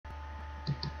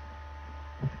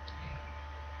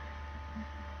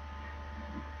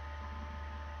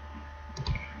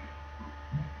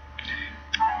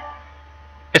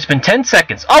been 10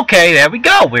 seconds. Okay, there we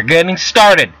go. We're getting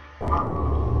started.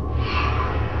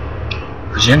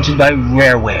 Presented by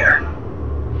Rareware.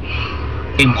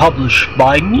 And published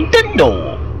by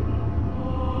Nintendo.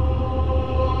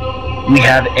 We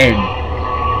have N.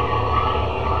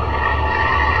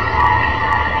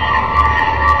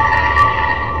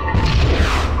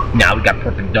 Now we got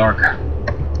Perfect Dark.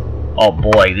 Oh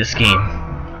boy, this game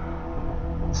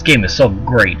is so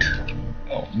great.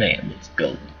 Oh man, let's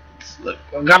go. Look,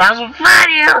 we're gonna have some fun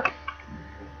here.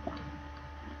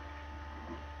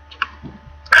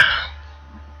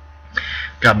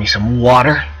 Got me some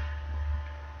water.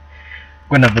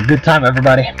 We're gonna have a good time,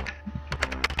 everybody.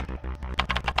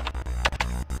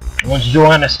 Once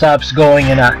Joanna stops going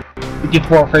in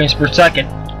 54 frames per second.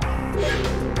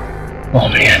 Oh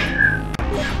man.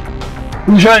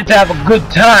 Who's ready to have a good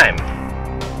time?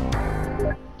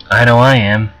 I know I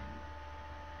am.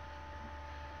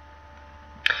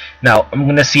 Now I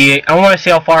want to see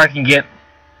how far I can get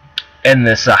in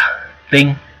this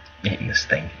thing. In this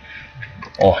thing.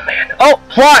 Oh man. Oh,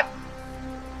 plot!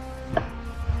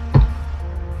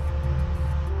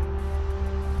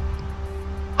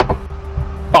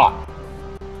 Oh.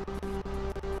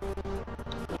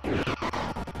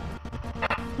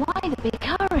 Why the big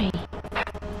hurry?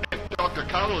 If Dr.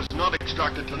 Carroll is not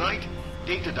extracted tonight,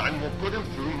 Datadyne will put him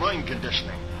through mind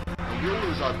conditioning. And we'll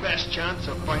lose our best chance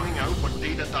of finding out what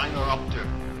Datadyne are up to.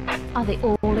 Are they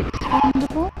all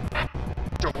expendable?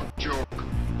 Don't joke.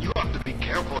 You have to be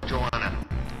careful, Joanna.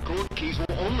 Code keys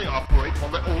will only operate while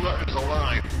the owner is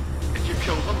alive. If you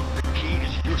kill them, the key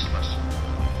is useless.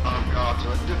 Armed guards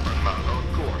are a different matter, of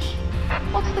course.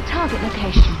 What's the target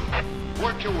location?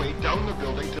 Work your way down the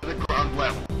building to the ground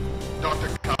level. Dr.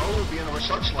 Carroll will be in a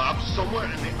research lab somewhere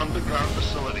in the underground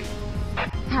facility.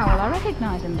 How will I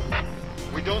recognize him?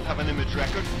 We don't have an image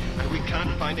record, and we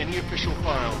can't find any official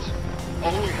files.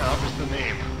 All we have is the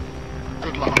name.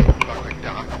 Good luck, Dr.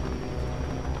 Dark.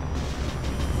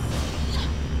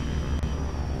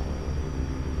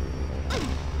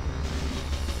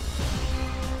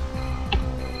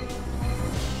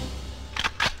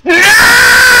 No!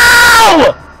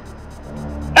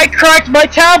 I cracked my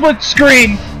tablet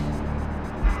screen!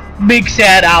 Big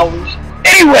sad hours.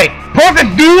 Anyway,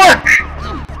 perfect do work!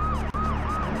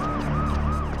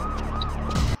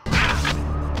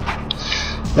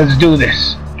 Let's do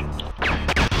this.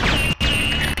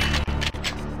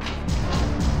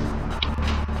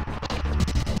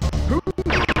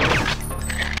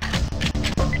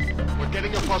 We're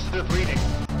getting a positive reading.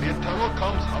 The internal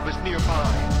comms hub is nearby.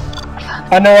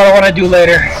 I know what I want to do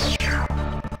later.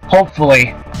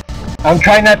 Hopefully. I'm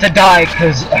trying not to die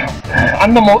because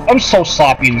I'm so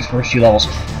sloppy in these first few levels.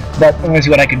 But I'm gonna see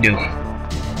what I can do.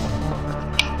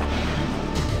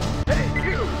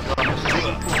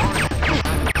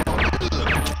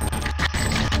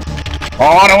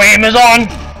 Auto aim is on!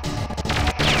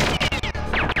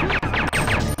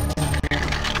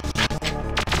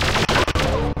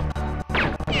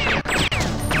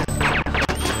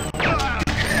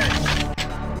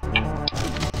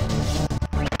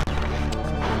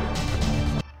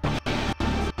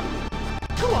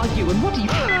 Who are you and what are you?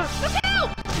 Look out!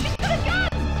 She's got a gun!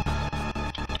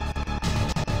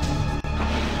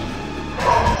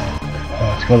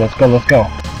 Let's go, let's go.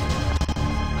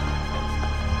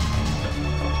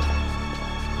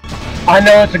 I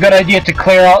know it's a good idea to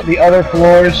clear out the other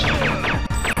floors.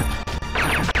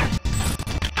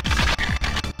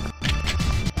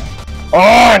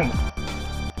 On!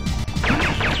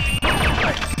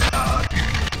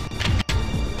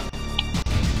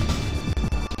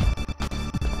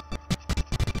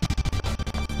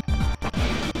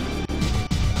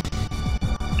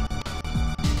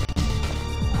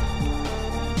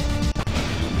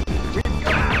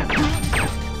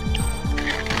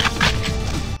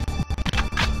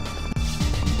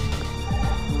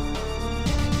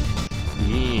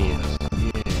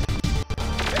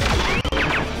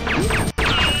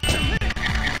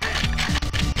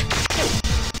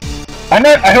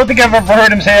 I don't think I've ever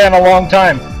heard him say that in a long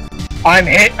time. I'm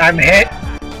hit, I'm hit.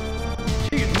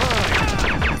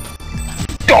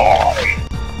 Die!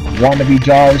 Wannabe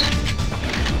Jaws.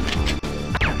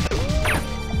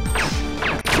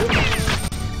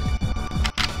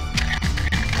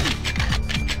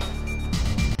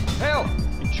 Help!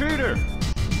 Intruder!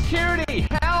 Security!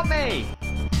 Help me!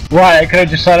 Right, I could have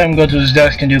just let him go to his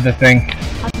desk and do the thing.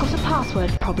 I've got a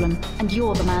password problem, and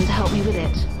you're the man to help me with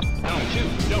it. Don't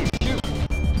shoot! Don't shoot!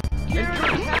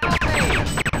 Security! Help me!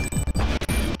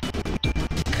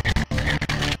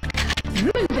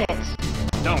 Move it!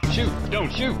 Don't shoot!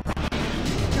 Don't shoot!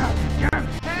 Help!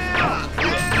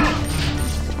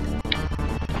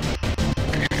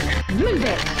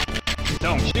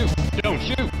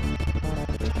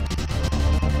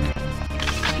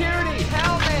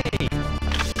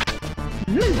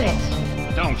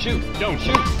 Don't shoot! Don't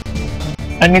shoot!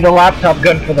 I need a laptop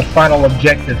gun for the final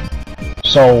objective.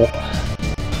 So...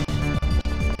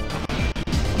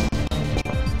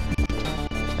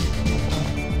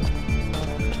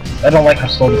 I don't like how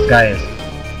slow this guy is.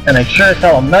 And I sure as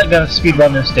hell I'm not gonna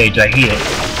speedrun this stage, I hate it.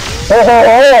 Ho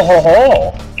ho ho ho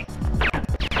ho!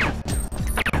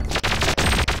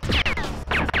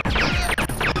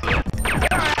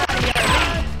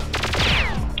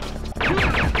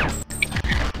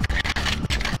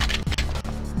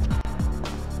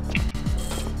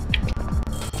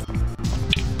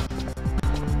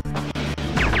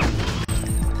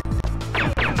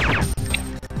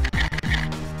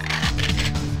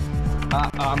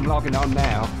 I'm logging on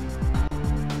now.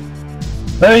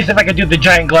 Let me see if I can do the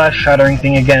giant glass shattering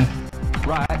thing again.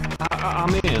 Right,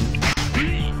 I'm in.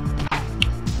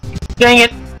 Dang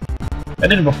it! I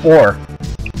did it before.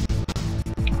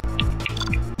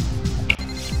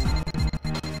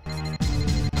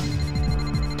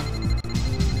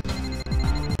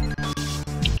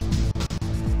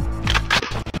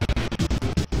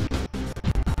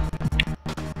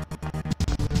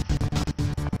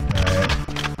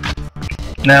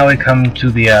 Now we come to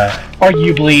the,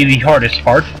 arguably the hardest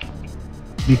part,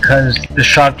 because the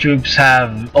shock troops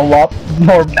have a lot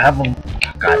more,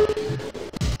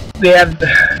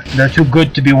 they're too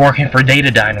good to be working for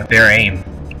Datadyne with their aim.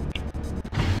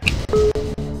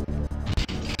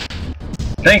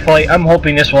 Thankfully, I'm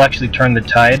hoping this will actually turn the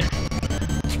tide.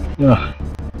 Ugh.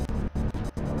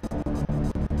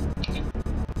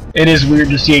 It is weird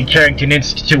to see a Carrington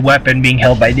Institute weapon being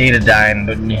held by Datadyne,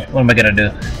 but what am I gonna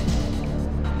do?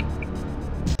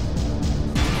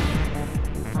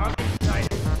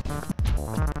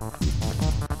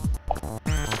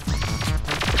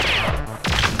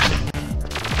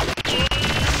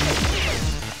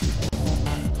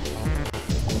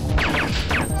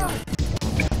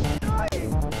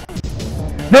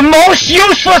 The most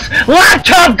useless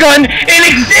laptop gun in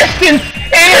existence,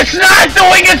 and it's not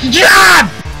doing its job!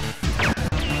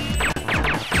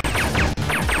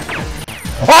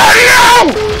 Oh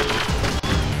no!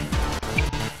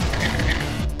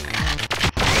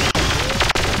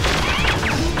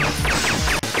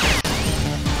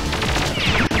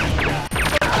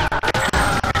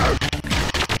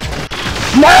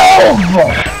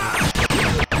 Move!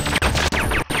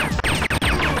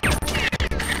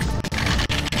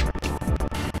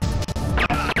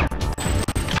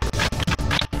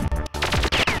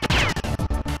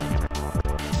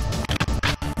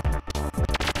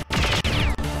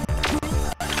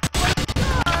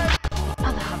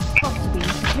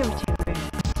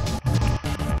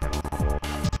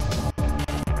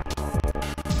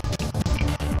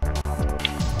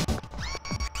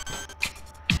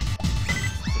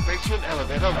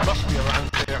 Elevator must be around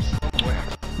there somewhere.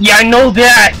 Yeah, I know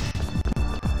that!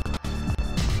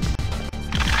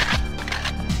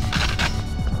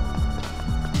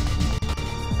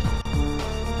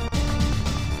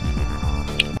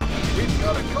 We've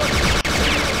got a cut.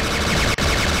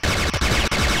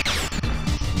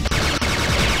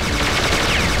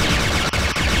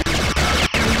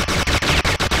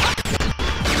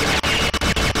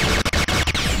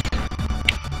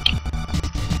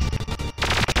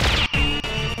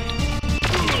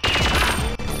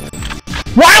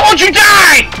 Why won't you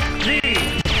die?!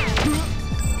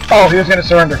 Oh, he was gonna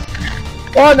surrender.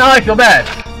 Oh, now I feel bad.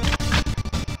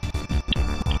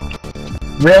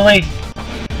 Really?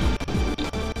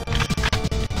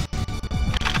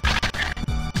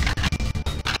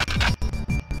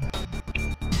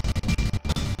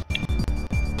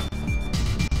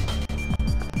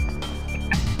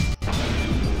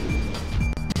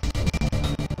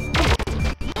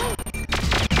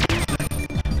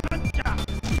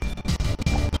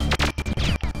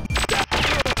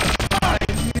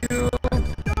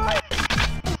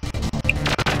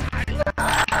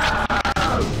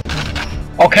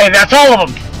 Okay, that's all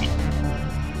of them!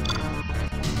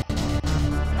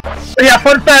 Yeah,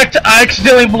 fun fact, I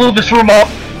accidentally blew this room up,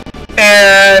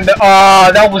 and,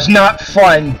 that was not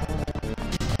fun.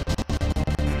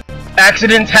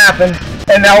 Accidents happen,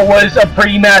 and that was a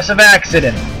pretty massive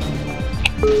accident.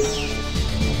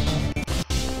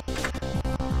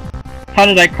 How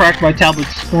did I crack my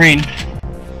tablet's screen?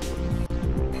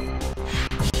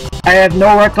 I have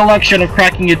no recollection of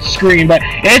cracking its screen, but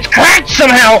it's cracked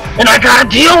somehow, and I gotta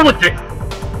deal with it!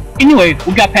 Anyway,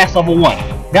 we got past level 1.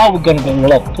 Now we're gonna go to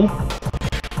level 2.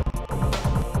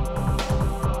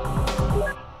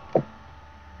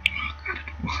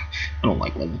 I don't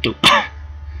like level 2.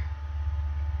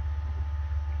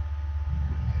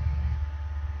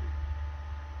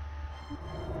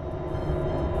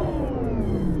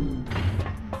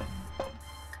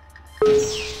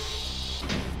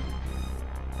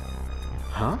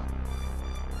 Huh?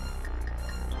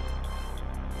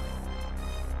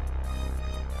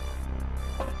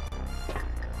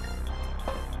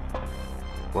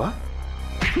 What?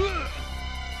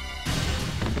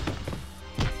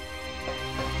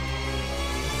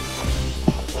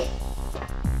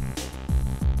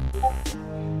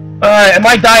 I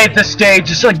might die at this stage.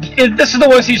 It's like, this is the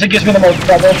one stage that gives me the most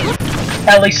trouble.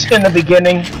 At least in the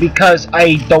beginning, because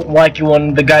I don't like it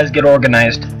when the guys get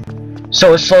organized.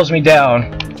 So it slows me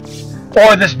down.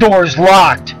 Or this door is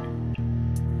locked.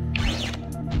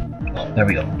 Oh, there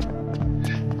we go.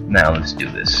 Now let's do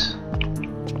this.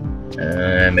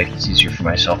 Make this easier for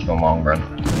myself in the long run.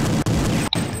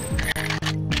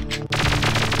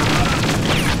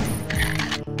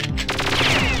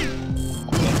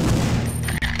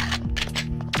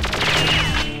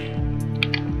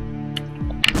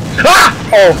 Ah!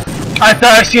 Oh, I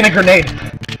thought I seen a grenade.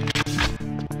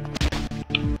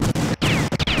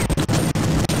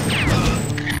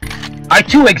 I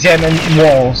too examine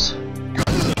walls.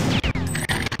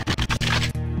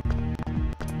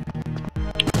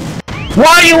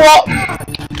 Why do you all?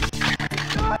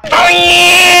 Oh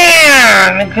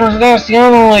yeah, because that's the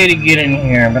only way to get in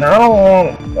here. But I don't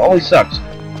want. It always sucks.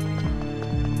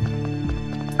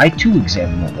 I too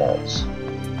examine the walls.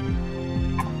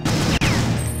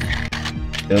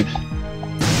 Oops.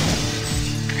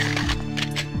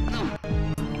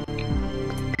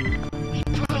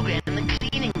 Program the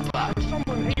cleaning box. It'll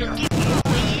give you a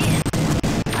way in.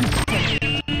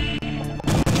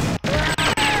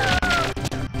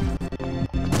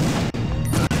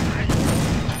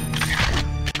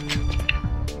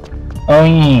 Oh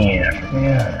yeah.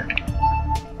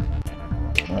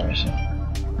 Where is it?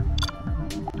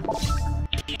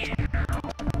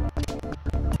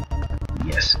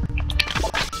 Yes.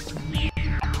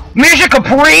 Misha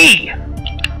Capri!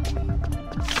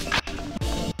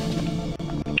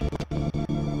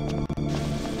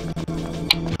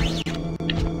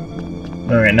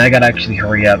 Alright, now I gotta actually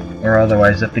hurry up, or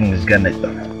otherwise the thing is gonna...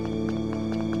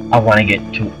 I wanna get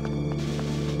to...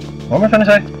 What am I trying to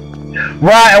say?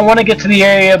 Right, I wanna get to the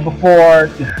area before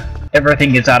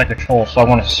everything gets out of control, so I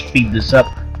wanna speed this up.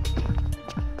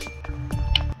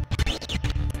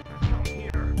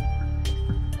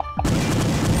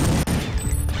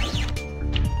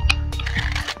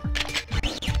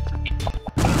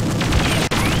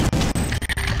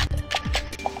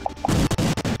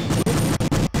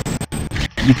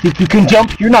 You think you can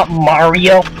jump? You're not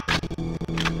Mario!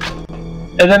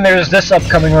 And then there's this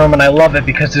upcoming room, and I love it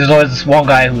because there's always this one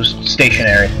guy who's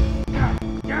stationary.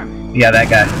 Yeah, that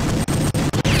guy.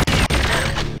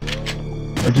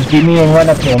 Or just give me and run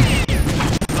up to him.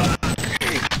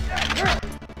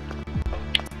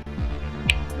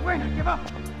 Give up.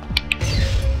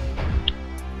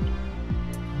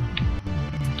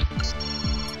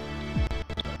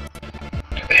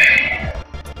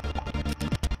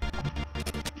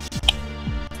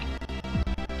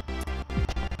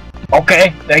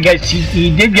 Okay, I guess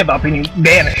he did give up and he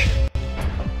vanished.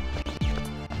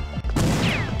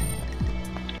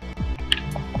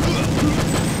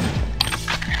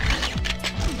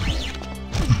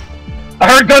 I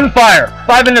heard gunfire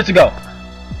 5 minutes ago.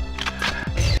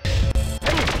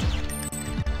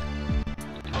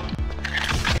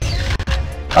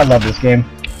 I love this game.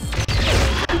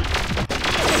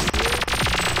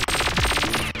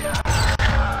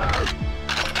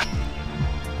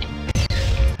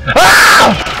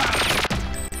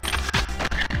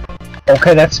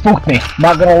 Okay, that spooked me,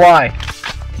 not gonna lie.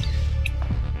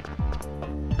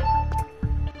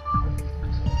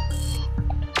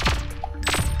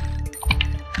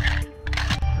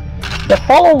 The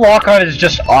follow lock-on is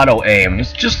just auto-aim,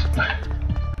 it's just...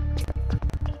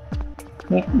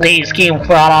 This game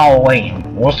without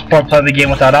auto-aim. What's the point of the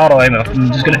game without auto-aim if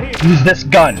I'm just gonna use this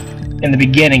gun in the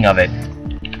beginning of it?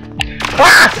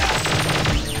 Ah!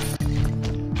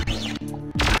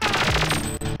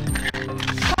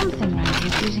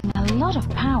 Of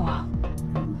power.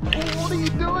 What are you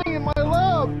doing in my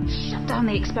lab? Shut down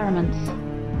the experiments.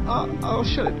 I'll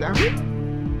shut it down.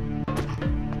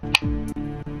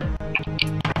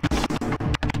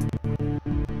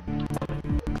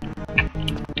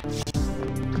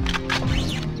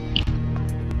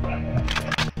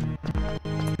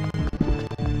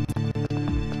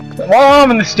 While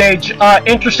I'm in the stage,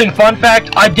 interesting fun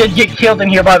fact, I did get killed in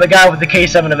here by the guy with the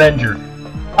K7 Avenger.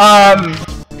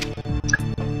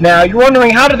 Now, you're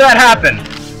wondering, how did that happen?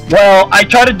 Well, I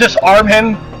tried to disarm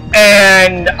him,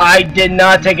 and I did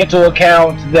not take into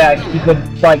account that he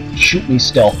could, like, shoot me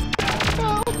still.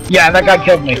 Yeah, that guy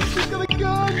killed me. He's got a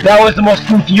gun. That was the most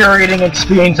infuriating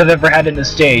experience I've ever had in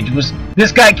this stage. Was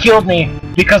this guy killed me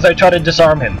because I tried to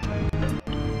disarm him.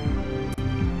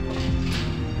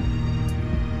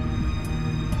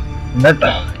 And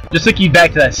that, just looking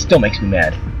back to that still makes me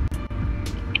mad.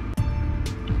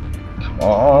 Come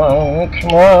on,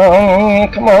 come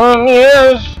on, come on,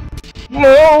 yes!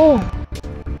 No!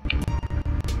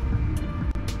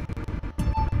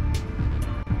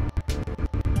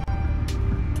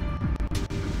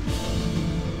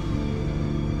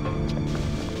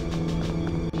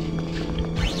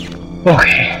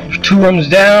 Okay, 2 rooms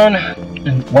down,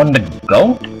 and 1 to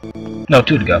go? No,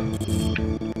 2 to go.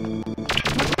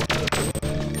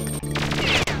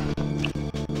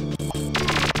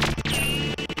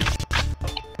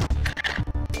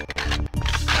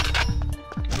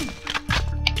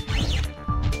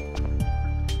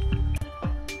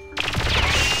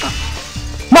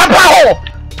 My bottle!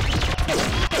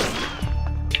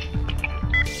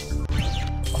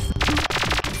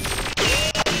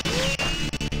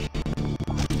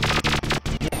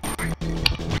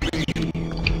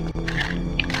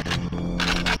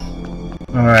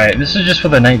 Alright, this is just for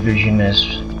the night vision mist.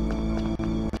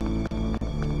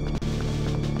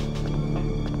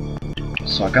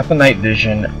 So I got the night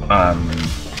vision. I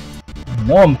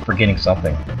know I'm forgetting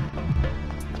something.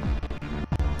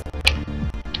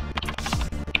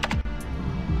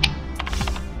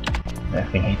 I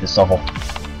fucking hate this level.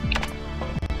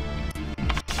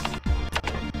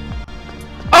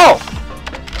 Oh!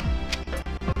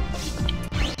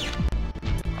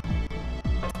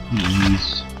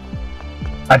 Please.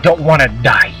 I don't want to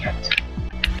die yet.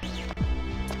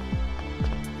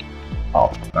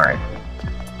 Oh, alright.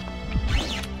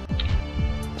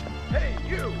 Hey,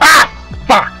 you! Ah!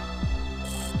 Fuck!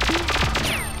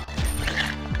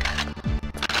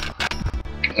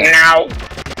 No!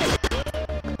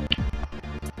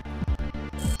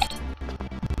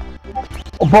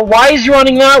 But why is he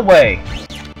running that way?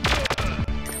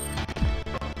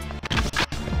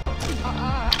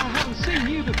 I haven't seen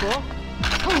you before.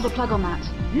 Pull the plug on that.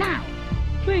 Now!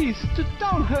 Please,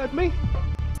 don't hurt me.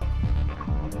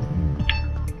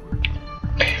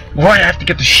 Right, I have to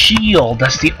get the shield.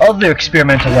 That's the other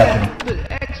experimental weapon.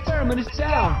 The experiment is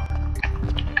down.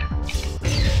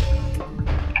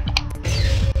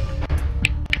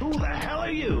 Who the hell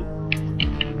are you?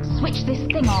 Switch this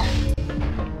thing off.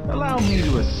 Allow me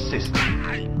to assist.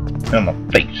 On the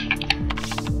face.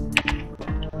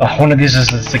 Oh, one of these is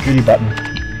the security button.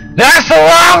 That's the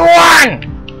wrong one!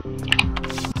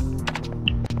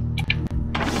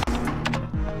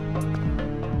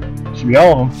 Should be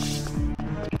all of them.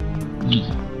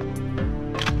 Yeah.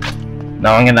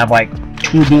 Now I'm gonna have like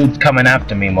 2 dudes coming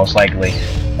after me, most likely.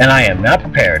 And I am not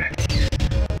prepared.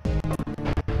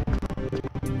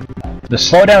 The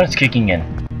slowdown is kicking in,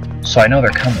 so I know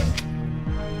they're coming.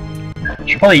 I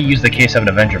should probably use the K7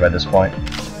 Avenger by this point.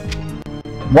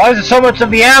 Why is there so much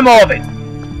of the ammo of it?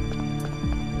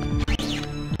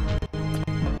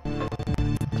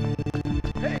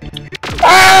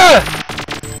 Ah!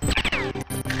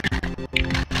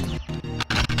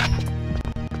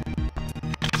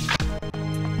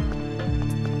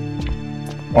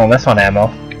 Oh, that's not ammo.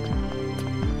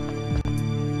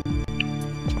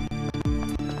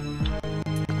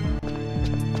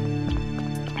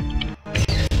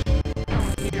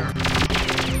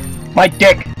 My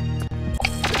dick!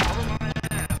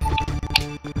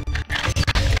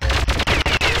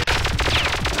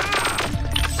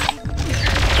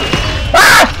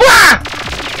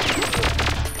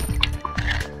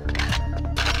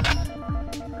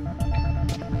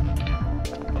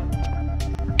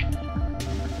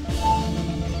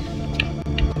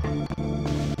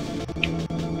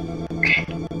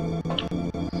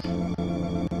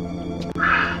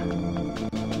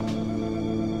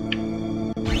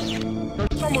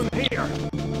 There's someone here.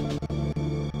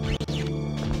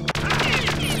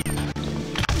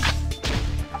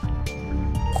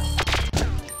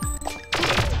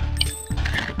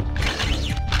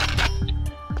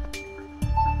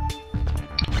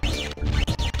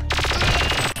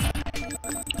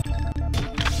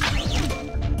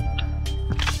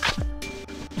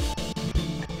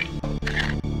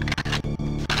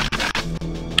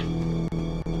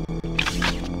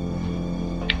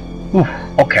 Oof,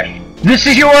 okay. This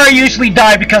is where I usually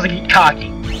die because I get cocky.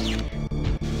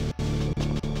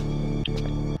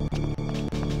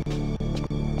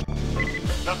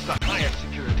 That's the highest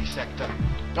security sector.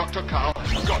 Dr. Carl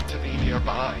has got to be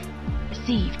nearby.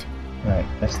 Received. Alright,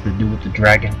 that's the dude with the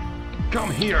dragon.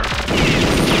 Come here.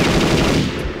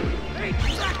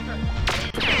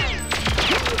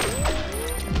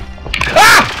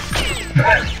 Ah!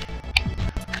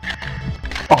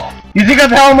 Oh, You think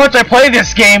of how much I play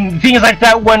this game, things like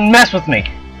that wouldn't mess with me.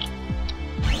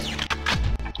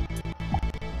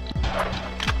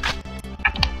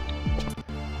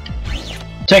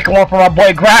 Taking one from my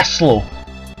boy Grasslow.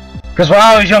 Because when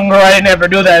I was younger, I didn't ever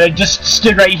do that. I just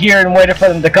stood right here and waited for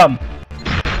them to come.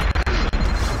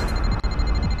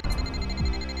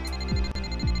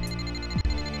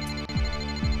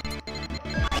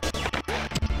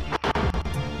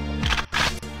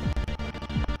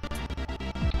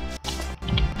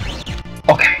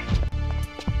 Okay.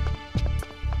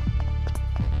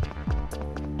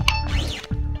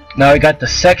 Now we got the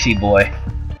sexy boy.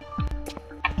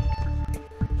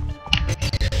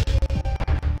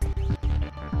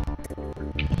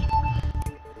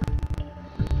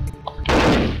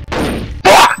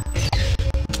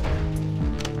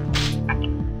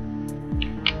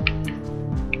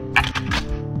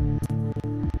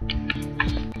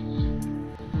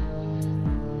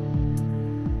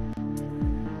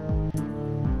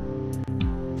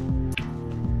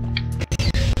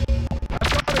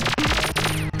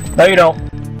 No, you don't.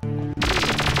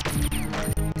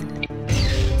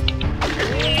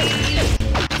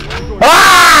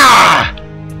 Ah!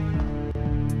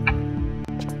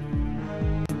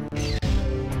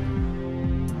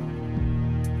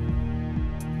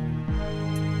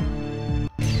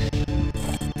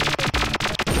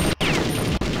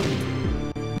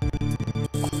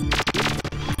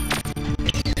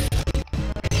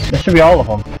 This should be all of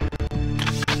them.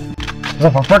 Because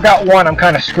if I forgot one, I'm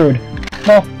kind of screwed.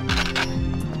 No.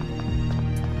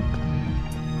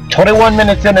 21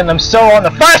 minutes in and I'm still on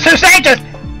the first 2 stages!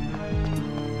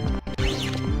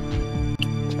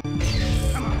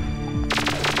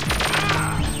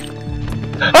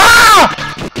 Ah!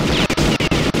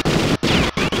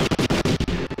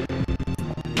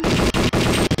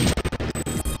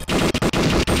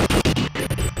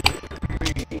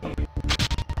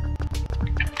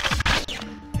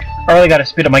 I really gotta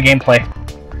speed up my gameplay.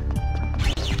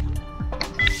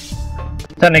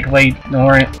 Technically,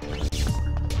 alright.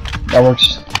 That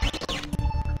works.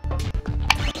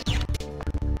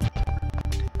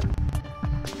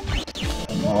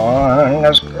 Come on,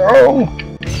 let's go!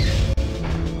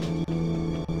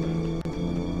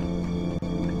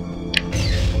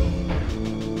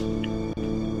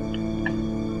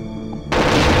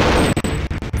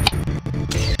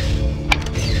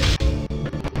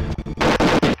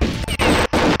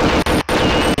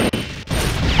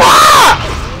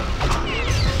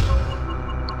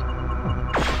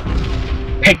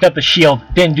 Picked up the shield,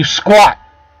 didn't do squat.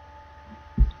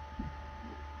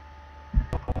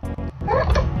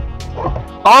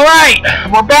 Alright,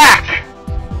 we're back!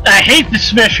 I hate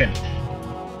this mission.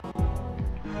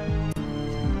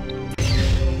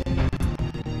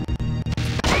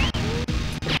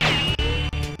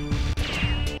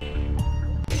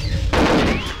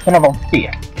 Son of a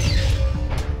bitch.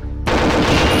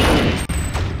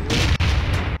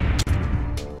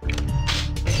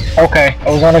 Okay, I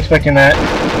was not expecting that.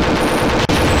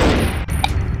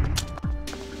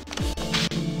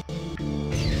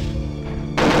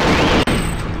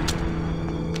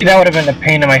 That would have been a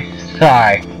pain in my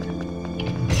thigh.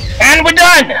 And we're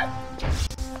done!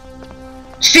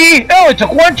 See? Oh, it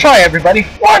took one try, everybody.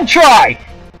 One try!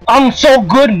 I'm so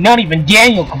good, not even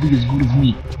Daniel could be as good as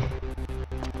me.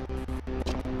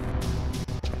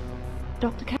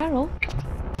 Dr. Carroll?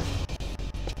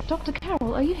 Dr.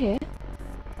 Carroll, are you here?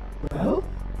 Well?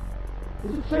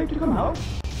 Is it safe to come out?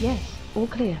 Yes, all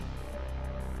clear.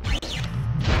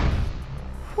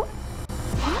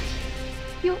 What?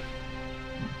 You're...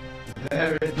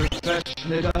 Very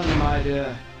professionally done, my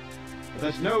dear. But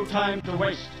there's no time to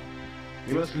waste.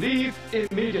 You must leave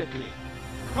immediately.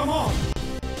 Come on!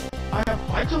 I have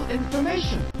vital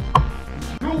information.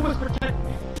 You must protect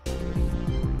me.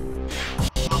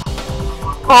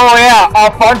 Oh yeah,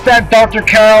 fun fact, Dr.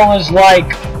 Carroll is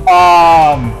like,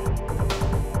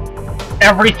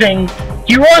 everything.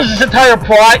 He runs this entire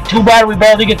plot, too bad we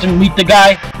barely get to meet the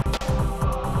guy.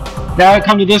 Now I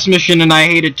come to this mission and I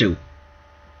hate it too.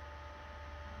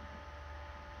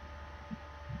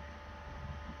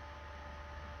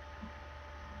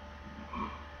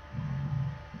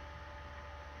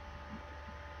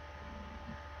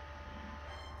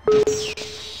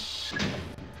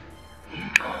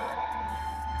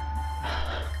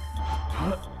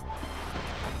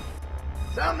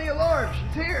 Sound the alarm!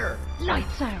 She's here!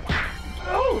 Lights out!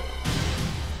 Oh!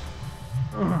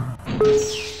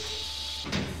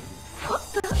 What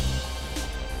the...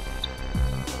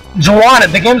 Joanna,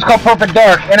 the game's called Perfect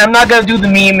Dark, and I'm not gonna do the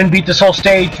meme and beat this whole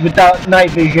stage without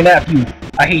night vision after you.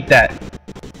 I hate that.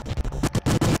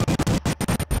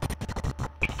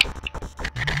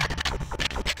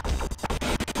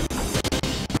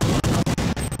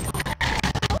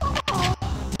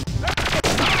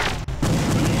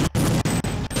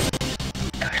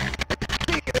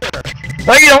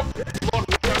 No, you don't.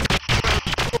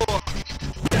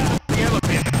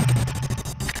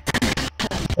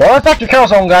 Well, that's Dr.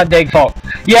 Carroll's own goddamn fault.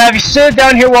 Yeah, if you sit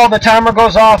down here while the timer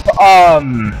goes off,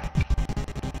 the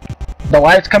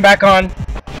lights come back on,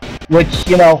 which,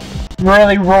 you know,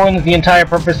 really ruins the entire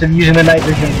purpose of using the night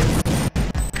vision.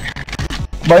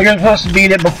 But you're supposed to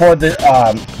beat it before the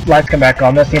lights come back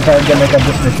on. That's the entire gimmick of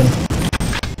this mission.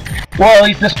 Well, at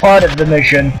least this part of the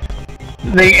mission.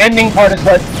 The ending part is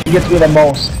what gets me the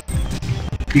most,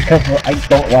 because I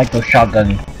don't like those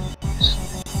shotguns.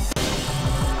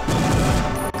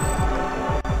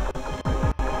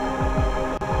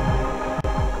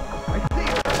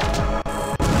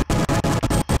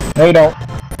 No, you don't.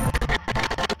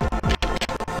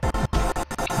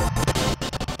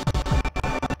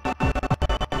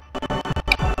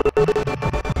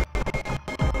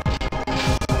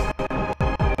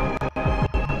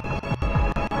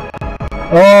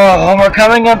 Oh, we're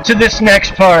coming up to this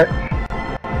next part.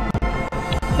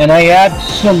 And I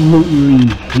absolutely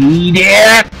hate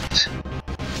it!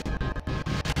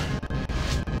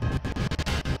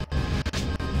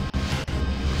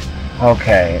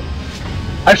 Okay.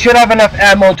 I should have enough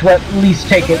ammo to at least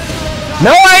take it.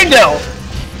 No, I don't!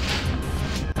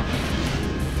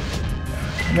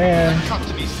 Man. Cut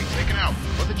needs to be taken out,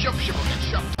 or the jump ship will get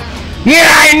shut down. Yeah,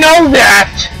 I know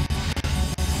that!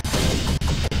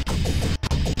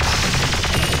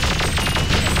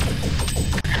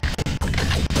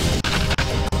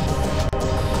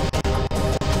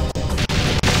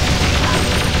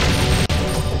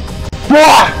 Whoa!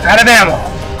 Out of ammo!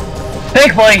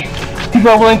 Thankfully, people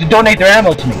are willing to donate their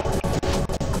ammo to me.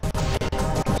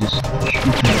 Just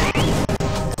shoot me.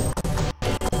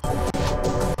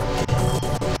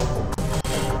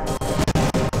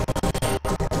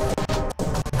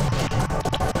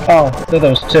 Oh, so there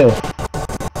was two.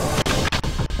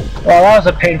 Well, that was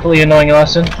a painfully annoying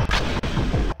lesson.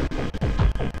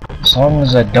 As long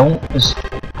as I don't...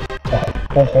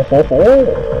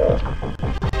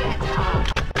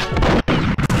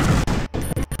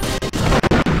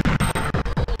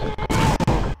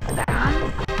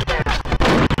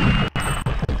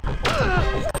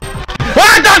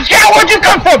 Where'd you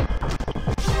come from?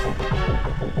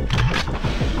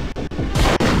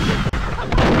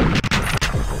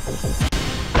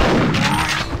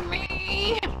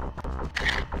 Me.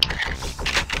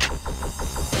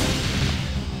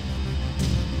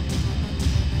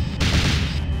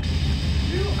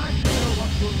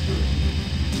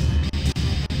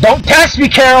 Don't test me,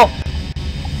 Carol!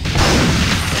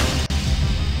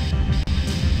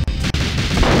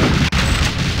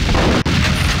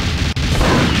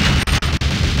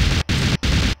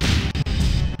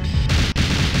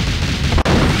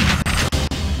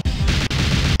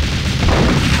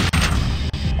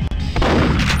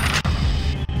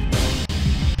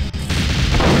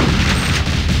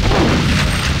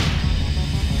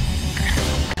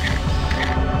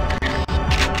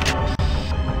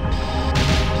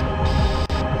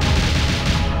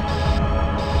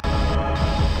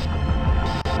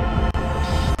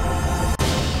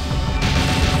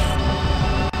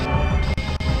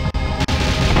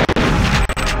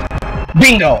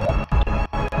 Bingo!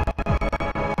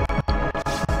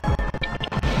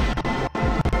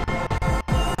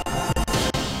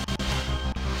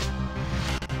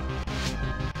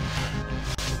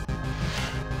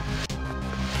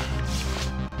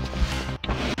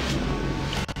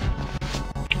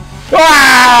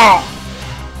 Ah!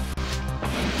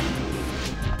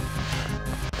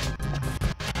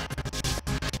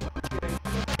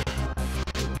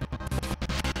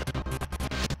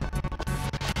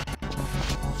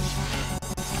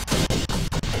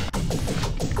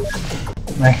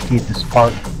 I hate this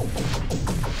part.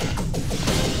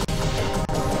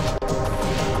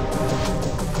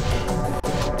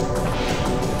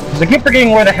 Because I keep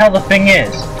forgetting where the hell the thing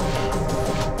is.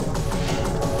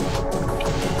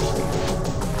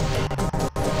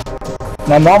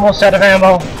 And I'm almost out of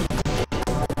ammo.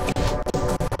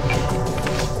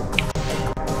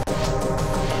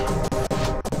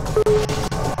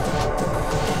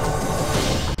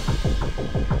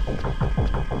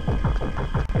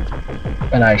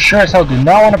 And I sure as hell do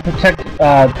not want to protect,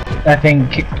 I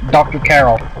think, Dr.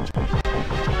 Carroll.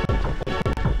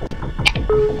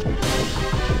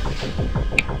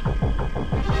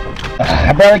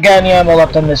 I barely got any ammo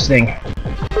left on this thing.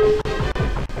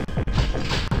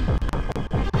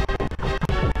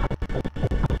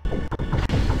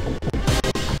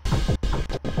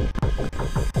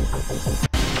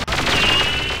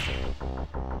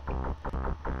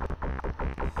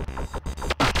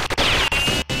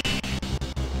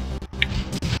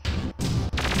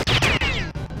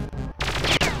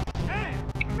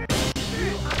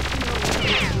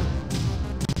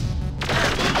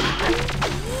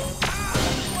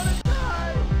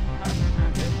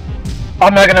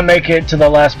 I'm not gonna make it to the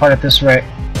last part at this rate.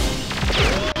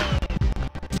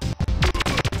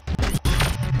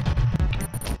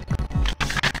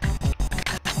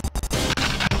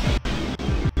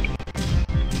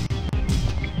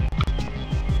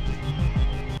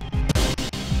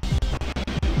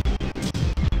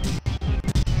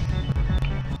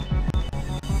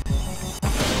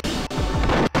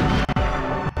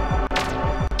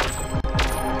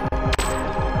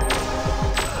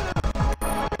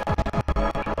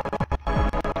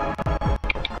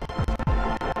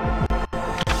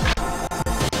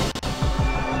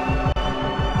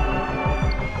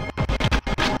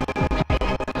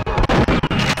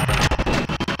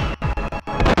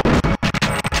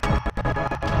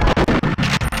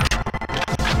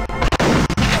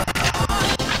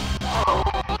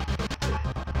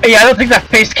 Yeah, I don't think that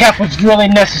face cap was really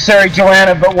necessary,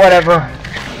 Joanna, but whatever.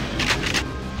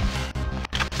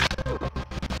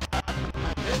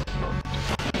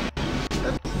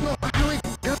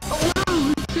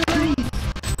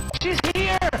 She's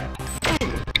here!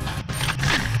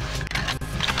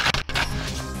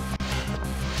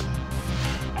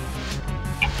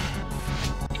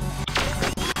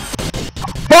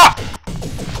 Fuck!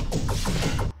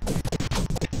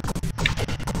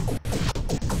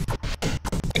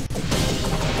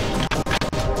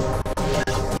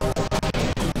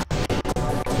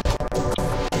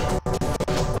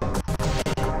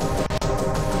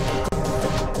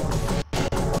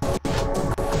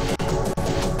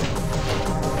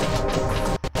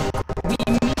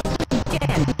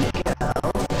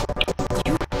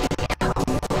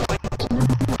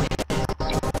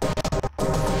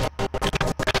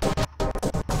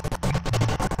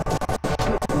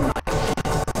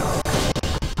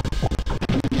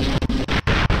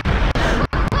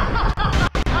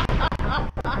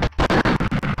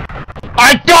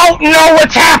 I don't know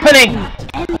what's happening!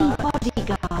 Any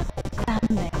bodyguard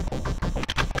standing.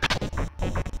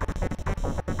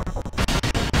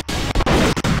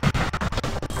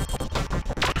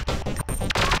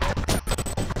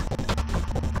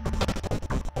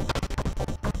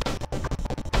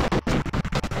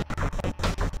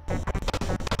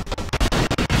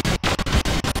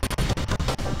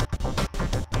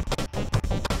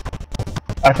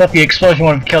 I thought the explosion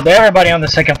would have killed everybody on the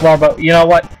second floor, but you know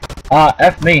what?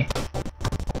 F me.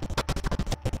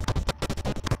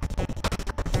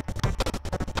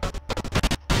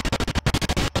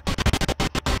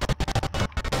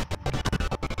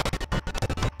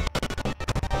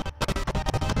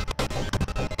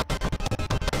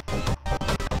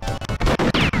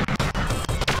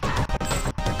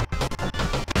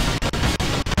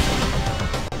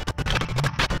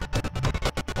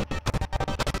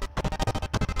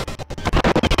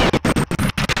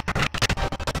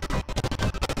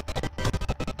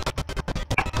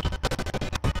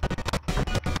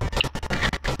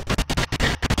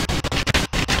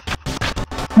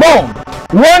 Boom!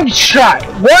 One shot!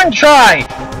 One try!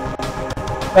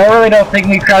 I really don't think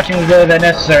me crouching is really that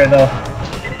necessary, though.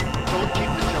 Don't keep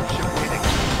the jump ship waiting.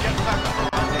 Get back on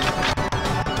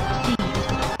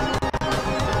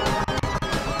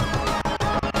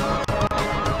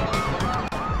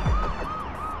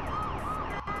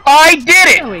the I did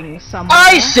it! Going somewhere.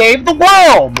 I saved the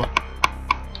world!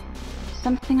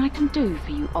 Something I can do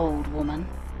for you, old woman?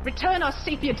 Return our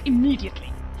sapient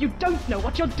immediately. You don't know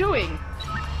what you're doing.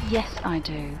 Yes, I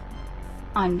do.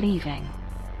 I'm leaving.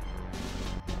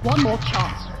 One more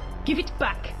chance. Give it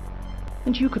back.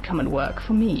 And you could come and work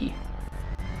for me.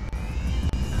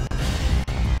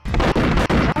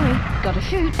 Sorry, gotta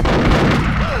shoot.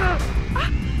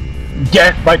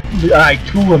 Death by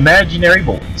two imaginary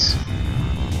bullets.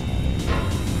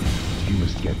 You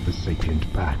must get the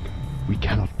sapient back. We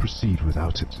cannot proceed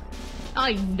without it.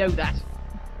 I know that.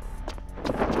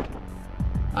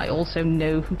 I also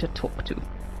know who to talk to.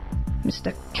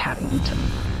 Mr. Carrington.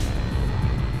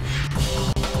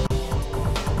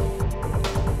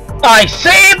 I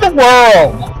saved the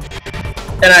world!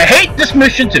 And I hate this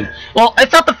mission too. Well,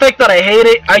 it's not the fact that I hate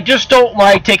it, I just don't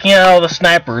like taking out all the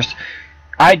snipers.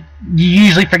 I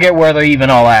usually forget where they're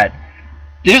even all at.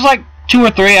 There's like 2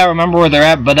 or 3 I remember where they're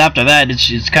at, but after that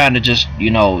it's kind of just, you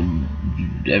know,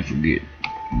 I forget.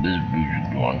 This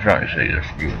is what I'm trying to say, I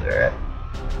forget where they're at.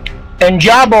 And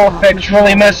Jabbo effects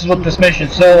really messes with this mission,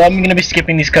 so I'm gonna be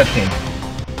skipping these cutscenes.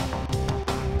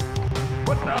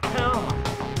 What the hell?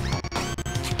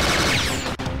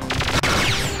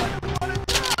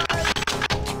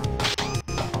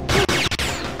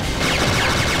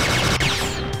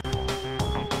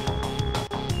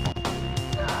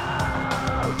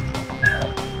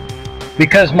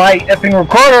 Because my effing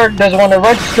recorder doesn't want to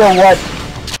register what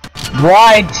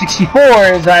Ride 64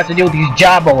 is I have to deal with these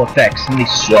Jabbo effects, and they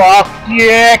suck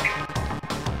dick!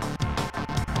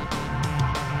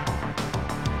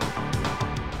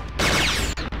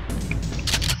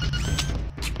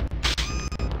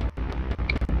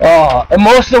 And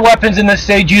most of the weapons in this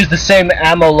stage use the same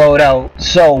ammo loadout,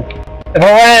 so if I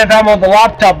run out of ammo on the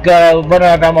laptop gun, I'll run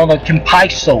out of ammo on the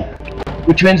Compaiso,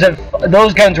 which means if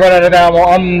those guns run out of ammo,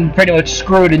 I'm pretty much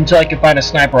screwed until I can find a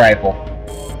sniper rifle.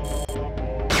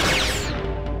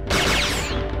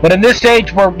 But in this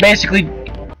stage, we're basically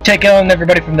taking on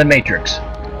everybody from the Matrix.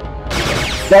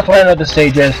 That's what I know this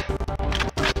stage is.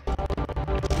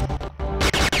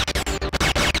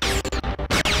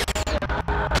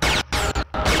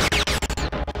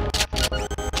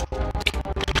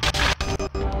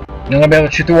 You're gonna be able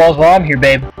to shoot the walls while I'm here,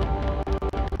 babe.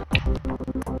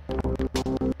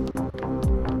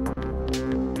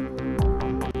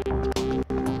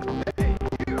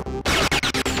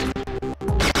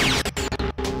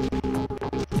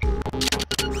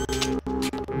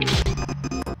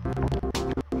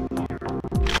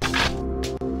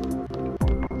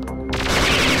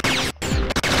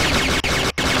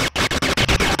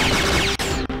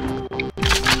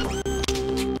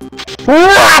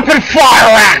 Rapid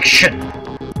fire action!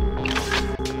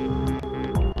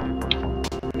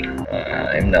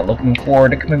 I'm not looking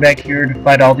forward to coming back here to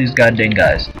fight all these goddamn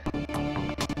guys.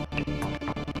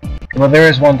 Well, there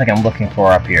is one thing I'm looking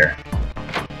for up here.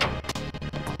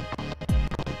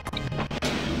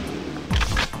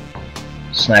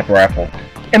 Sniper rifle.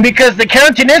 And because the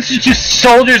Counting Institute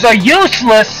soldiers are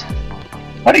useless!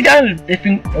 How did he die if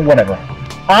he... whatever.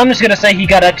 I'm just gonna say he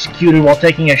got executed while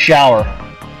taking a shower.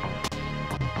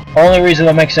 Only reason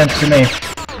that makes sense to me.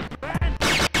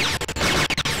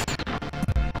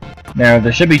 Now,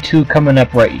 there should be two coming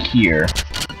up right here.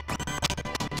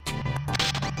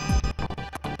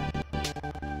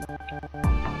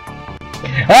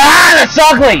 Ah, that's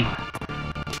ugly!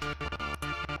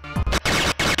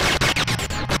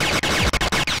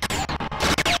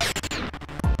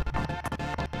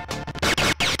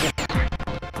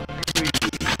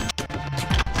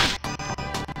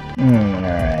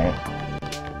 Alright.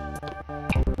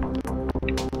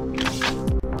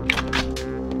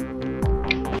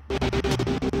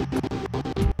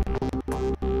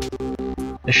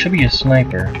 There should be a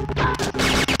sniper.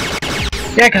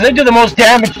 Yeah, because they do the most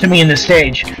damage to me in this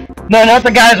stage. No, not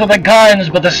the guys with the guns,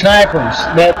 but the snipers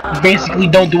that basically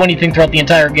don't do anything throughout the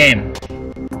entire game.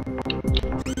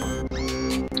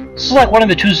 This is like one of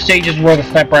the two stages where the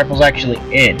sniper rifle's actually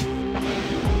in.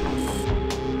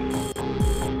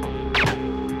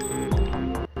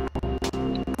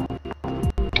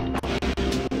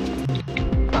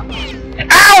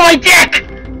 Ow, my dick!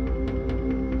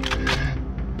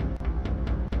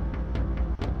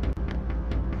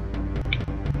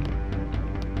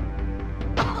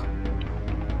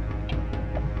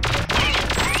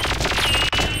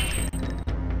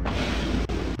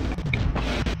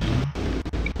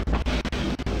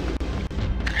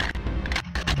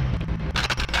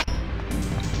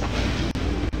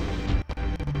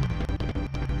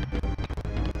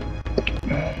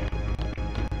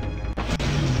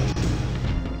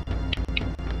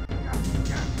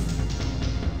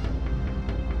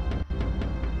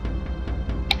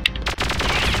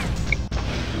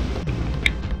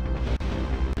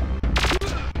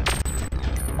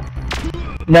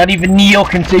 Not even Neo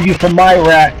can save you from my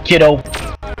wrath, kiddo.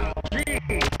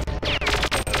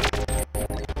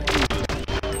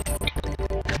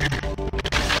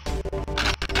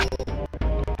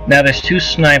 Now there's two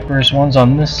snipers, one's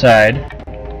on this side.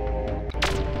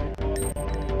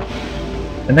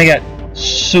 And they got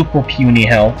super puny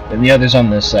health, and the other's on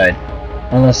this side.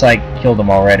 Unless I killed them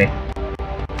already.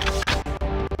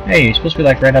 Hey, you're supposed to be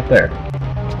like right up there.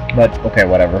 But, okay,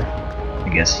 whatever. I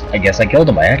guess I killed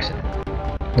him by accident.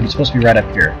 But it's supposed to be right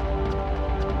up here.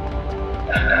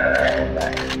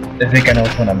 I think I know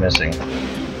which one I'm missing.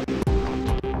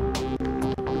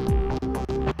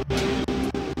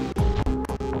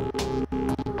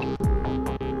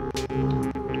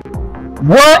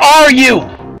 Where are you?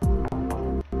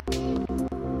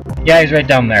 Yeah, he's right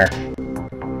down there.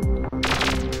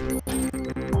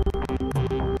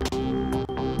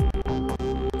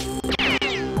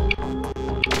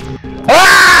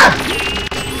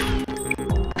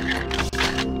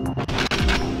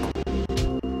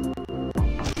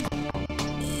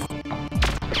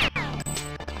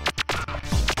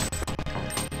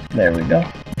 There we go.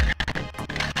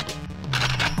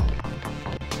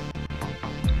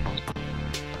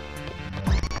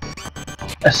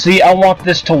 See, I want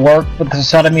this to work, but there's a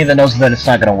side of me that knows that it's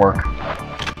not gonna work.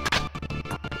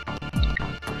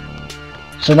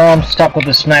 So So now I'm stuck with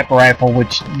the sniper rifle,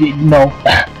 which, no.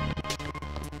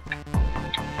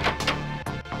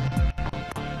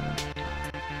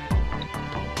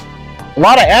 A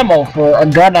lot of ammo for a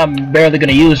gun I'm barely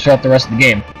gonna use throughout the rest of the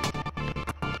game.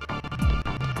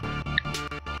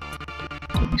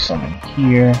 Maybe something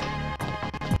here.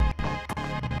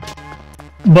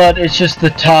 But it's just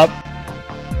the top.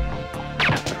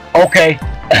 Okay.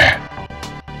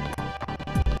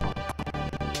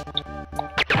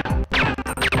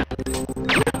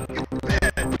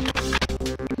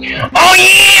 Oh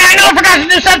yeah! I know I forgot to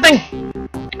do something!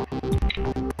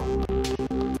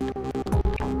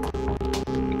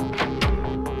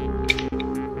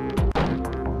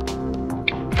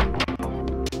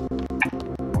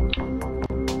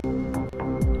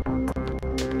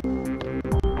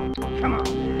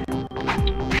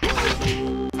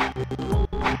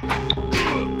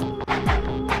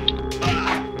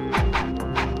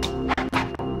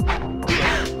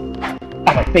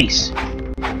 On my face.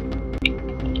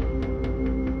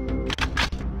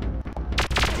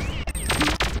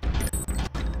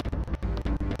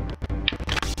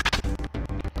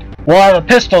 Well, I have a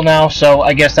pistol now, so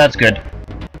I guess that's good.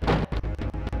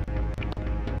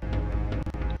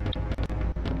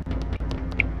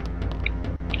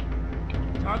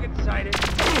 Target sighted.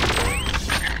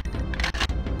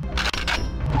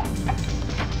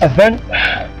 Event.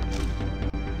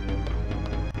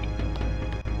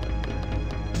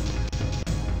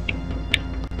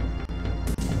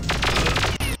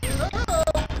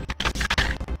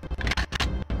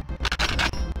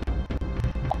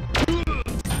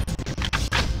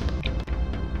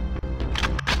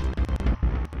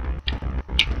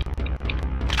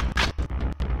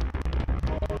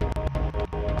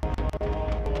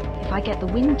 If I get the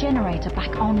wind generator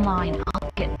back online,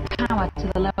 I'll get power to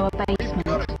the lower basement.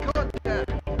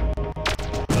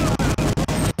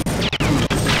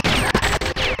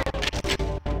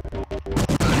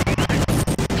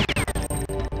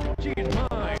 She's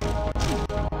mine.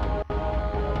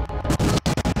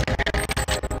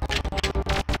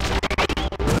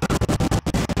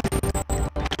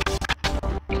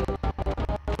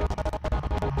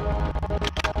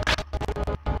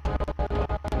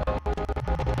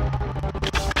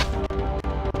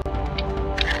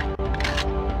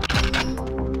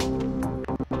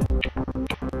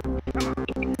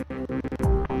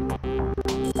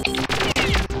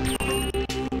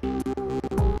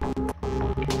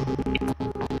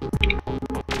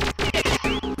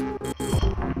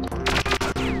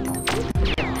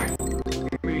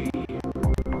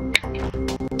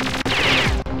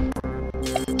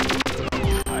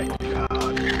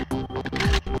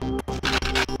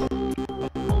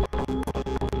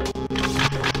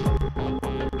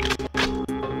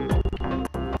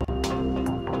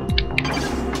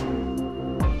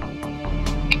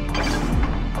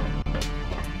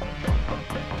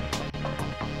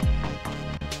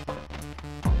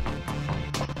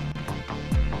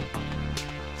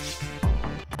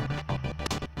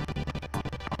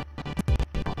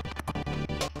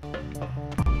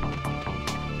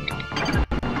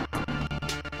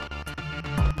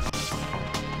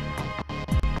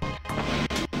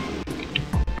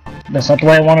 That's not the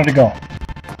way I wanted to go.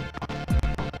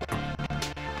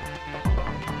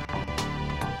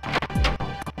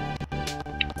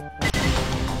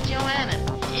 Joanna,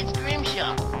 it's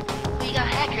Grimshaw. We got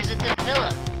hackers at the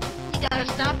villa. You gotta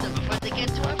stop them before they get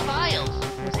to our files.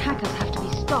 Those hackers have to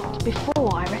be stopped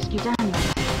before I rescue Daniel.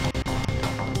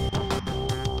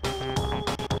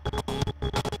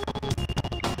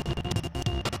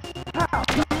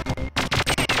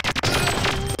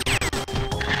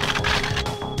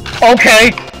 Okay,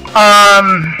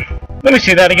 let me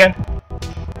see that again.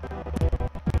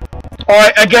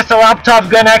 Alright, I guess the laptop's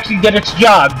gonna actually get its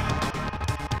job.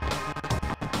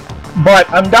 But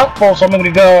I'm doubtful, so I'm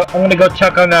gonna go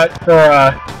check on that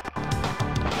for,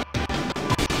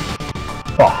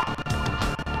 oh.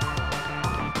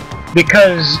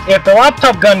 Because if the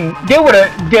laptop gun did what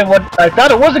I thought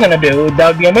it wasn't gonna do, that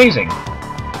would be amazing.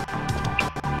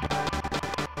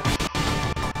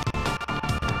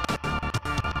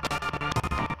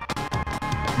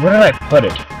 Where did I put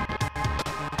it?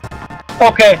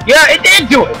 Okay, yeah, it did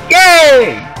do it!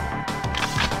 Yay!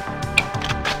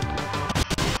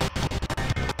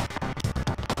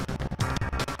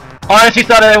 Honestly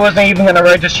thought it wasn't even gonna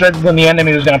register when the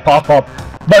enemy was gonna pop up.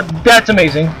 But that's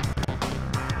amazing.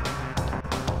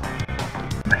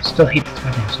 I still hate this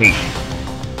fucking station.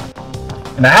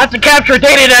 And I have to capture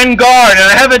data to end guard, and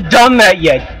I haven't done that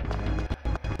yet.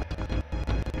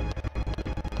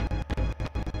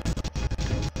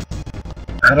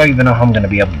 I don't even know how I'm gonna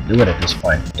be able to do it at this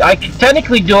point. I can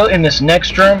technically do it in this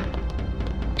next room.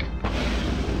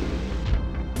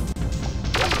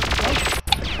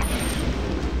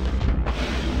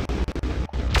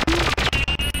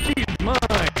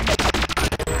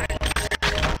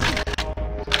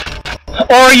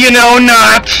 Or, you know,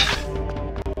 not.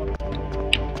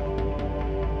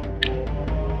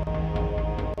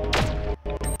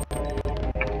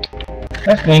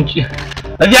 I think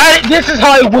this is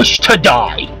how I wish to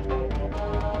die.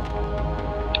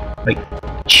 Like,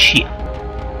 shit.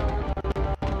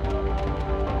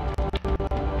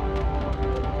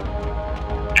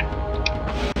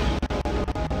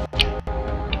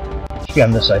 Should be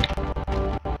on this side.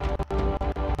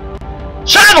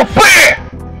 Son of a bitch!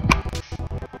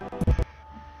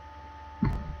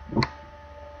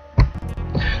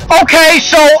 Okay,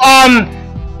 so,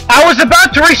 I was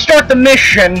about to restart the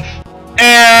mission,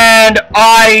 and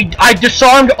I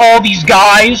disarmed all these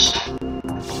guys,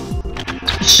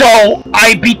 so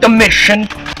I beat the mission,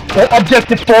 well,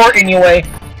 objective 4 anyway,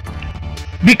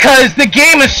 because the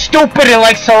game is stupid and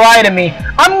likes to lie to me.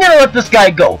 I'm gonna let this guy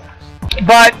go,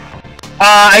 but,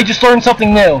 I just learned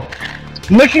something new.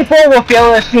 Mission 4 will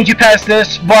fail as soon as you pass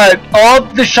this, but all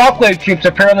the Shockwave troops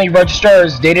apparently register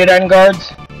as Datadyne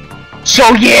guards.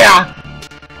 So yeah,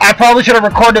 I probably should have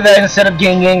recorded that instead of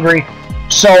getting angry.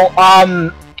 So,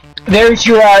 there's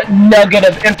your, nugget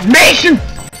of information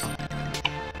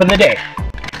for the day.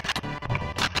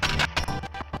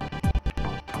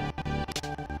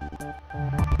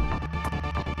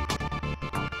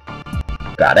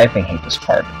 God, I think I hate this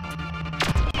part.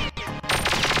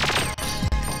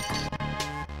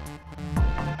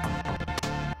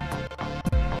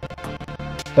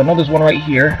 So I know there's one right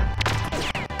here.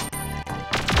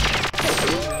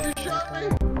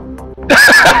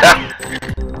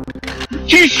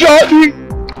 She shot me!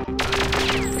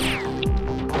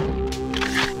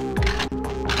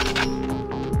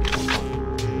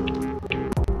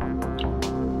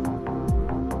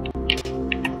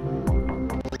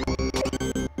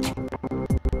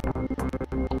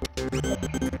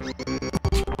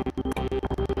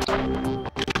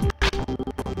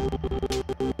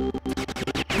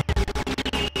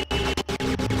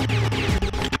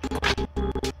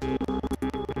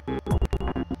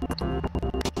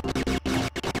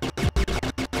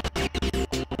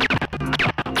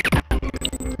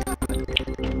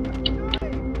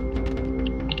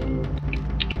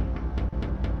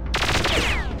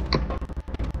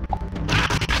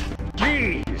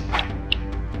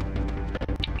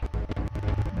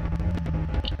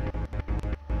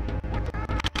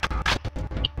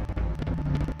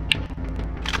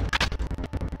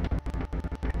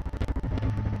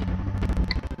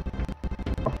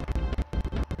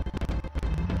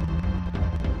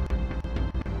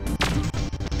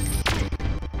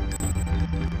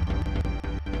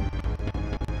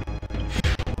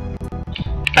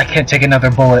 I can't take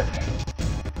another bullet.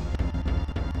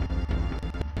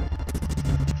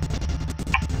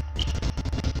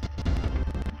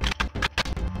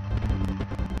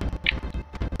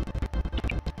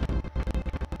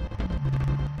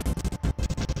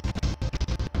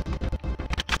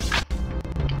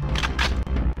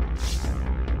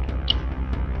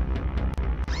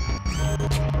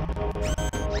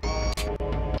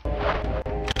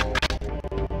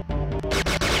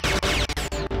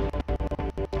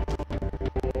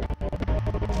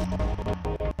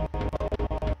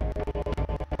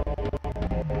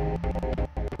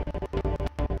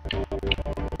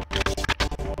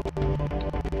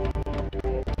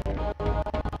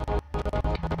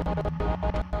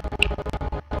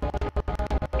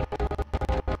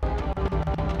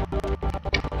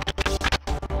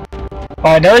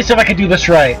 Alright, now let's see if I can do this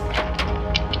right.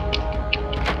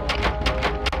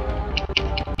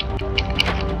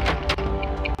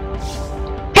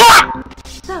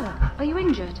 Sir, are you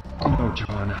injured? No,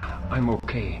 Joanna, I'm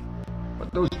okay.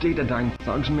 But those Datadyne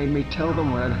thugs made me tell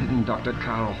them where I'd hidden Dr.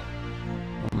 Carroll.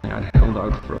 Only I'd held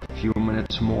out for a few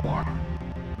minutes more.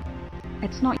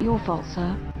 It's not your fault,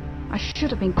 sir. I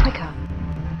should have been quicker.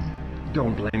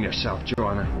 Don't blame yourself,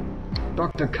 Joanna.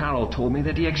 Dr. Carroll told me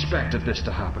that he expected this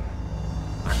to happen.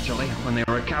 Actually, when they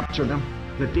recaptured him,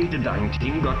 the Datadyne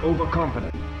team got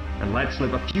overconfident and let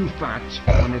slip a few facts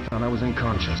when they thought I was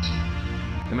unconscious.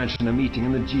 They mentioned a meeting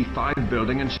in the G5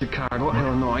 building in Chicago,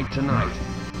 Illinois tonight.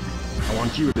 I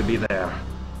want you to be there.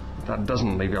 But that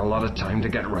doesn't leave you a lot of time to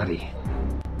get ready.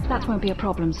 That won't be a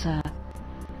problem, sir.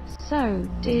 So,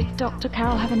 did Dr.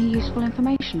 Carroll have any useful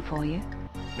information for you?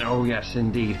 Oh, yes,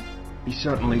 indeed. He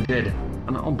certainly did.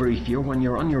 And I'll brief you when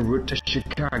you're on your route to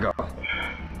Chicago.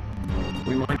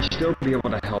 We might still be able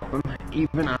to help him,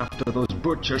 even after those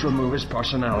butchers remove his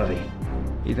personality.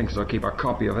 He thinks they'll keep a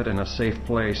copy of it in a safe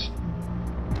place.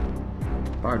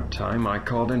 About time I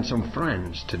called in some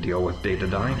friends to deal with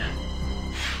Datadyne.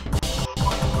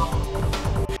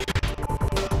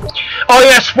 Oh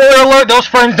yeah, spoiler alert, those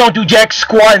friends don't do jack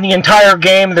squat in the entire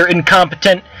game, they're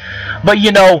incompetent. But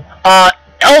you know,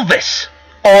 Elvis!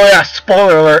 Oh yeah,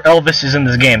 spoiler alert, Elvis is in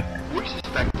this game. We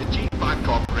suspect the G5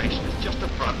 Corporation is just a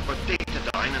front for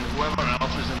Datadyne and whoever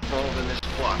else is involved in this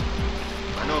plot.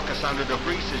 I know Cassandra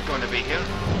DeVries is going to be here.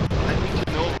 I need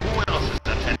to know who else is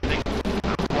attending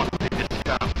and what they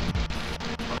discuss.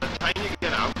 By the time you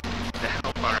get out, the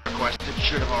help I requested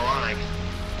should have arrived.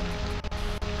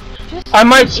 I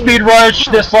might speed rush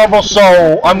this level,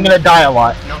 so I'm gonna die a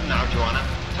lot. Not now, Joanna.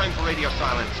 Time for radio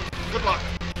silence. Good luck.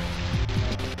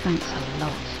 Thanks a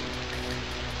lot.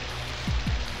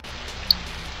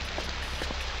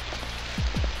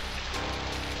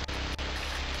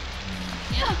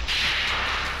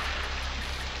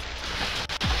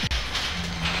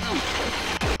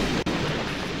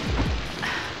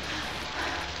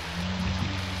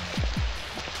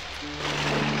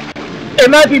 It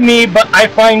might be me, but I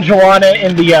find Joanna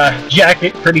in the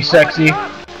jacket pretty sexy.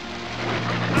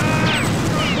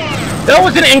 That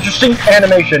was an interesting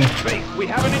animation.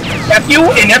 F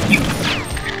you and F you.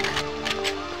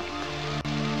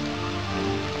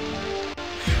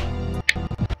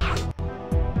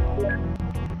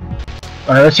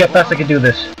 Alright, let's see how fast I can do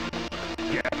this.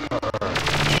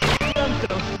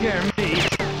 Don't scare me.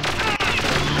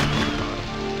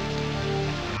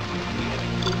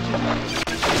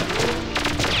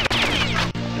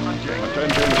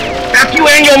 F you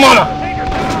and your mama!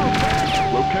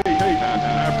 Locate and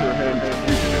apprehend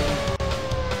fugitive.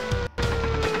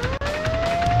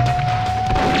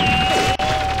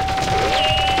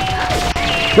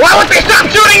 Why would they stop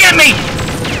shooting at me?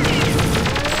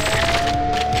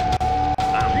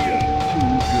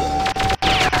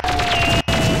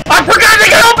 I forgot they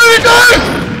can open the doors!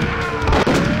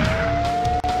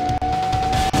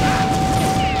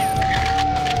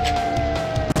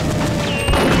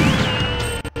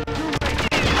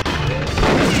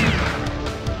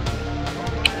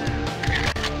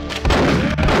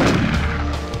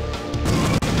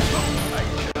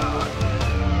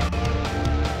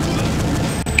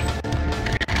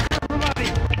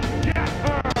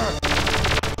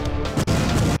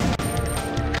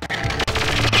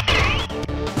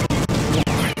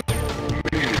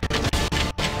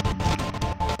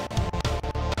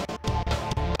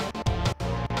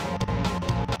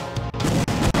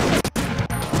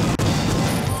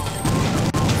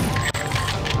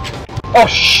 Oh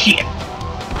shit!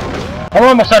 I'm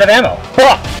almost out of ammo.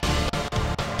 Fuck!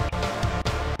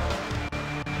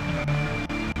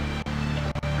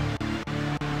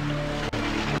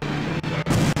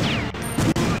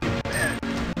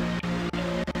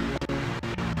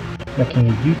 Making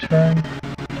a U-turn.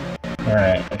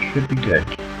 Alright, that should be good.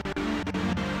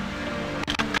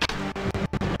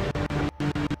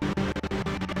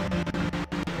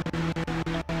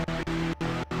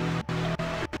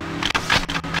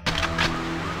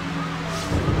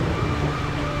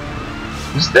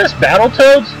 Is this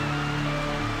Battletoads?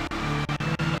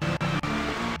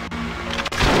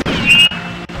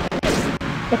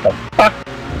 What the fuck?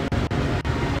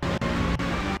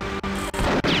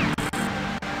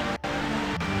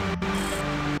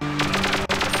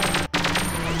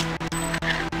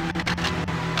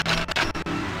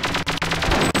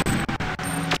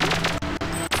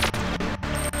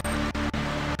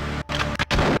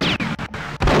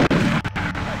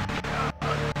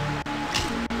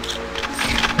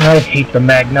 I hate the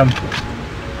Magnum.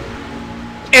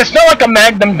 It's not like a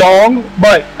Magnum dong,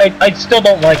 but I still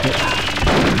don't like it.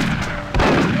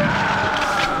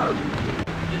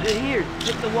 Here,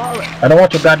 get the wallet. I don't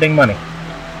want your goddamn money.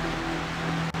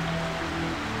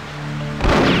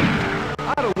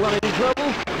 I don't want any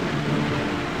trouble.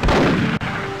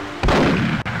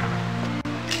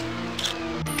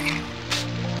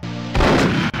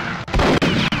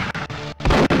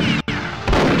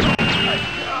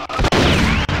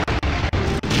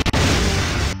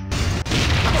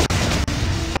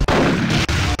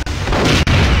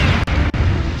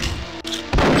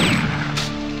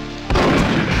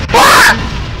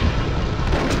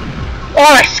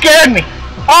 Oh, it scared me!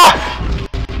 Oh!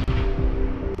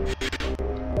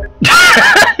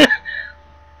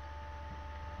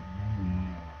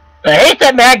 I hate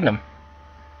that Magnum.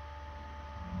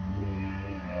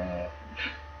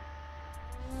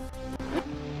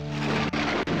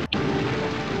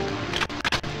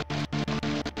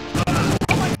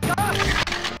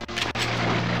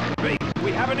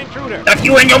 We have an intruder. Fuck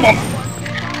you and your mom.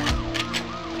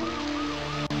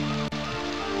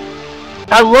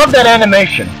 I love that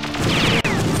animation.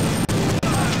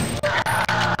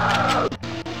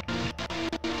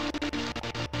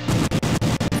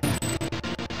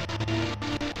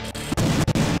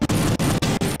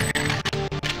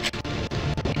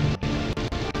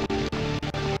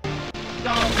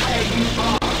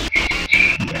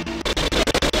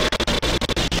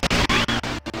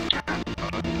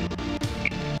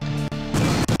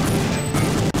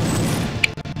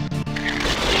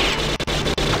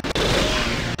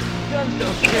 Guns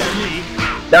don't scare me.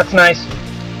 That's nice.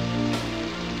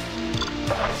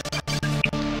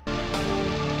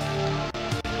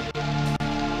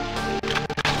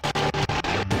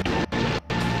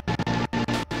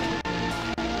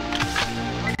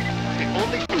 The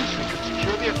only place we can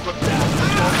secure the equipment is the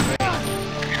storm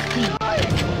bay.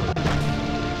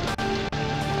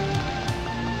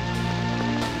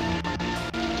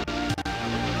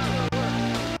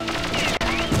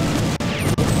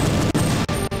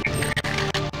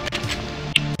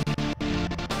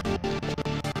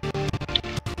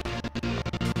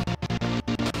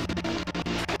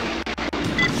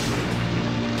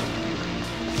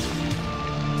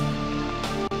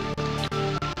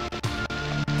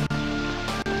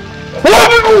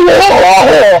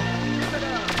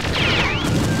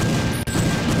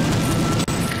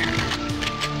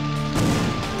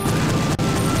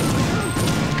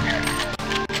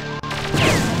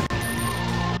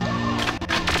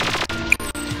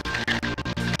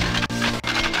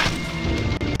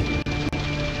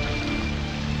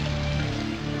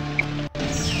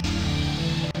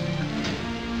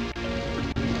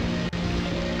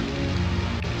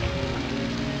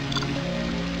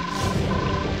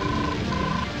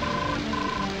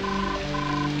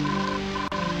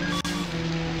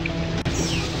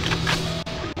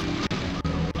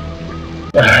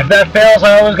 If that fails,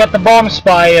 I always got the bomb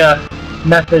spy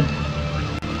method.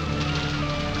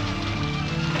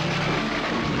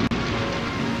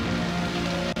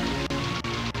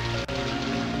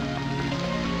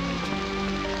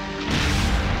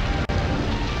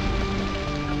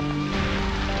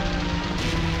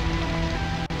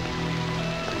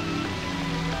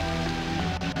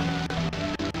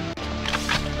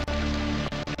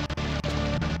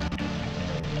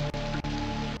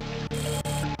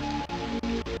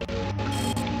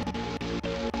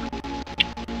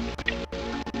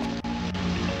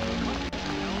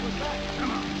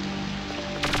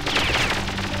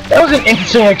 That was an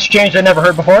interesting exchange I never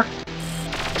heard before.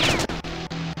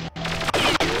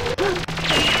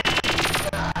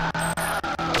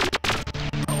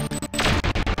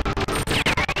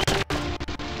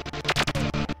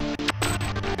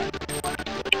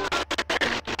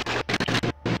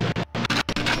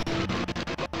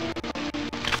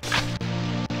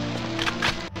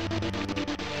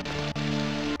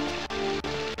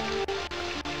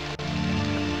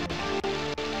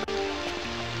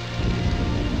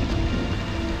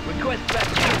 Request back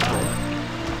control.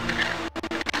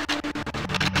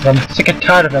 I'm sick and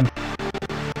tired of them.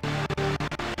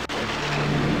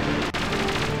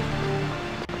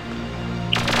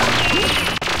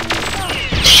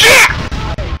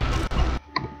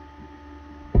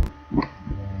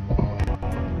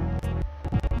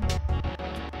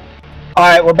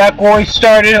 Alright, we're back where we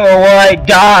started, or where I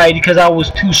died because I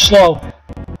was too slow.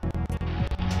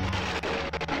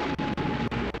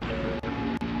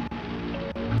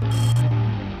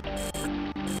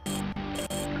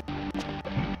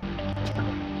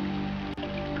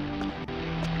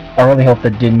 I really hope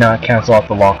that did not cancel out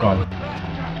the lock-on.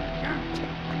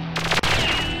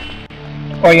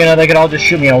 Or, you know, they could all just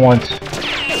shoot me at once.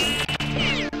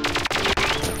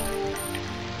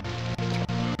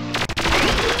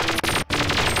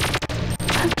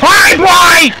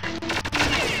 Why?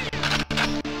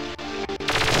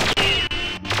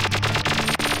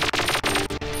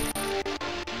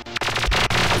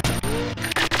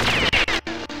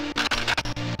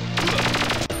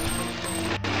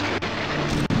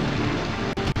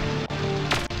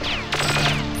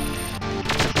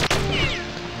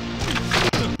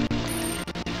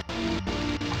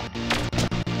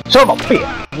 Son of a bitch!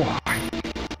 Why?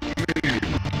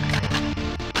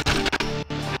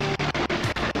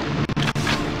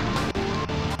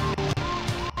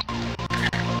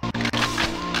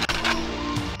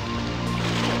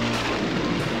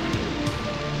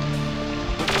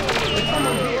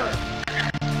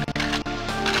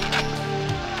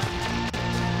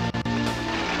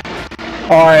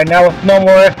 Alright, now with no more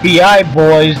FBI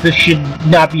boys, this should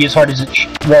not be as hard as it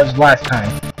was last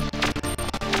time.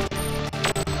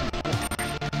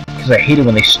 Because I hate it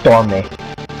when they storm me.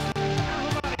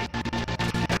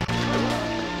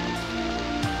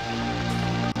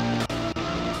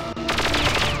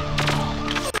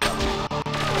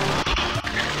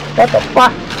 What the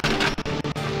fuck?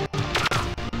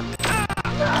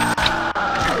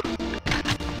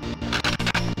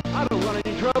 I don't want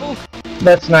any trouble.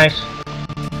 That's nice.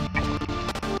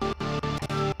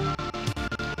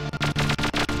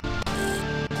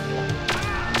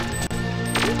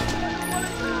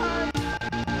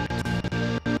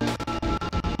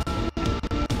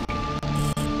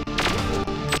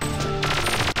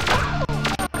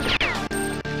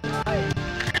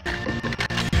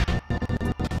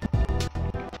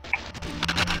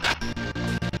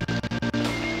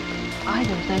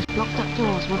 Either of those blocked up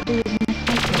doors will do as an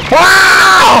escape.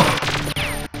 Wow!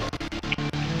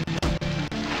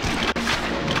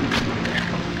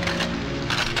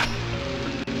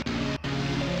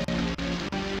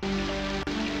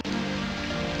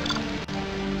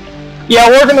 Yeah,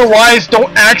 working the wise,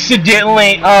 don't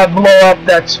accidentally blow up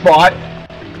that spot.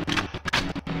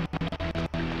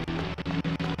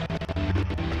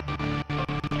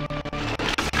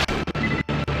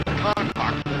 Car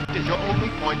is your only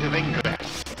point of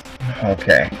ingress.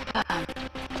 Okay.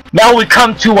 Now we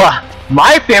come to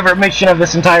my favorite mission of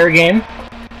this entire game.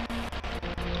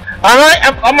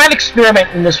 I might experiment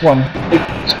in this one,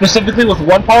 specifically with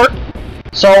one part.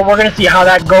 So we're gonna see how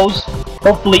that goes.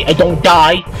 Hopefully I don't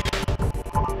die.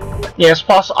 Yeah, it's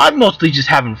possible. I'm mostly just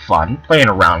having fun, playing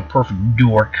around. Perfect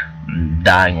dork. I'm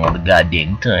dying all the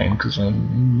goddamn time because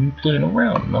I'm playing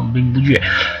around and I'm being legit.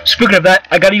 Speaking of that,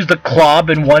 I gotta use the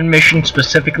club in one mission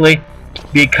specifically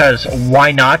because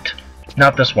why not?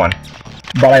 Not this one.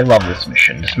 But I love this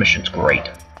mission. This mission's great.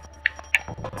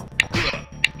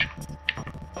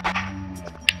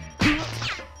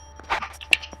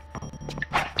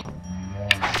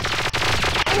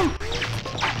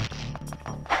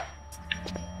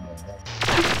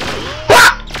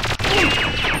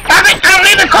 I don't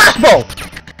need the crossbow!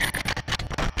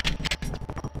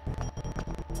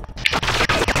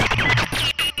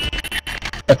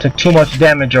 That took too much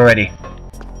damage already.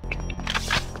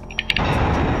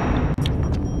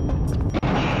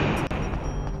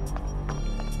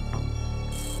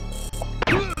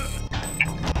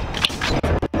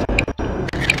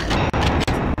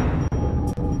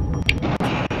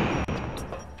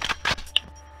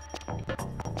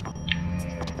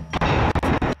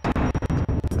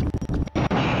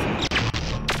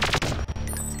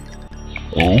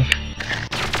 Oh.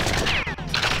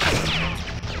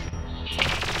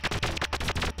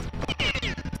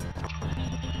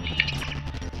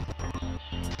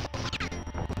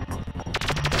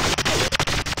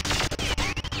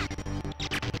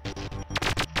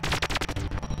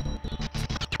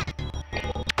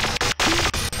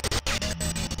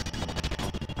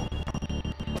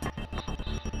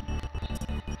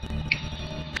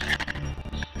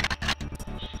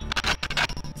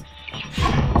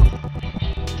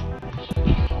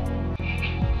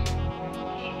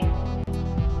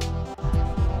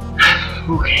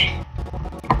 Okay.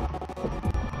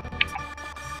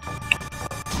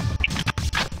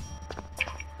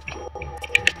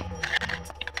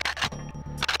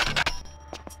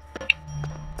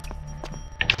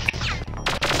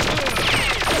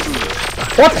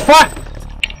 What the fuck?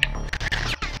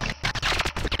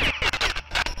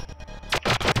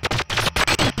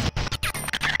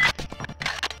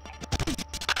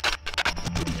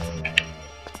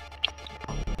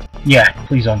 Yeah,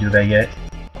 please don't do that yet.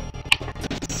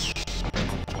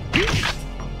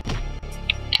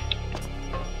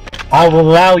 I will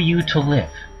allow you to live.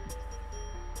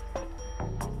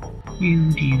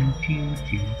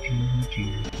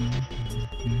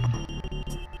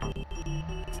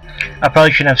 I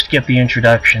probably shouldn't have skipped the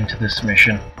introduction to this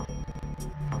mission.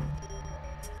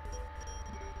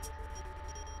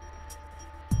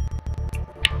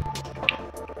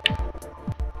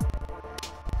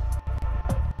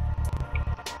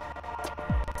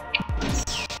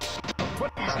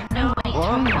 There's no way through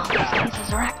while these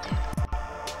sensors are active.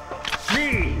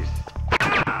 Jeez!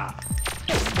 Ah.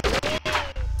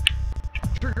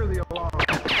 Trigger the alarm.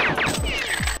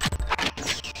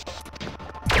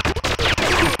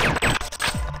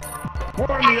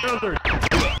 Warn the others.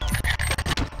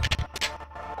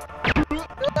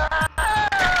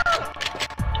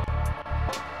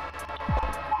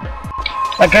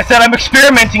 Like I said, I'm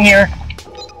experimenting here.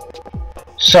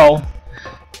 So,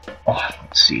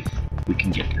 let's see if we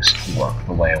can get this to work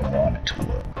the way I want it to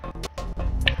work.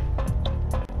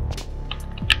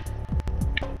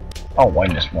 I'll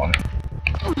win this one.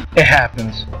 It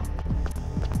happens.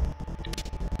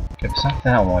 If it's not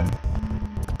that one.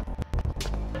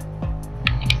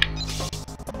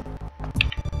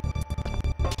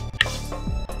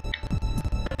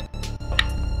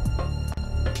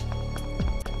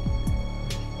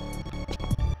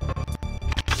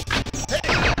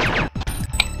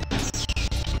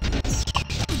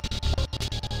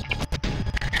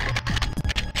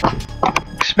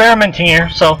 experimenting here,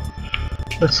 so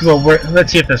let's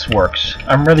see if this works.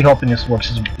 I'm really hoping this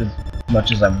works as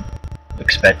much as I'm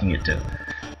expecting it to.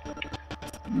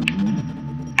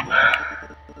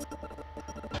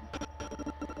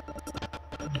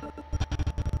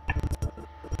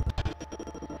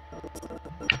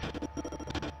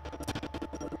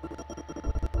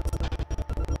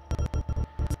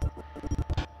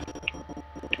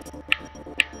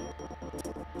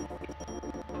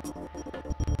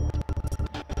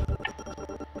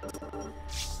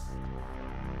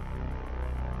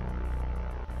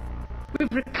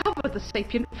 We've recovered the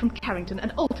sapient from Carrington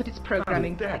and altered its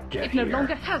programming. It no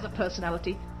longer has a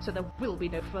personality, so there will be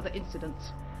no further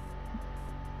incidents.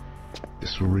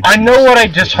 This will I know what I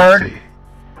just heard.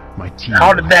 My team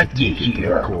How did will that have to get take it to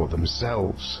here? the core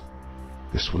themselves.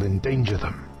 This will endanger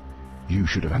them. You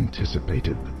should have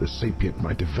anticipated that the sapient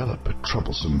might develop a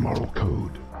troublesome moral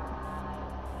code.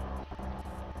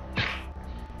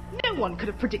 No one could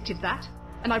have predicted that,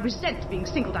 and I resent being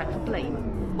singled out for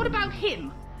blame. What about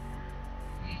him?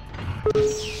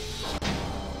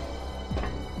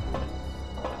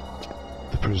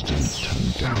 The President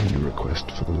turned down your request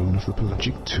for the loan of the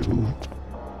Pelagic II.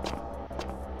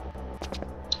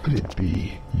 Could it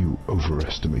be you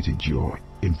overestimated your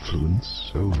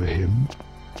influence over him?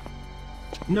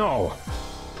 No.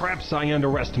 Perhaps I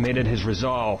underestimated his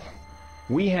resolve.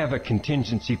 We have a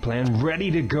contingency plan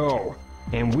ready to go,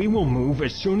 and we will move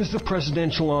as soon as the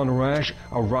presidential entourage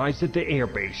arrives at the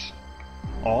airbase.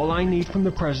 All I need from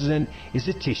the President is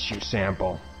a tissue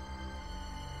sample.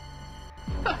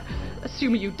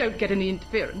 Assuming you don't get any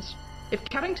interference. If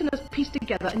Carrington has pieced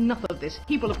together enough of this,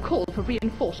 he will have called for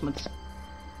reinforcements.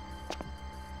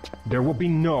 There will be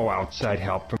no outside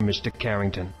help from Mr.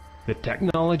 Carrington. The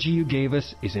technology you gave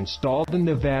us is installed in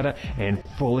Nevada and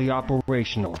fully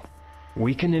operational.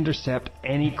 We can intercept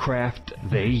any craft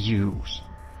they use.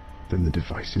 Then the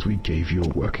devices we gave you are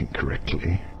working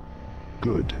correctly.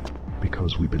 Good,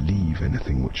 because we believe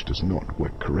anything which does not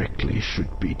work correctly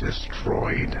should be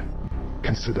destroyed.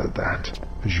 Consider that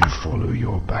as you follow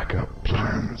your backup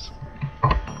plans.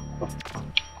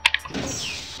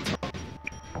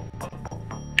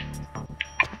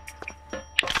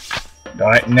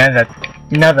 Alright, now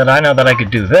that I know that I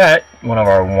could do that whenever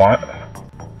I want.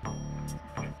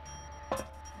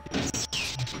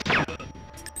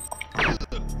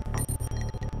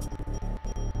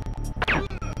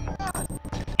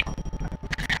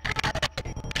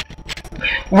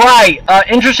 Right,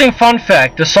 interesting fun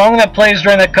fact. The song that plays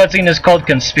during that cutscene is called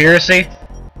Conspiracy.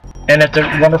 And it's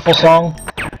a wonderful song.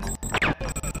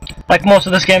 Like most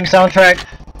of this game's soundtrack.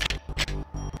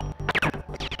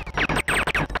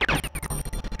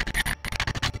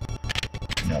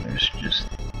 Now there's just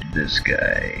this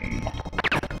guy.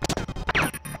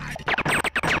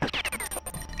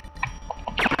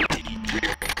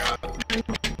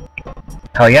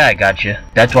 Hell yeah, I got you.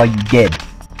 That's why you did.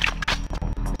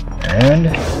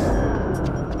 And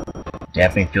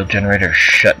damping field generator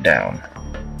shut down.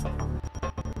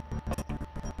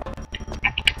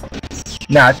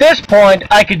 Now at this point,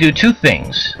 I could do two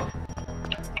things.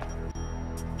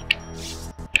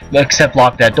 Except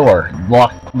lock that door.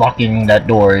 Locking that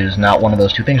door is not one of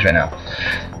those two things right now.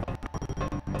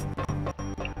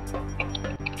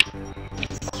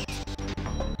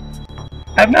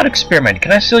 I've not experimented.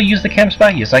 Can I still use the cam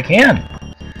spy? Yes, I can.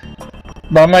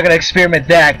 But I'm not going to experiment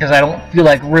that because I don't feel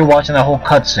like rewatching the whole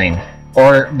cutscene.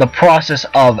 Or the process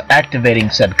of activating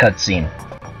said cutscene.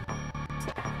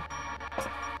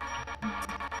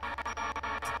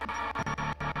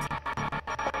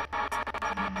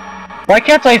 Why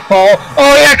can't I fall?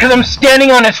 Oh yeah, because I'm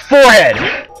standing on his forehead!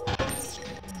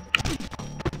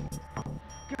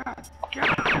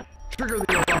 God. Trigger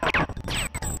the alarm.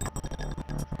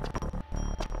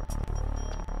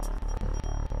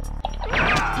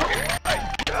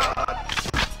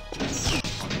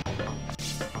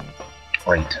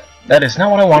 Great. That is not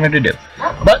what I wanted to do.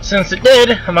 But since it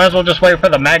did, I might as well just wait for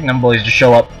the Magnum boys to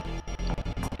show up.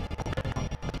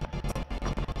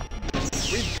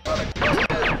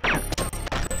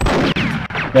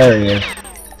 There he is.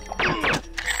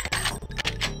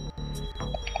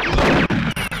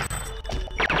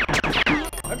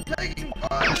 I'm taking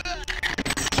fire.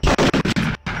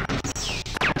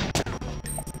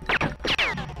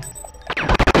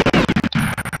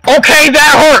 Okay,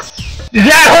 that hurt!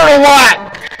 That hurt a lot!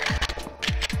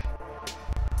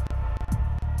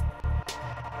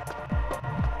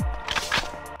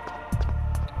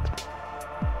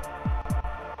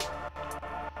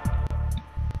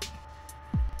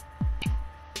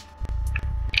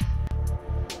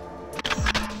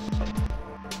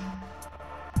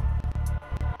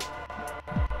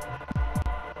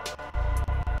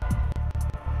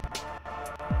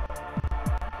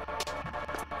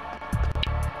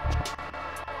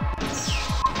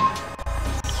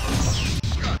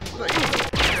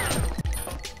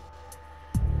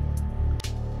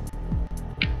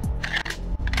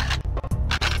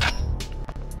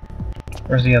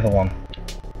 Where's the other one?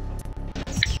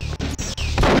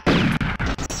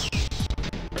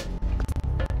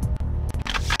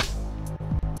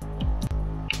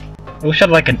 I wish I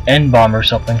had like an N-bomb or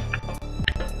something.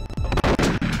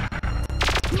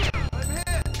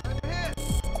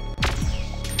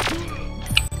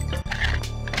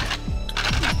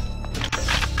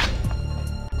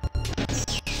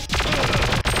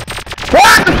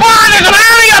 What the fuck? There's an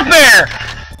enemy up there!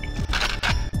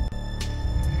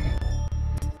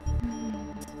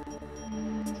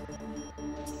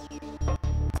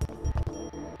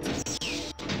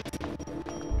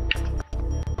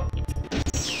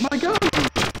 My God!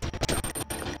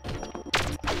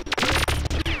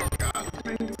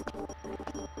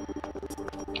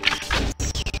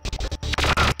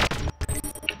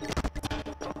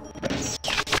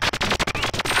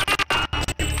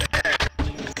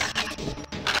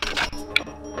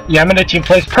 Yeah, I'm in a team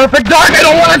place. Perfect dark! I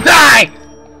don't want to die!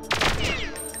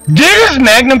 Did his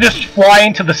Magnum just fly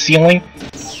into the ceiling?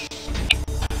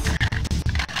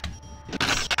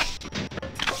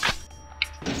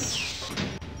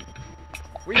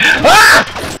 Ah!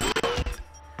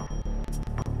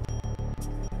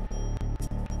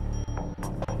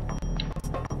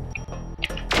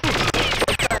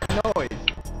 Noise.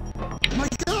 My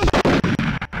God!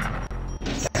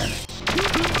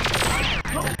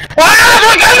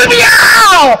 Look at me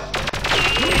now!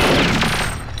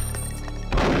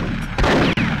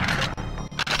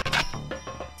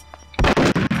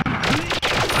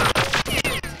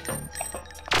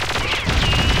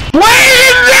 Where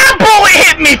did that bullet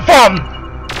hit me from?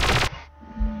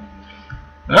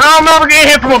 I'm never getting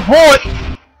hit from a bullet.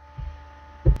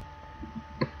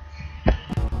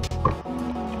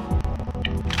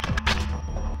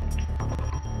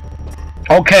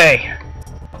 Okay.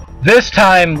 This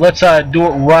time, let's do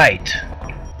it right.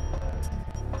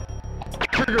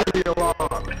 Trigger the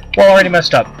alarm. Well, I already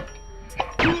messed up.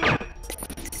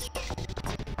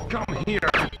 Come here.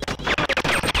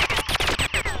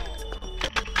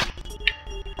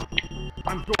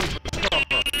 I'm going for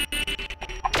cover.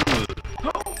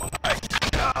 Oh my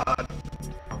God!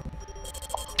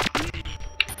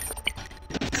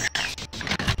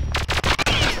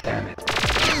 Damn it.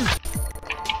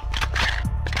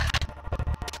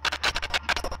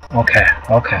 Okay,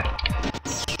 okay.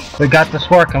 We got this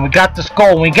working, we got this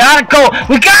going, we gotta go!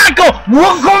 We gotta go!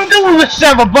 We're gonna do this,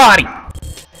 everybody!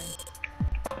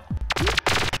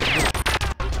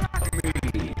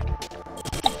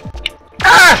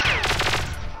 Ah!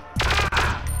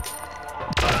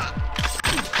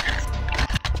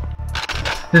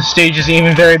 This stage isn't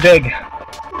even very big.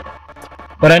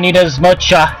 But I need as much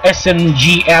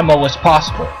SMG ammo as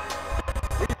possible.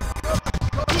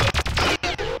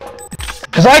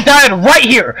 Because I died right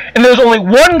here, and there was only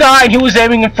one guy and he was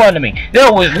aiming in front of me.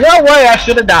 There was no way I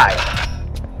should have died.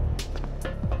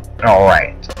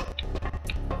 Alright.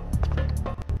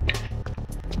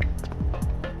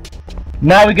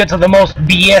 Now we get to the most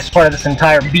BS part of this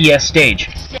entire BS stage.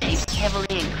 Safe's heavily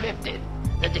encrypted.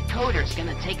 The decoder's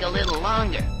gonna take a little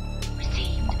longer.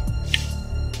 Received.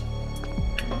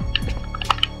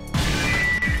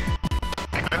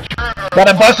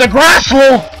 Gotta bust a grass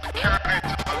rule!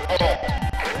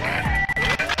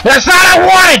 That's not what I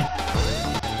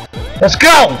wanted! Let's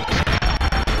go!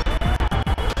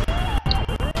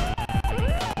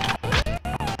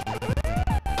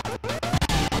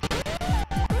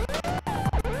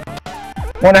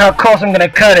 Wonder how close I'm gonna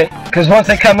cut it, because once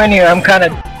I come in here, I'm kinda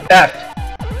effed.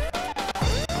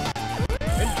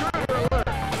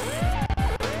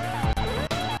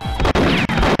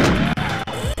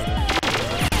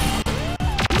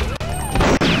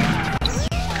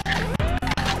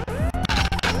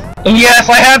 And yes,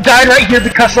 I have died right here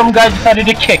because some guy decided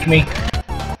to kick me.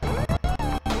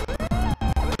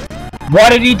 Why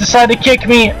did he decide to kick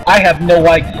me? I have no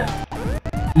idea.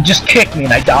 He just kicked me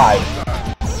and I died.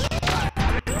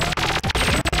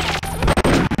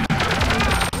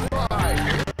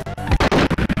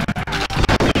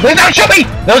 Please don't shoot me!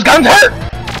 Those guns hurt!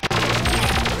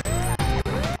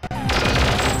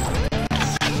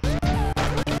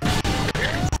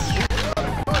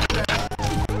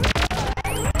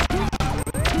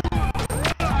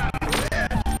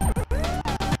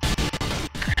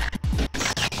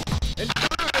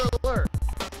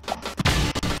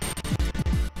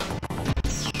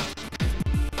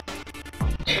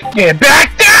 Get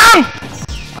back down!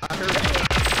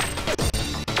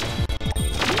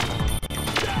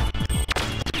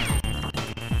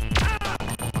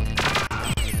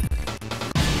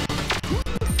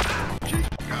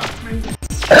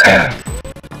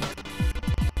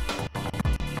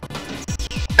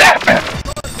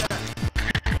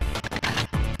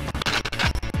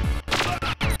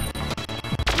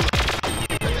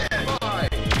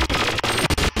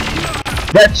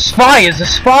 That spy is a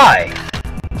spy!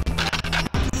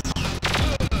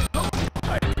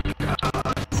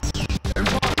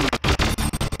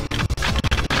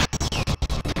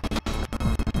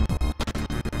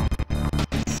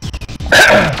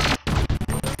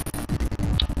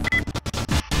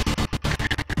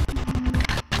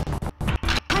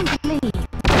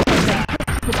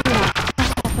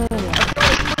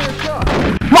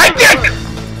 My dick!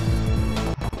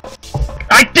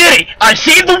 I did it! I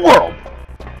saved the world!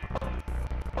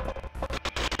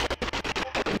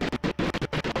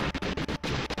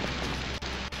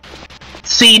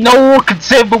 See, no one can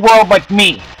save the world like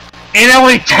me. It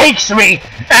only takes me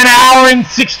an hour and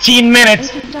 16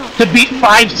 minutes to beat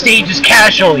 5 stages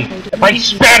casually. If I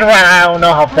sped around, I don't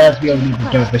know how fast we'll be able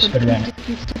to do if I sped around.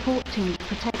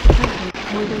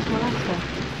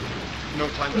 No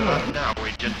time for that now,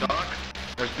 Agent Dark.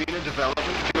 There's been a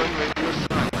development during radio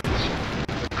silence.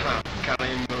 The craft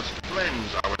carrying those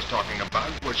friends I was talking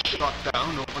about was shot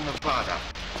down over Nevada.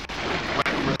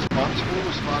 When responsible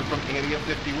was found from Area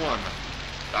 51.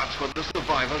 That's where the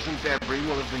survivors and debris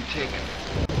will have been taken.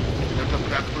 You're to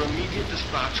prep for immediate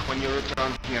dispatch when you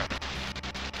return here.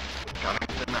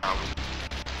 Carrington out.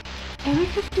 Area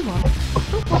 51?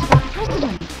 What was about the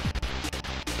president?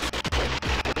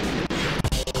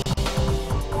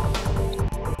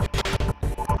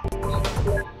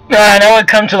 Now we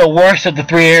come to the worst of the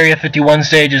 3 Area 51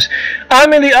 stages. I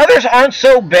mean, the others aren't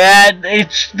so bad.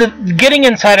 It's getting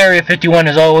inside Area 51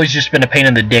 has always just been a pain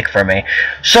in the dick for me.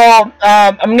 So,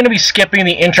 I'm going to be skipping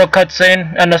the intro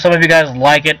cutscene. I know some of you guys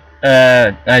like it.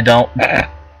 I don't.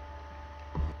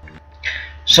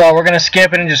 So, we're going to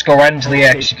skip it and just go right into the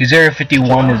action, because Area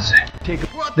 51 is...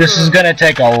 This is going to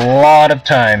take a lot of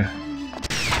time.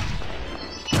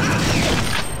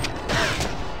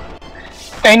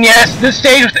 And yes, this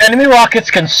stage with enemy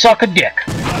rockets can suck a dick.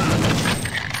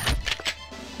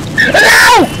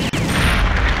 No!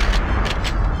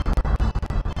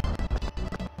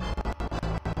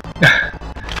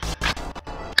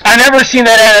 I never seen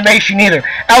that animation either.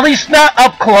 At least not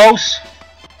up close.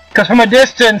 Because from a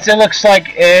distance it looks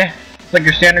like it's like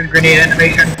your standard grenade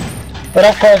animation. But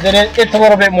up close it's a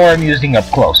little bit more amusing up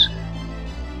close.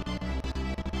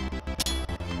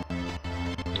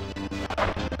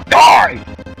 Die!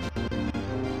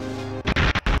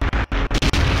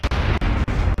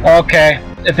 Okay,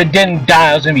 if it didn't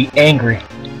die, I was gonna be angry.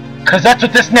 Cause that's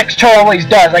what this next toy always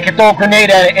does. I can throw a grenade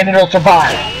at it and it'll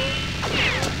survive.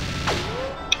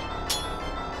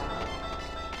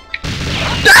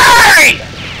 Die!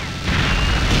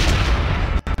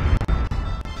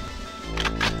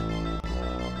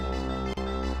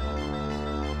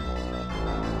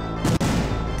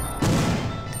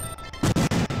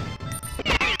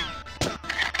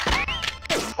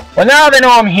 Well, now they know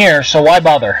I'm here, so why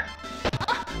bother?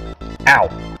 Ow.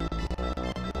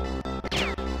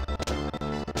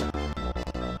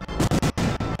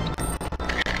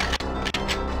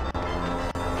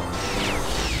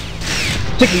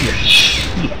 Stick with your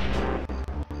shit.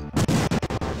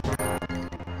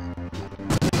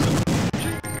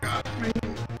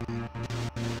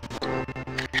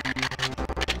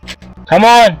 Come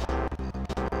on!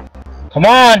 Come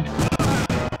on!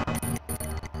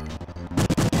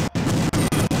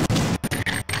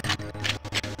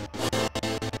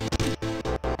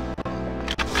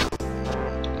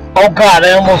 Oh god,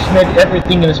 I almost made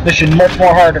everything in this mission much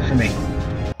more harder for me.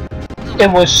 It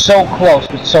was so close,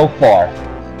 but so far.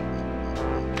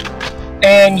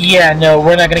 And yeah, no,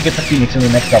 we're not gonna get the Phoenix in the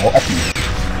next level.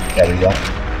 There we go.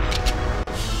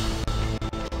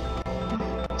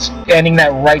 Scanning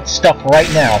that right stuff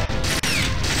right now.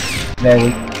 There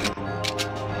we...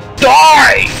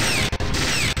 Die!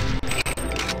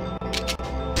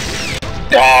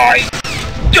 Die!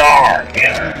 Die!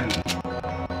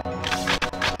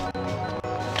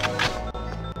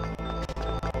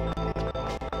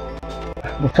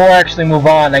 Before I actually move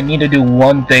on, I need to do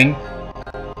one thing.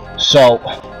 So...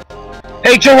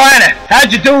 Hey Joanna!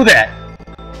 How'd you do that?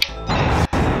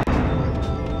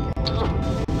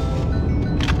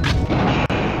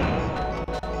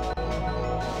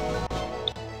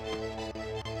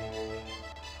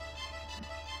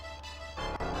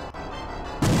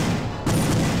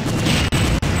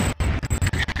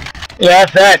 Yeah,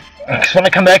 that's that. Because when I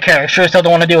come back here, I sure as hell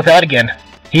don't want to deal with that again.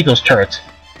 Hate those turrets.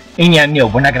 And yeah, no,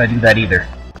 we're not gonna do that either.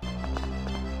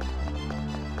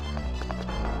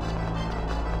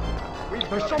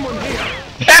 There's someone here.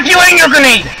 F you and your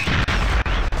grenade!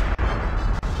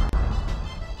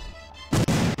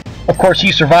 Of course,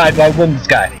 he survived. I win this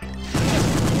guy.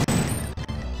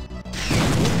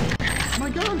 My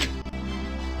gun.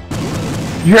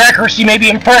 Your accuracy may be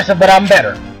impressive, but I'm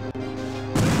better.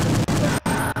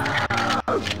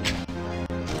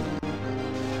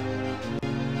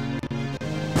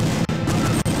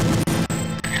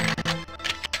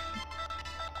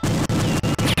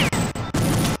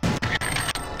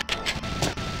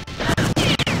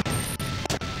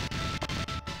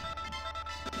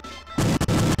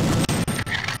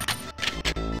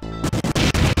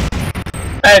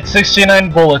 I had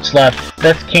 69 bullets left.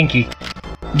 That's kinky.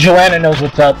 Joanna knows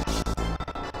what's up.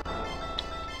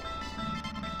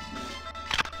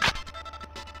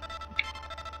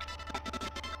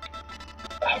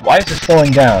 Why is it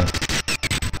slowing down?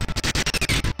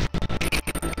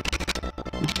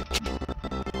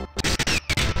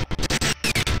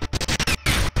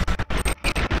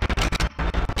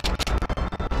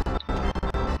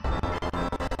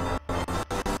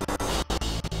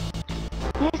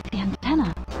 There's the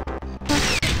antenna.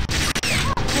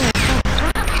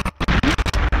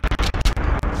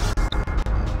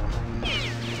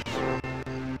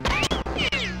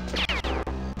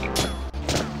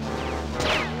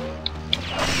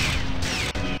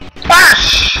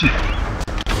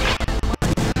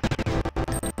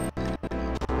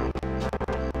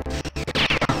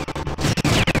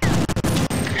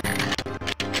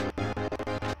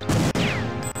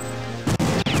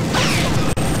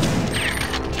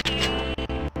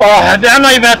 I'm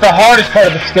not even at the hardest part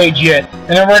of the stage yet,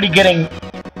 and I'm already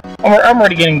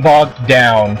getting bogged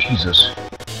down. Jesus.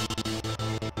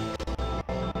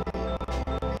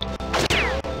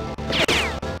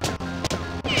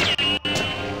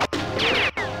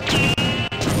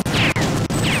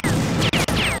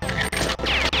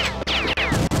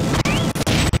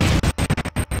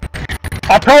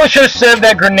 I probably should have saved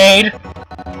that grenade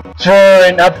for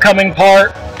an upcoming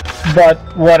part, but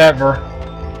whatever.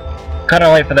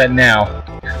 Kinda late for that now.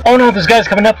 Oh no, this guy's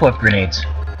coming up with grenades.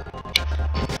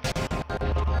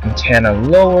 Antenna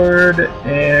lowered,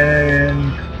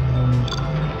 and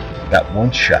got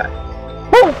one shot.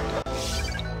 Woo!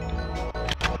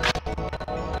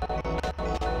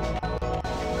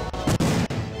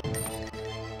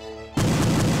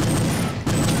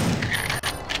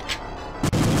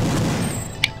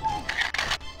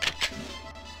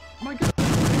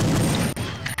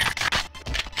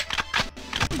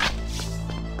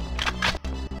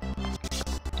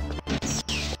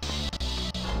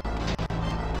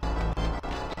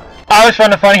 I always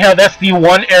find it funny how that's the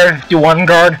one Area 51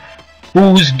 guard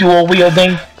who's dual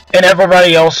wielding, and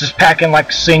everybody else is packing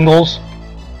like singles.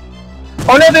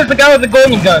 Oh no, there's the guy with the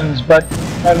golden guns, but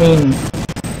I mean,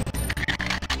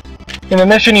 in the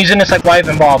mission he's in, it's like, why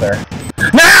even bother?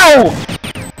 No!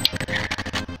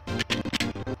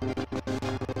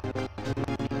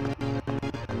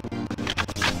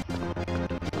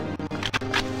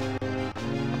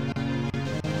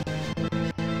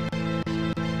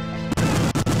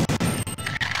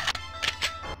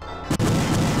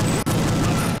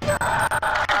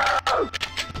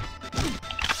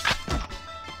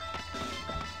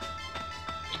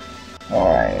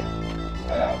 Alright.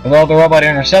 With all the robot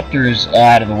interceptors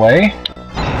out of the way,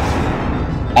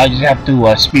 I just have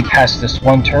to speed past this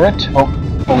one turret.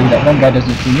 Hopefully that one guy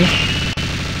doesn't see me.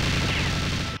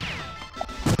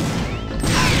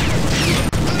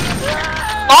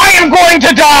 I am going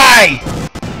to die!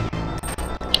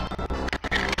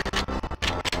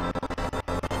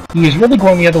 He is really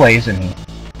going the other way, isn't he?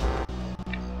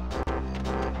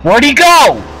 Where'd he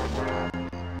go?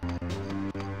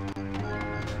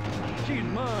 She's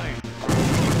mine.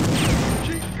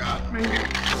 She got me.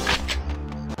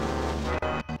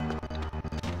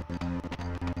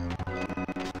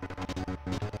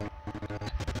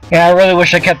 Yeah, I really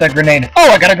wish I kept that grenade.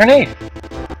 Oh, I got a grenade!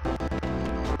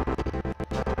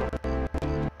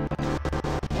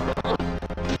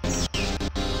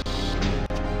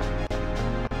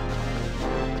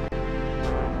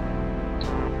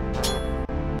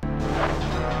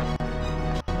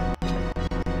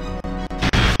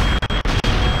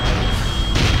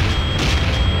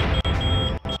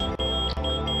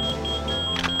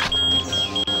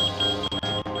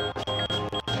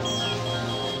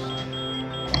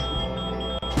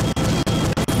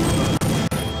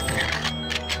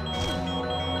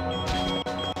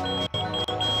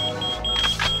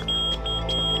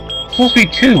 Supposed to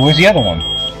be two. Where's the other one?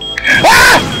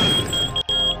 Ah!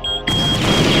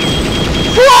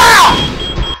 Ah!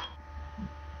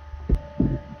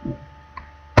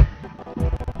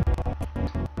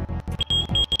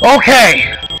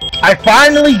 Okay, I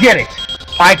finally did it.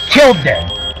 I killed them.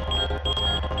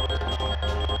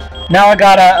 Now I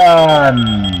gotta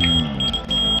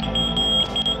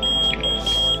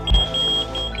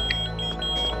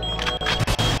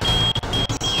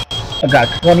I've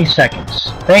got 20 seconds.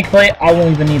 Thankfully, I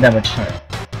won't even need that much time.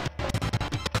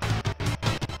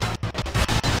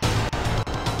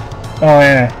 Oh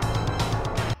yeah.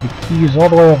 The key is all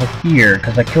the way over here,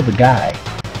 because I killed the guy.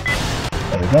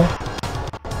 There we go.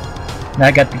 Now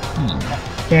I got the key.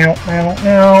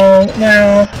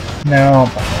 No.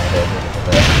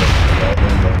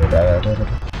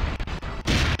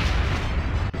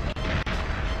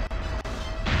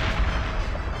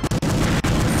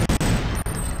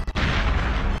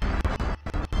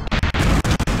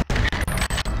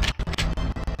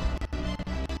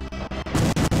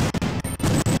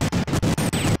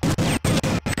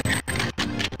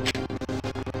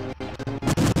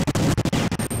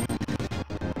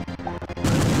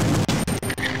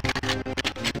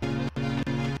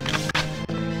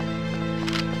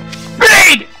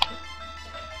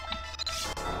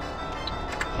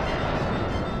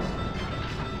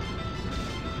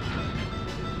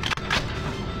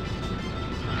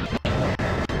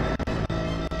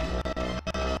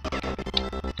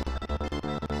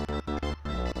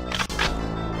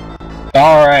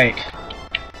 Alright.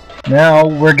 Now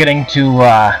we're getting to,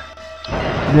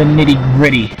 the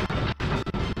nitty-gritty.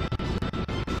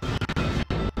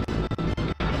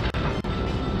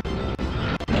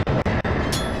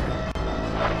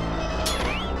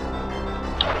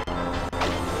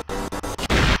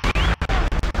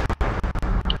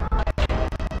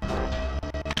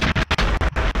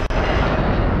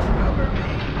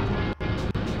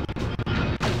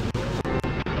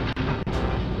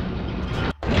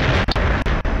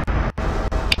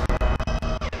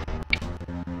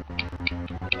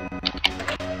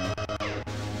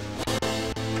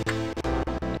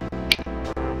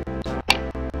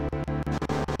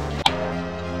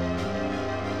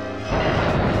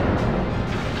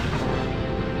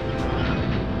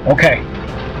 Okay.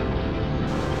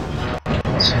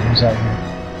 Let's see who's out here.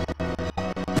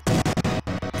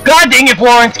 God dang it,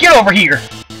 Florence! Get over here!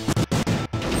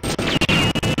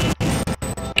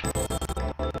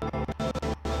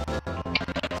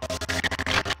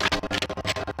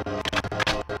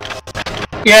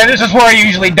 Yeah, this is where I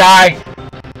usually die.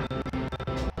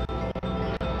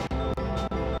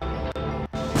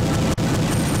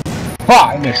 Ah,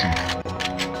 I missed him.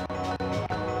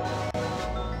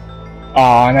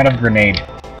 Aw, I'm out of grenade.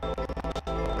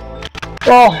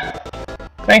 Well,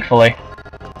 thankfully.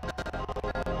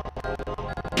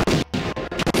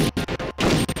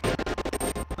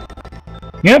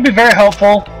 You know, it'd be very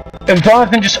helpful if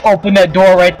Jonathan just opened that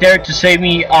door right there to save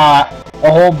me a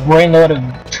whole brainload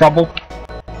of trouble.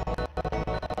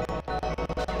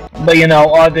 But you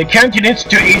know, the Carrington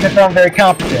Institute isn't found very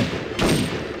competent.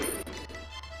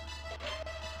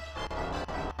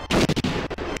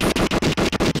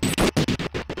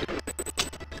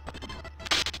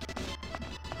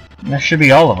 That should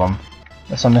be all of them.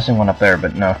 Unless I'm missing one up there,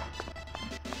 but no.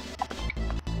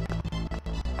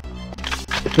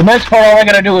 The next part, all I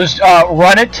gotta do is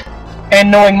run it, and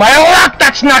knowing my luck,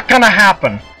 that's not gonna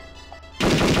happen.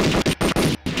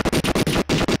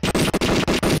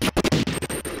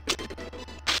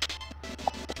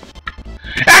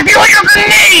 I feel like a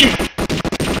grenade!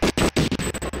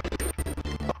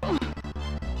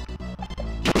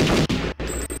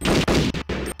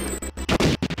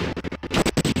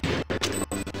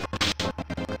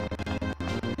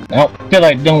 Nope, feel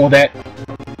like done with that.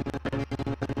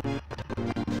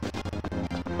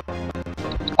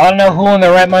 I don't know who in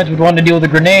their right minds would want to deal with a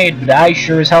grenade, but I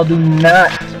sure as hell do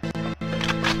not.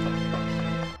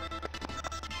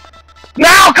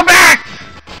 No, come back!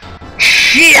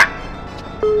 Shit!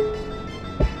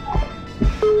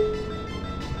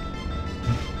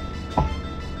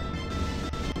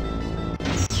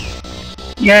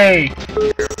 Yay!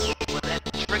 With that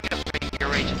trigger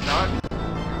finger, Agent Dog.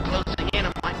 Closing in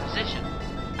on my position.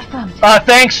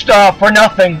 Thanks, for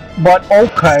nothing, but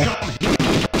okay.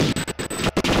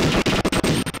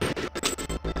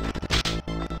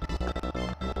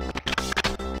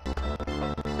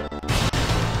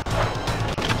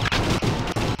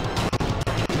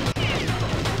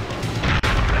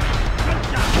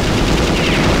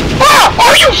 Ah!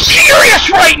 Are you serious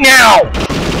right now?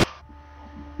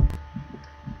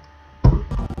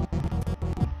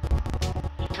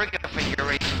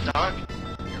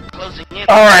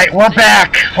 Alright, we're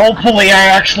back. Hopefully I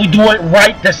actually do it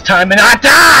right this time and not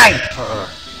die!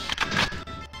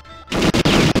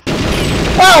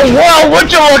 Oh, whoa, would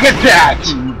you look at that!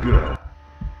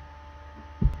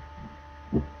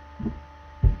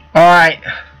 Alright.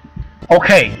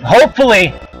 Okay,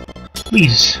 hopefully...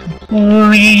 Please.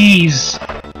 Please.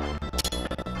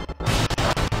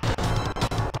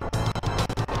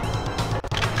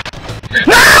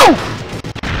 No!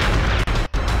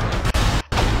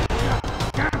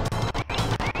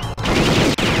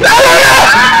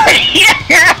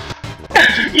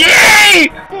 Yay!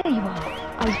 There you are.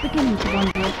 I was beginning to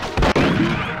wonder if...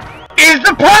 Is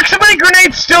the proximity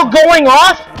grenade still going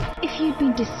off? If you'd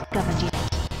been discovered yet.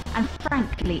 And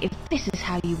frankly, if this is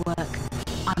how you work,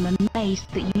 I'm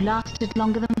amazed that you lasted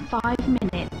longer than 5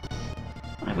 minutes.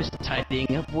 I was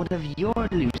tidying up one of your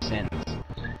loose ends.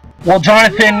 Well,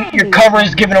 Jonathan, your cover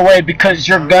is given away because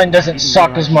your gun doesn't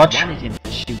suck as much. I wanted him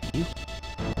to shoot you.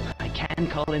 I can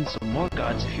call in some more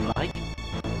guards if you like.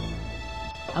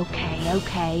 Okay,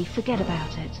 okay, forget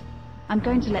about it. I'm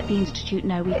going to let the Institute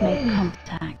know we've made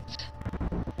contact.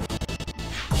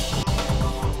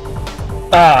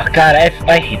 Oh, God,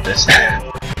 I hate this.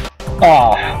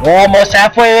 Oh, we're almost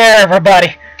halfway there,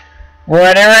 everybody. We're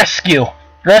at a rescue.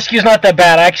 Rescue's not that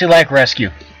bad. I actually like rescue.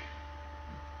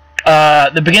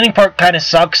 The beginning part kind of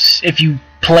sucks if you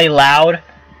play loud.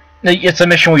 It's a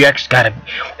mission where you actually gotta...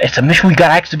 It's a mission where you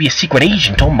gotta actually be a secret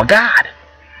agent. Oh my God.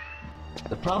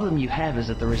 The problem you have is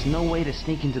that there is no way to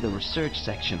sneak into the research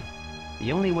section.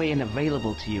 The only way in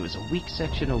available to you is a weak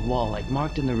section of wall I've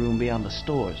marked in the room beyond the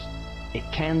stores. It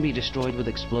can be destroyed with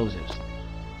explosives.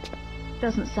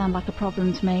 Doesn't sound like a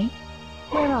problem to me.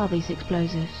 Where are these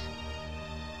explosives?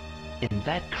 In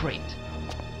that crate.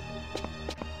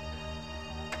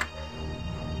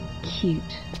 Cute.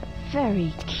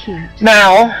 Very cute.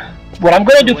 Now, what I'm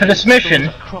going to do for this mission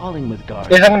crawling with guards.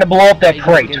 is I'm going to blow up that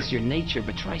crate. Against your nature,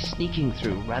 but try sneaking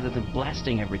through rather than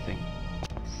blasting everything.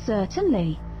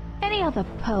 Certainly. Any other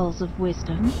pearls of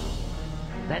wisdom?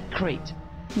 That crate.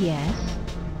 Yes.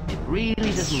 It really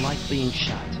doesn't like being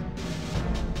shot.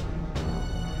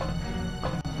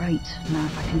 Right, now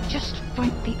if I can just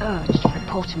fight the urge to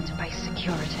report him to base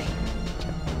security.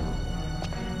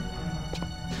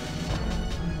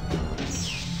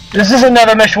 This is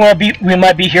another mission where we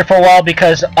might be here for a while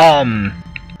because, as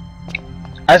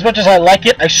much as I like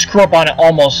it, I screw up on it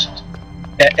almost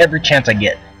at every chance I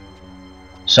get.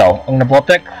 So, I'm gonna blow up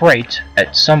that crate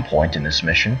at some point in this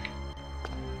mission.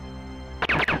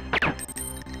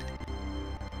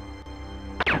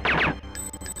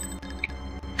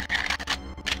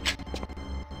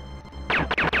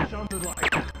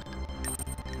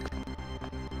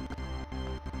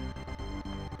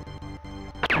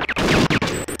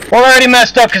 Well, I already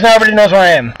messed up because now everybody knows where I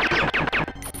am.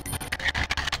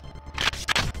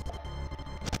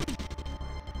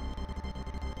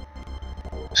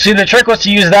 See, the trick was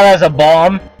to use that as a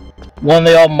bomb when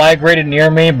they all migrated near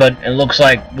me, but it looks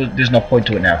like there's no point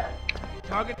to it now.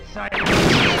 Target sighted.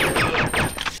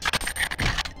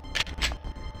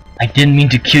 I didn't mean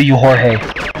to kill you, Jorge,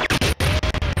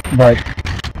 but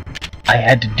I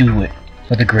had to do it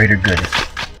for the greater good.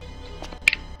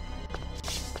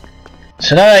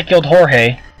 So now that I killed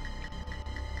Jorge,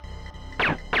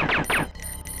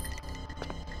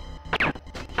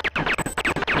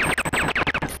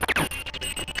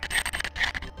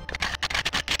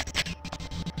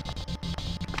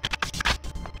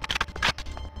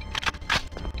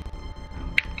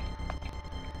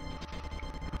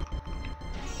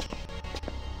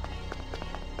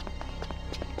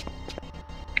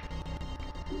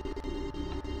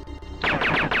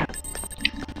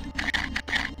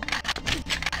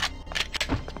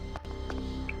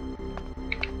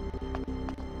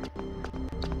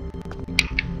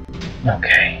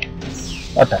 okay.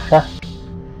 What the fuck?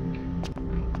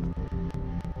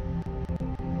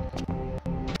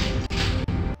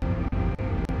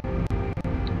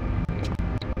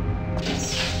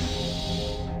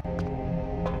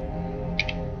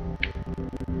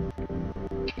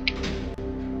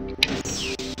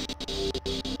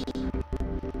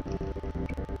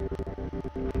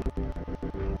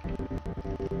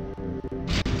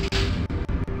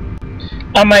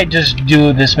 I might just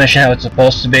do this mission how it's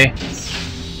supposed to be.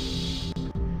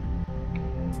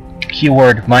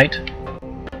 Keyword might.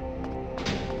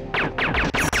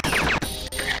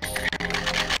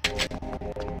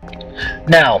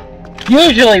 Now,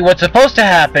 usually what's supposed to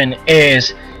happen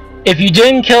is if you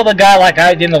didn't kill the guy like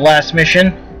I did in the last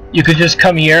mission, you could just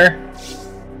come here,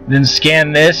 then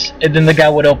scan this, and then the guy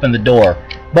would open the door.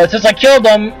 But since I killed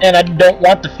him and I don't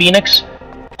want the Phoenix,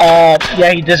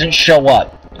 yeah, he doesn't show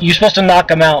up. You're supposed to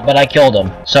knock him out, but I killed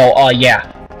him. So,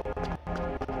 yeah.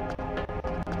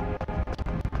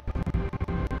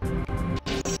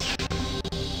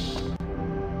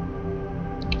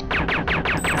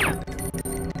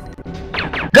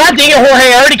 God dang it, Jorge,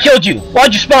 I already killed you!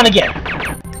 Why'd you spawn again?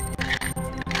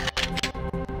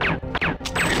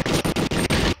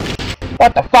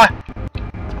 What the fuck?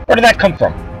 Where did that come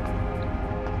from?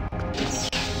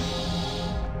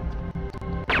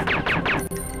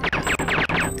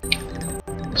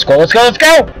 Let's go, let's go, let's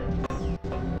go!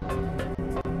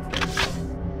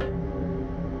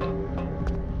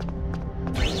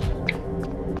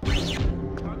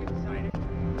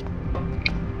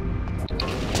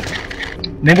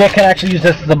 Maybe I can actually use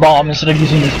this as a bomb instead of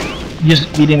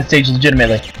beating the stage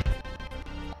legitimately.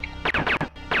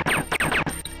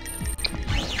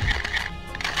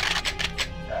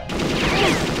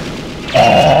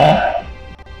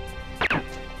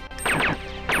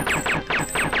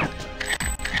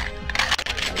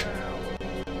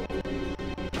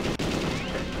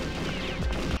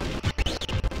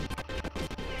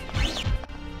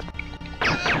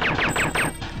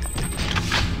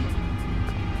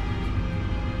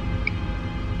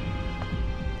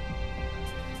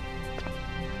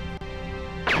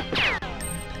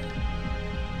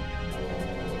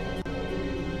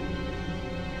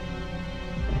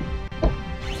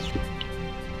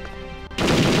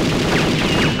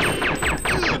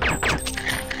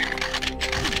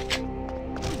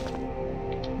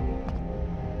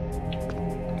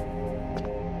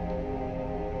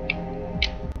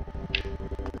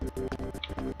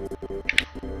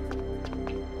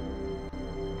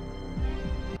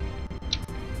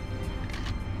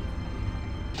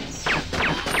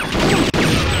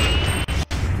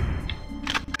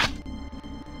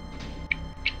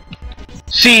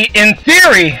 See, in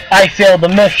theory, I failed the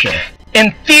mission.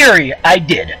 In theory, I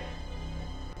did.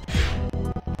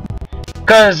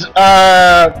 Because,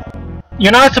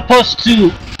 you're not supposed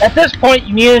to... At this point,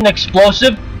 you need an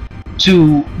explosive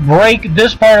to break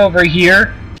this part over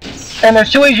here. And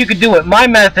there's two ways you could do it. My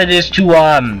method is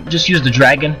to, just use the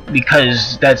dragon,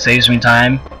 because that saves me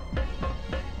time.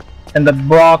 And the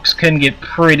blocks can get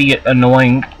pretty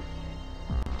annoying.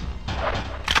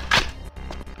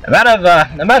 I'm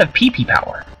out of PP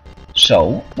power.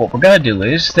 So, what we're gonna do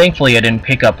is, thankfully I didn't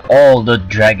pick up all the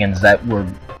dragons that were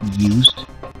used.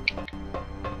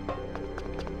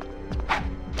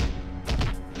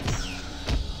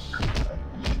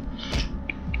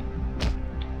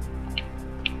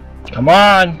 Come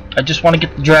on! I just want to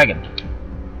get the dragon.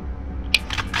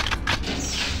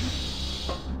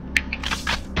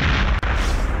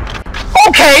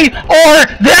 Okay! Or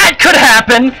that could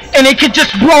happen, and it could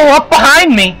just blow up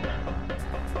behind me!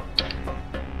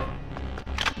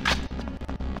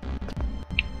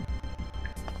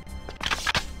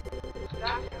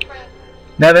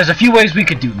 Now, there's a few ways we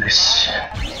could do this.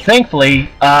 Thankfully,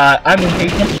 I'm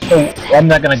impatient, so I'm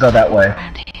not gonna go that way.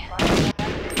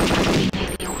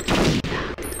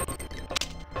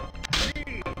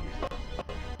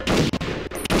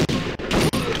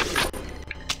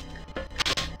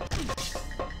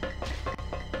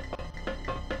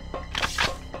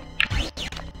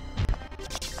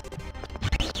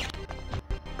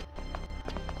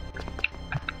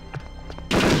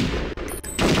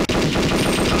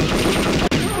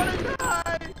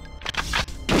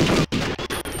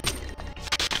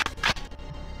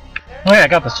 Oh yeah, I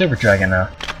got the super dragon now.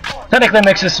 Technically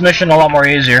makes this mission a lot more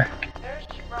easier.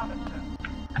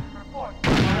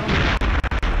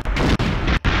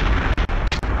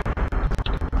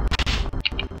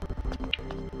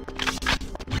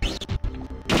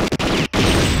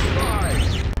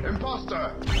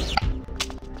 Imposter!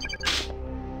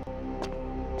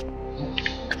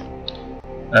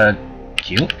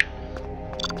 Cute.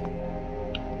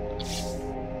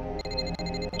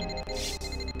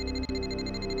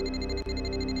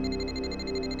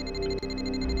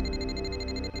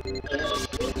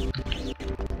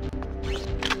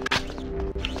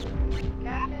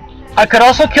 I could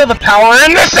also kill the power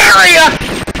in this area!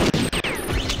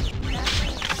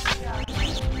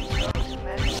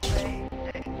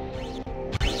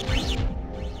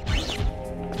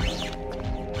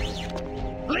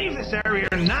 Leave this area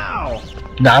now!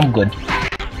 Nah, I'm good.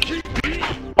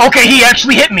 Okay, he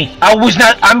actually hit me!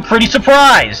 I'm pretty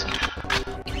surprised!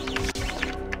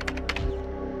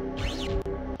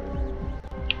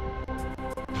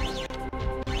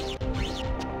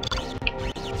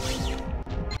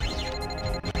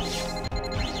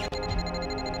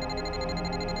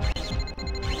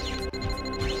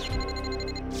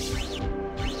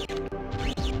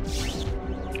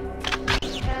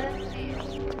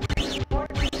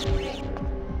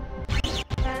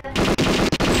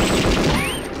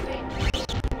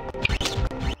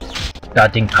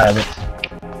 Goddamn pilots.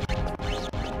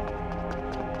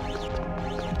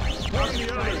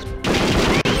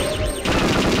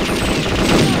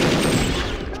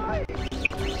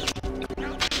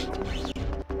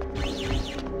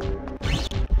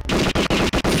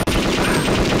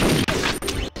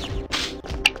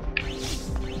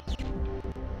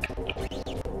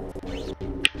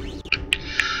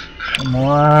 Come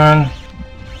on.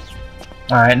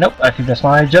 Alright, nope, I think that's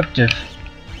my objective.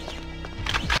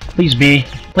 Please be.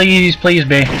 Please, please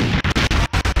be.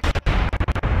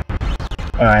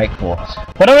 Alright, cool.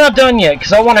 But I'm not done yet,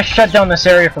 because I want to shut down this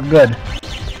area for good.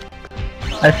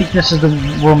 I think this is the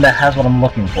room that has what I'm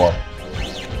looking for.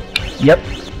 Yep.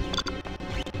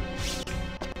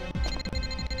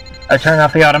 I turn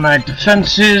off the automatic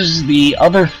defenses, the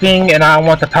other thing, and I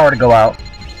want the power to go out.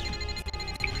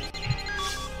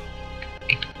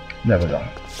 There we go.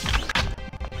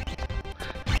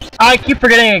 I keep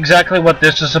forgetting exactly what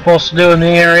this is supposed to do in the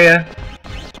area.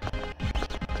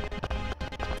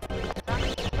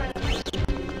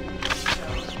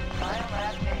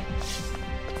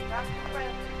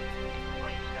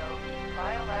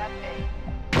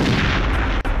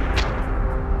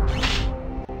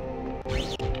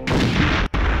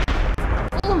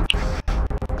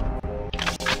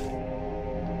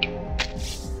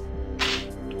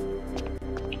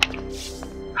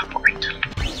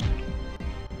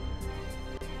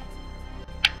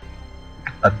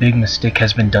 A big mistake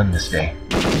has been done this day.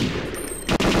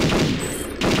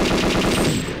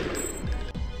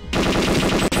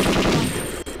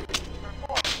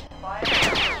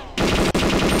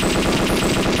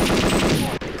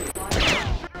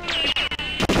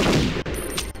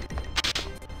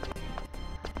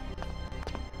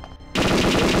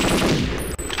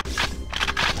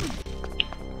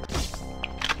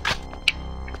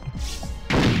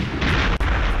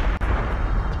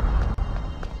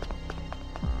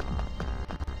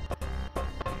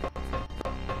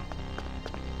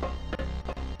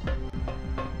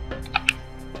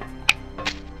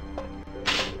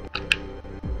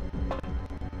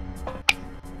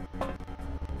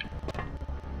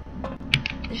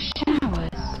 The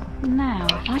showers. Now,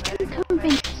 if I can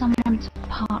convince someone to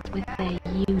part with their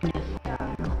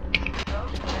uniform.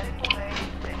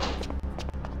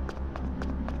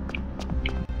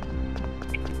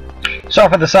 Sorry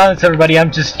for the silence, everybody. I'm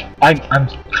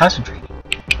concentrating.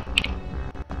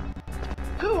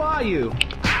 Who are you?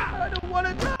 I don't want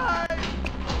to die.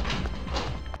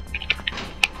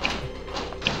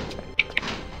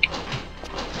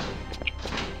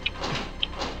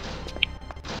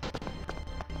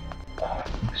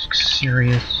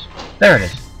 Serious? There it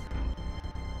is.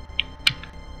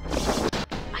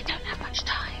 I don't have much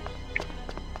time.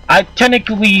 I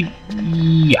technically,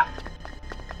 yeah.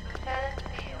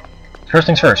 First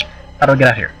things first. How do I get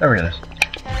out here? There it is.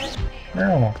 I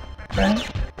don't know. Right?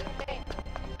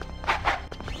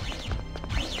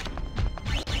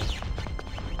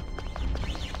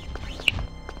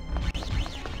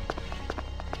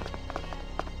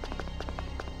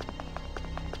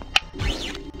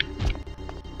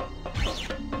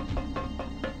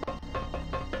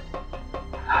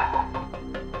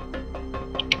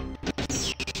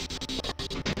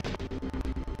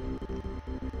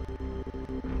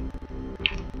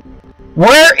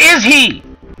 Where is he?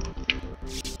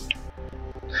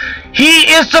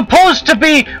 He is supposed to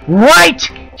be right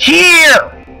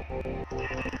here!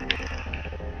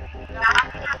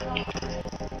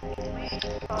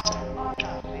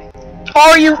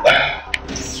 Are you...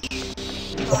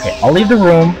 Okay, I'll leave the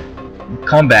room,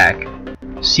 come back,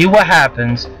 see what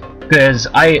happens, because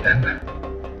all the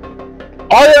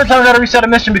other times I gotta reset a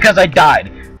mission because I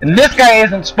died, and this guy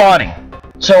isn't spawning,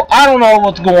 so I don't know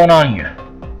what's going on here.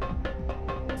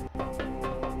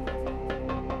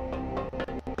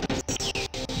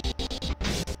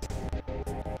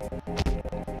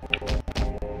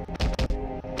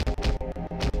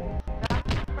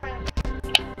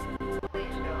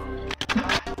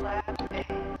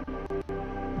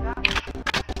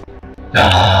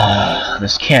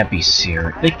 This can't be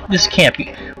serious. This can't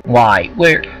be. Why?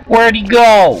 Where'd he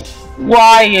go?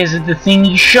 Why isn't the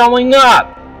thingy showing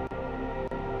up?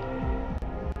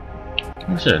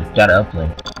 I should have got an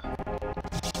uplink.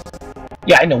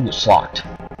 Yeah, I know it's locked.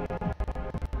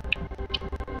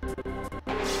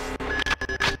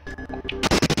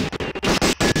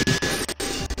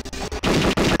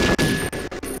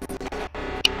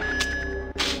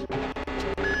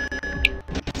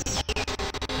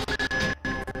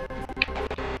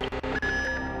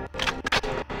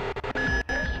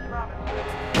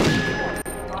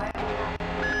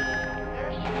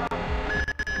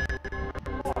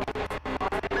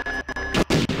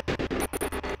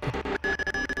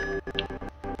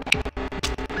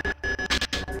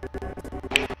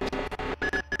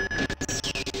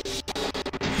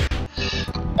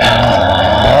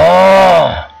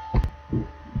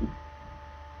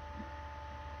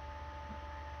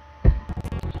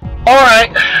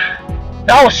 Alright,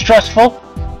 that was stressful.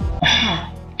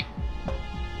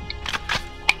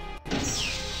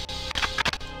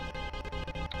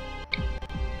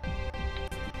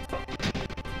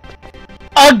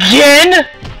 Again?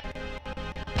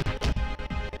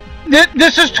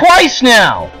 This is twice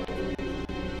now.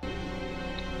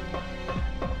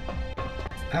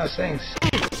 How's things?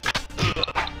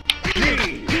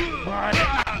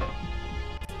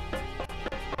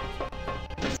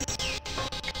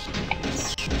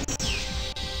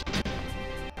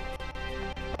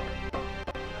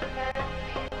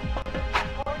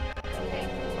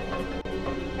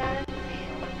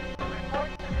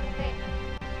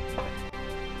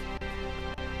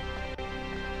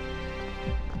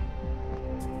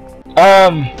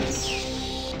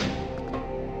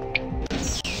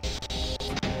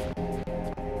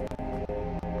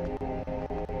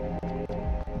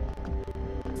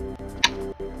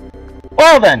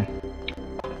 Well then.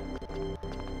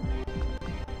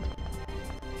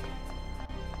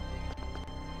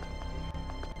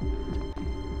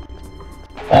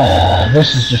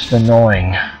 This is just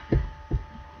annoying.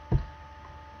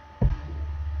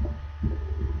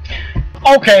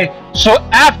 Okay, so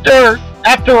after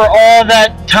all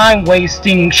that time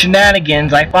wasting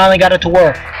shenanigans, I finally got it to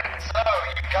work. So,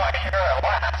 you got here at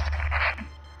last.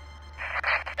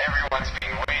 Everyone's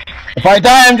been waiting for you. If I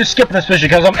die, I'm just skipping this mission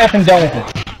because I'm effing done with it.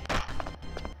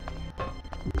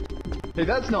 Hey,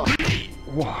 that's not...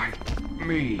 Why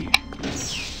me?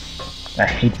 I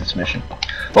hate this mission.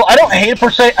 Well, I don't hate it per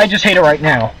se, I just hate it right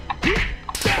now.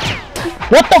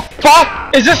 What the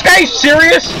fuck? Is this guy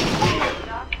serious?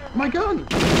 My gun!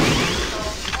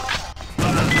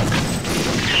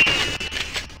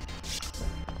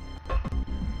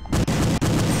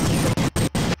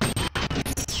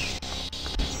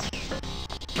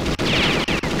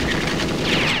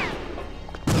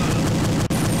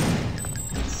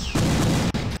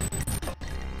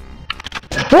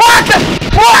 What the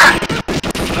fuck?!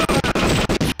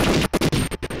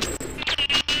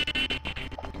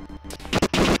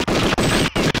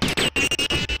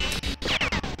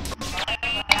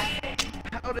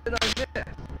 How did I miss?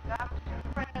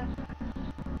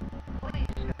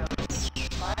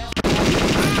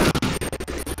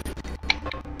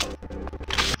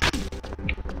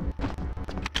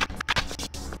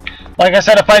 Like I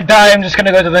said, if I die, I'm just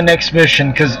gonna go to the next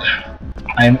mission, because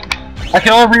I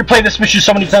can only replay this mission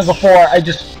so many times before, I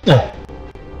just... Ugh.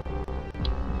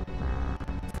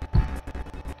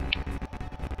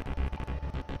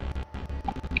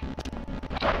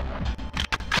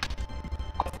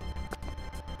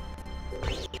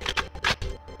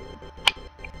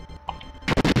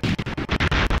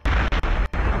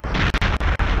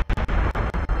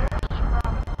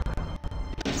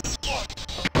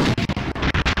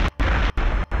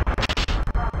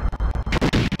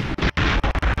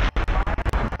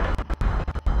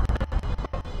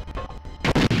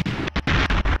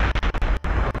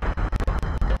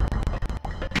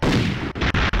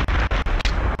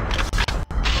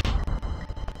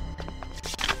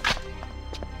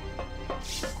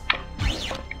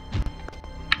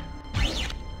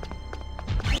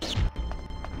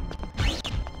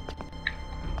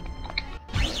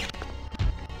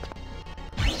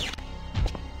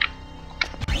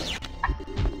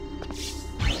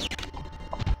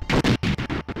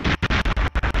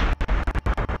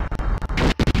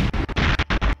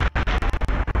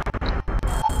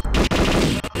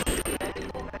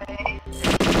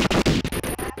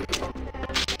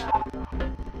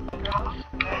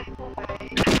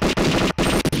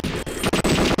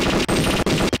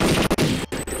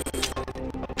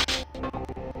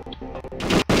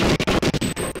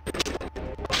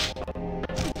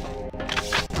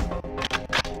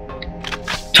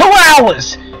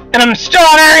 And I'm still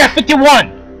on Area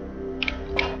 51!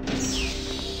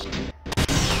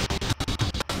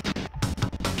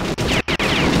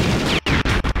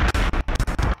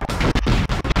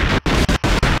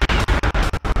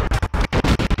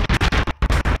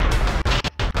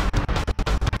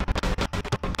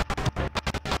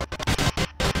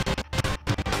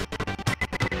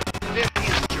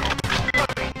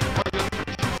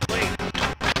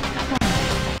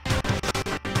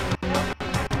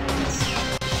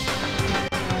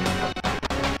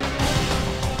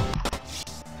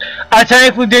 I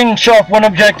technically didn't show off one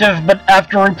objective, but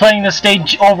after replaying the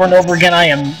stage over and over again,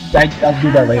 I'll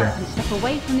do that later. And step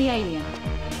away from the alien.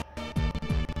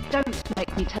 Don't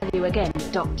make me tell you again,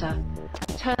 Doctor.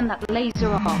 Turn that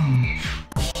laser off.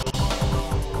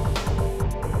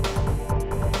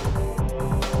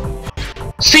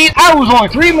 See, I was only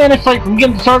 3 minutes late from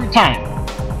getting to target time.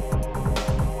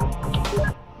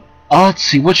 Let's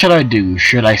see, what should I do?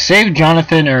 Should I save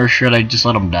Jonathan, or should I just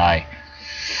let him die?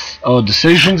 Oh,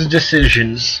 decisions.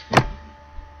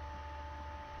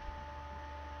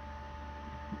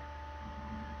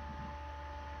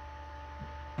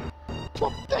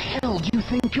 What the hell do you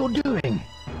think you're doing?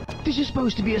 This is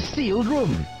supposed to be a sealed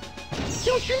room.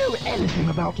 Don't you know anything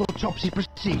about autopsy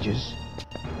procedures?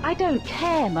 I don't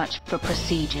care much for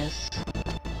procedures.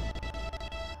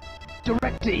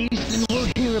 Director Easton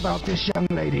will hear about this, young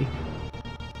lady.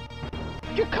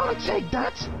 You can't take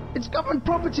that! It's government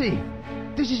property!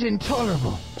 This is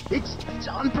intolerable. It's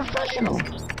unprofessional.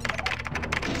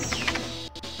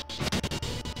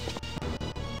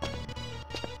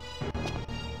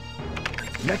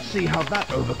 Let's see how that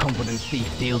overconfident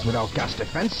thief deals with our gas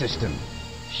defense system.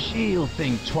 She'll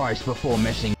think twice before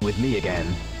messing with me again.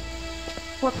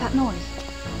 What's that noise?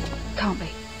 Can't be.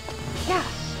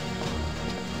 Gas!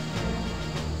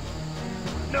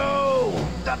 No!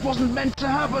 That wasn't meant to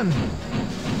happen!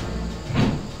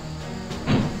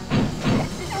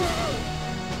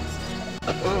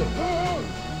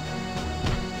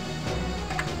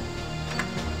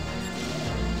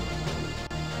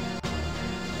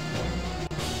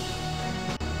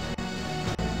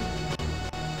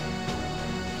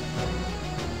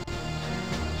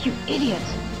 You idiot!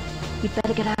 We'd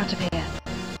better get out of here.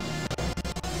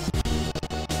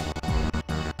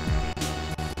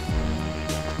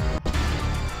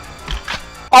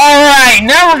 Alright,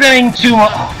 now we're getting to...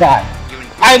 Oh, God.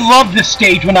 I loved this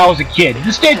stage when I was a kid.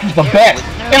 This stage was the best.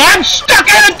 And I'm stuck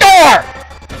in a door!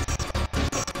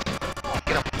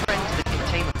 Get a friend to the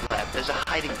containment lab. There's a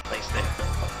hiding place there.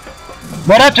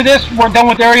 Right after this, we're done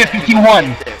with Area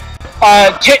 51.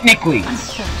 Technically.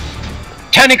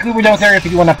 Technically, we're done with Area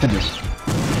 51 after this.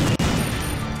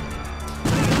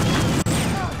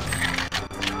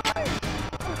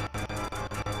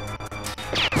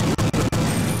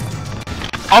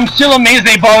 I'm still amazed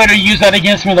they bothered to use that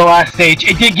against me the last stage.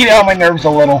 It did get on my nerves a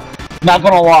little. Not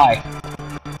gonna lie.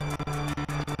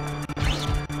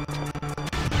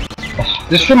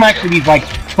 This room actually be like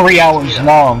 3 hours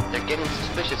long. They're getting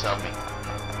suspicious of me.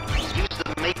 Use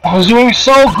the make. I was doing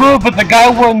so good, but the guy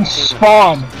wouldn't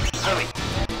spawn. Hurry.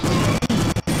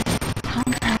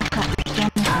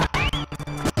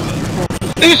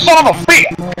 You son of a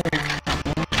bitch!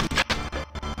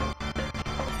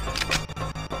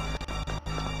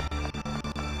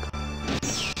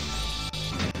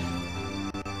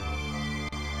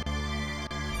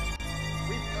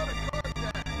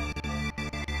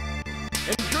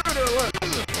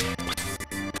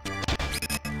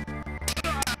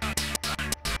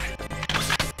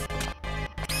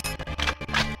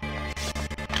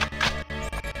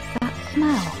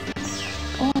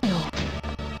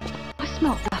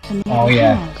 Oh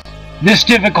yeah. This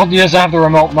difficulty doesn't have the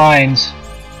remote mines.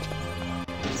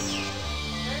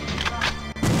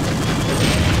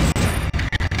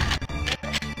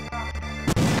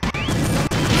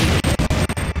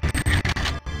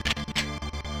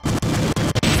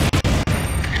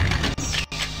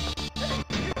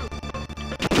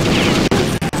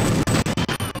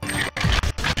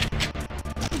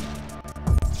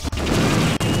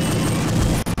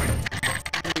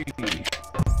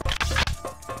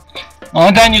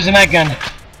 I'm done using that gun.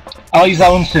 I'll use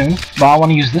that one soon, but I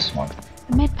want to use this one.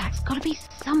 The medpack's got to be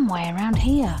somewhere around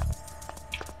here.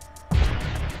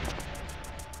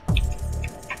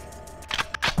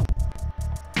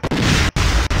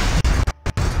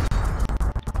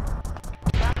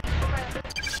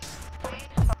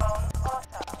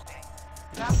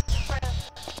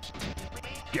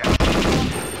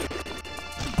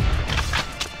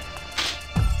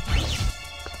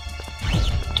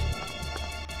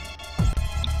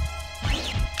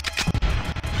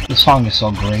 This song is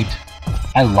so great.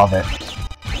 I love it.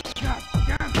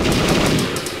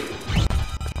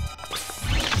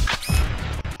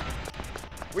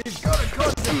 We've got a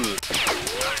customer.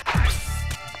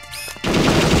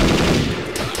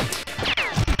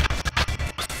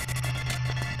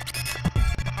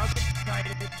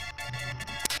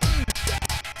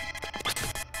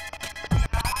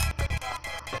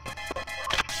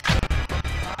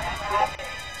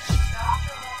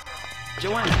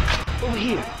 Joanna, over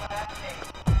here.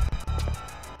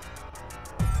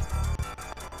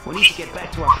 We need to get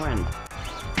back to our friend.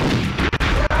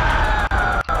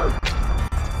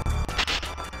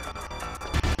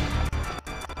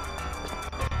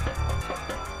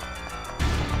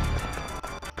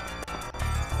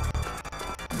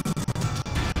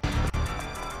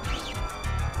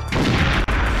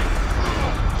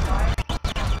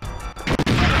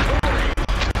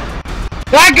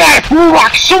 That guy flew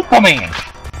like Superman!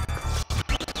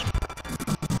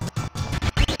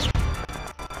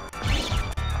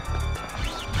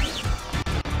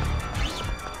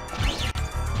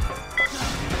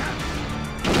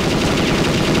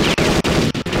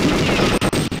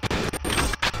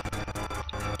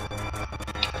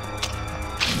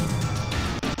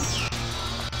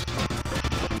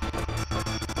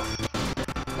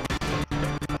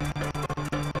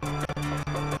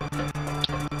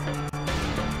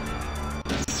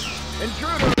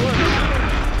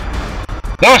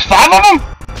 There was 5 of them?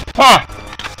 Huh.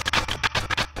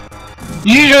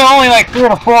 Usually only like 3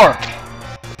 or 4.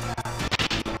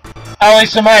 At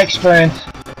least in my experience.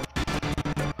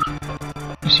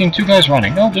 You've seen 2 guys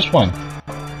running. No, just 1.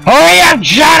 Hurry up,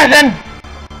 Jonathan!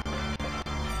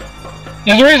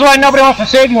 There's a reason why nobody wants to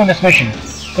save you in this mission.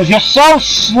 Because you're so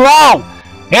slow!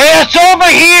 It's over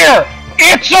here!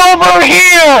 It's over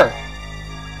here!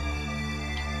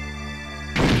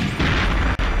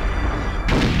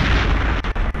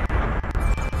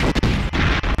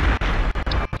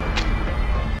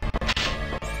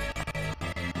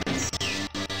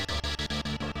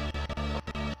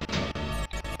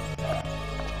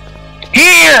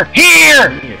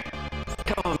 Here!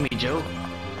 Come on me, Joe.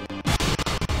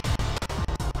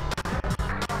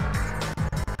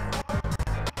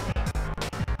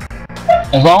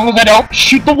 As long as I don't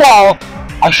shoot the wall,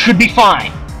 I should be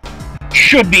fine.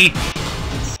 Should be.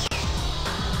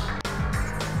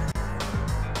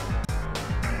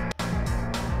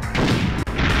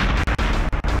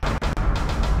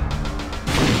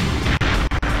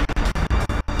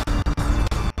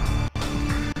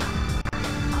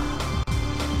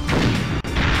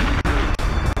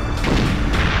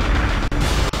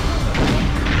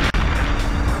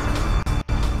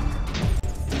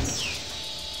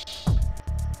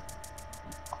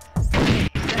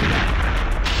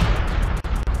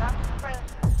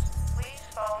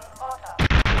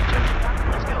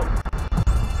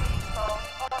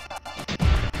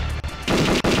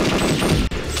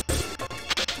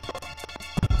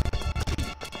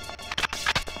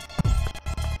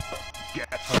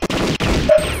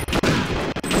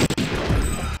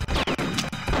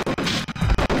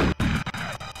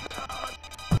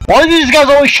 Why do these guys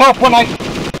always show up when I...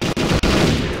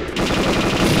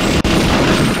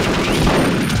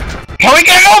 Can we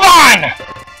get a move on?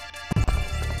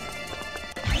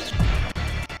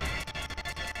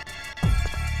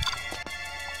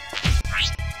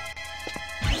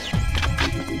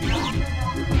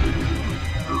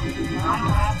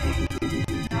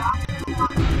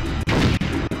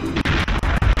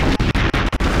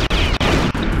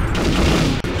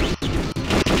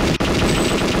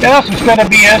 Yeah, that's some straight up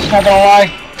BS, not gonna lie.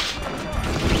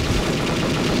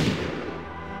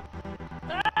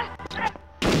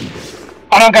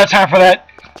 I don't got time for that.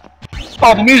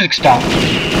 Oh, the music stopped.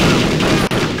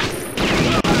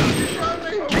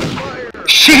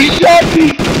 She shot me!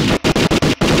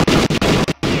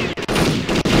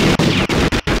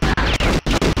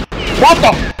 What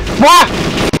the? What?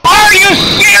 Are you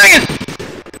serious?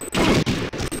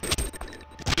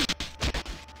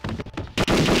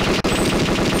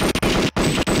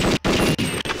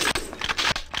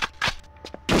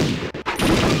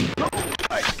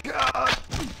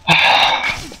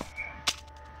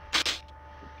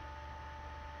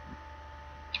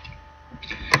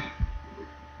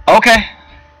 Okay.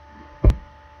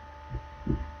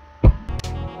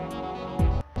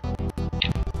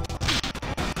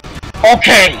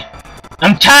 Okay.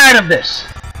 I'm tired of this.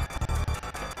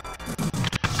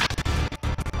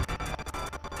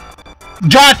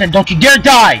 Jonathan, don't you dare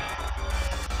die!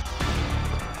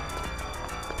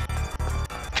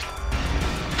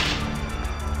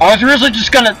 I was originally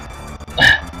just gonna...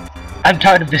 I'm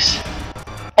tired of this.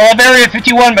 I love Area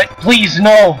 51, but please,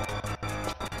 no.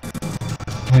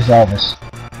 Where's Elvis?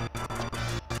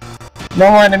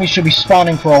 No more enemies should be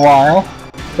spawning for a while.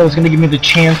 That was gonna give me the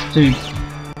chance to...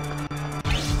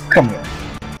 Come here.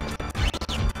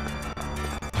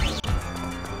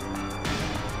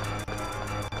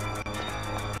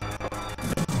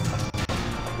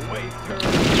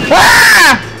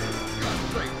 Ah!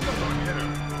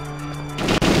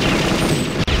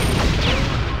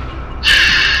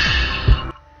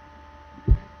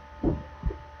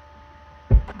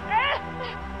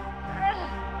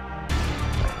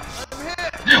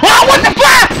 Oh, what the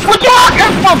fuck? Where'd you all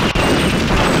come from?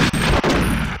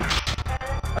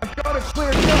 I've got a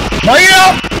clear shot. No, you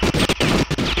don't!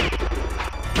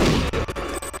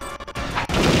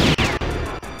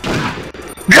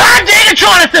 God dang it,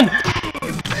 Jonathan!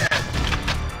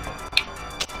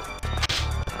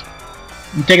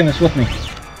 I'm taking this with me.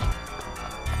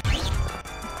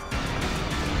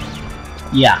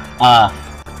 Yeah,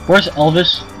 where's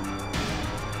Elvis?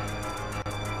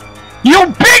 You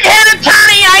big-headed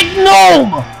tiny-eyed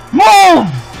gnome! Move!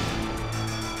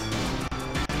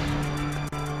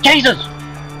 Jesus!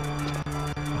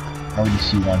 I already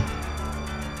see one.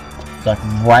 It's like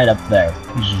right up there.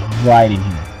 He's just right in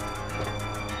here.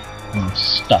 I'm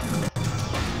stuck.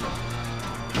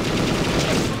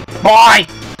 Bye!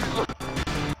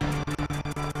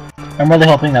 I'm really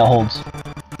hoping that holds.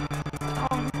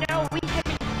 Oh no, we have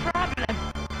a problem.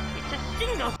 It's a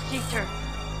single-seater.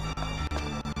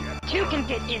 Two can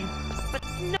get in, but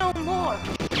no more.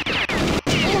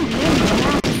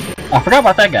 I forgot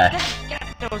about that guy. Let's get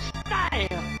those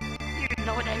style. You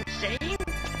know what I'm saying?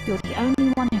 You're the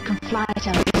only one who can fly it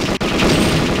out.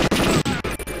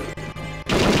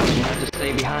 You have to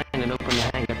stay behind and open the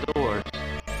hangar doors.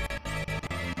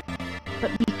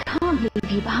 But we can't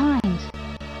leave you behind.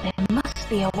 There must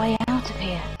be a way out of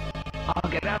here. I'll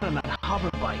get out on that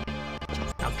hoverbike.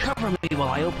 Now cover me while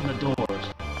I open the doors.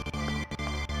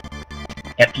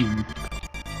 F you.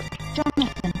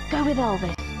 Jonathan, go with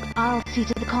Elvis. I'll see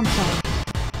to the console.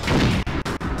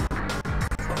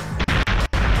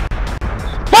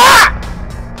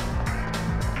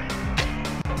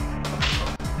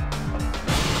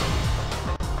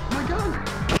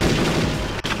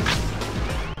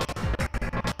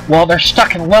 Well, they're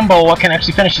stuck in limbo. I can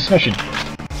actually finish this mission.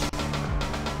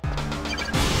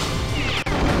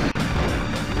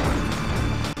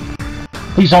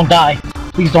 Please don't die.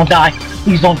 Please don't die.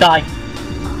 Please don't die.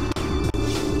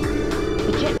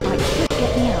 The jet bike should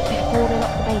get me out before they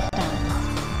lock the base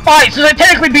down. Alright, so I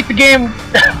technically beat the game.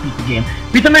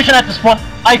 Beat the mission at this point.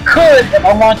 I could, if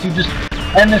I want to, just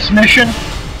end this mission,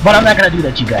 but I'm not gonna do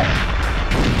that, you guys.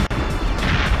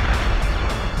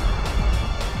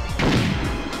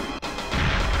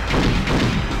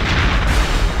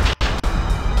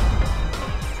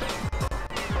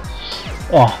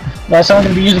 Oh, that's how I'm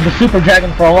going to be using the Super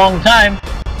Dragon for a long time,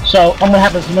 so I'm going to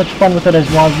have as much fun with it as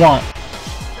I want.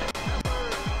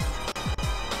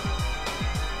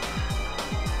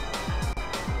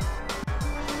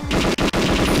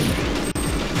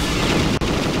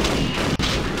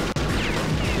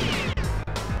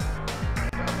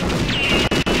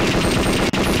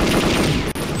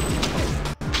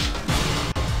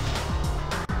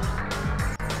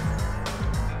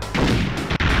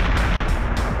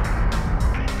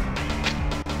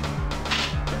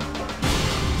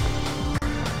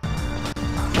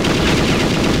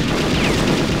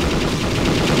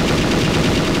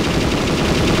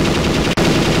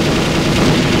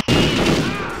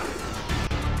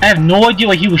 I have no idea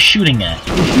what he was shooting at.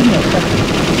 He was shooting at something.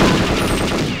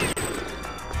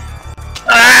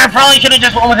 I probably should have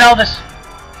just went with Elvis.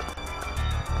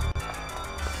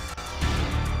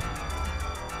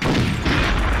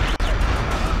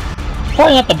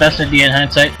 Probably not the best idea in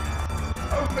hindsight.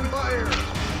 Open fire!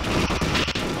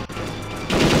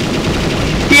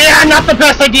 Yeah, not the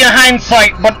best idea in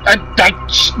hindsight, but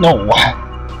no.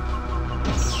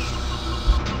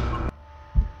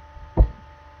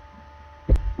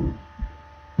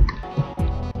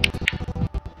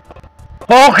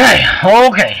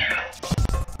 Okay.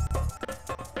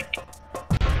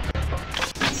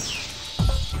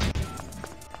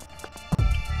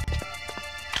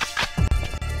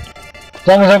 As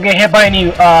long as I don't get hit by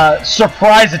any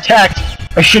surprise attacks,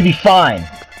 I should be fine.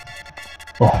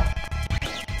 Oh.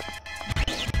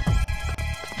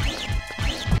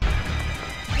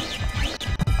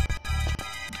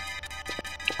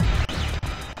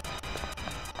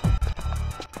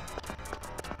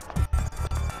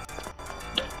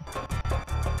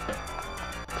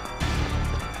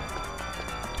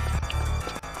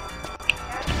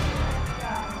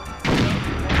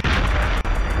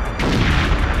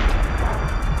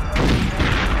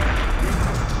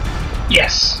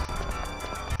 Yes!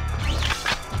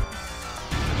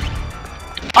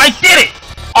 I did it!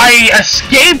 I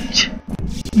escaped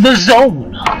the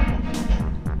zone!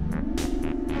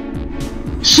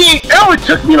 See, it only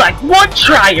took me like one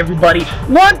try, everybody!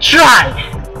 One try!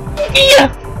 Yeah!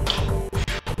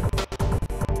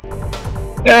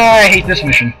 I hate this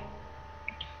mission.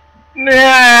 I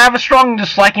have a strong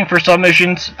disliking for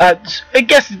submissions. I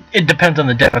guess it depends on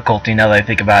the difficulty now that I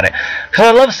think about it. Because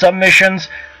I love submissions.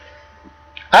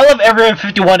 I love Area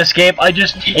 51 Escape, I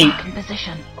just hate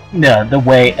the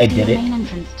way I did it. Main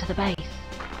entrance to the base.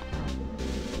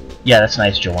 Yeah, that's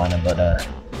nice, Joanna, but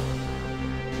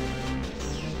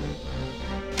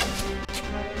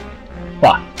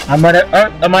What? I might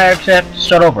actually have to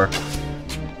start over.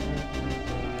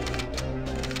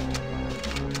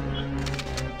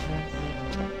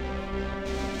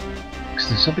 Because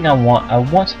there's something I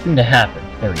want something to happen.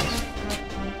 There it is.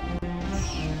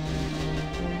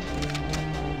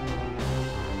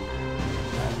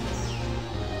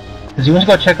 Because he wants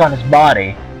to go check on his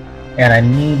body, and I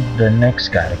need the next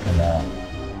guy to come out.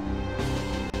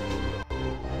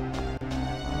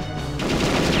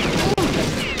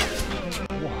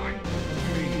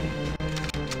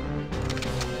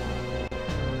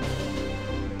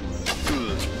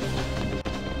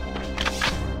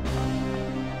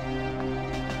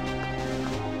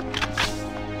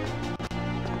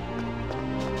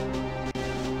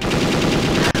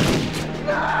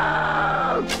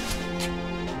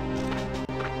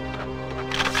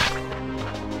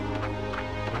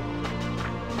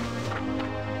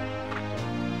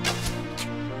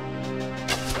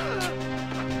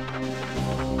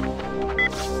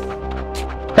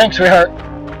 Thanks, sweetheart.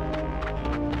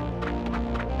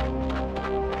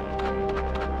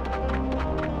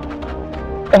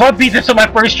 If I beat this on my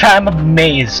first try, I'm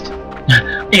amazed.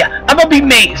 Yeah, I'm gonna be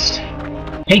mazed.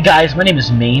 Hey guys, my name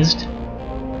is Mazed.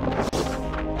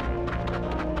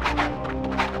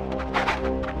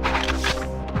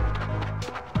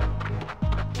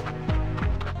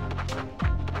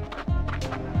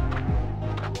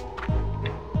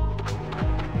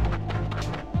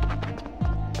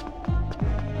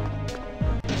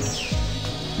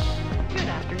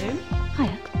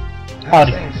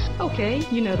 Howdy. Okay,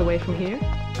 you know the way from here.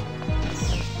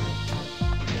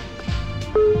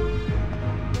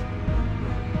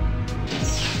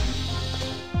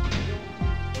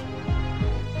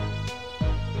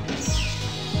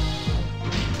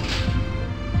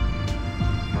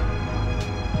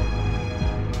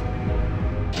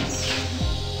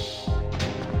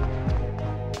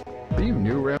 Are you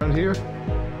new around here?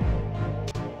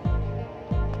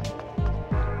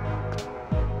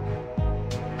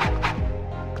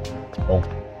 Oh.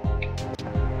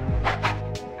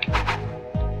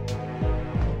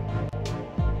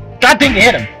 God dang it,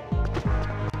 hit him!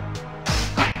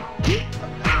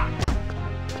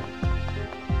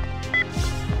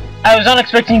 I was not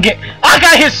expecting to get. I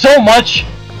got hit so much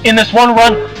in this one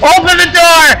run. Open the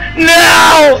door!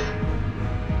 No!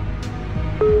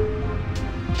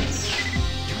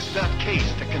 Use that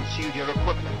case to conceal your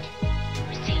equipment.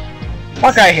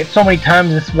 I got hit so many times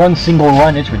in this one single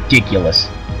run, it's ridiculous.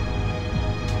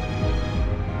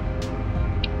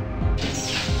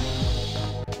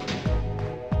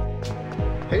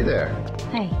 Hey there.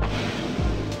 Hey.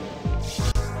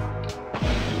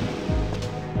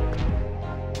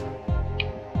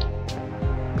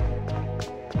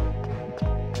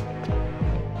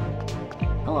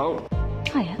 Hello.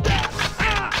 Hiya.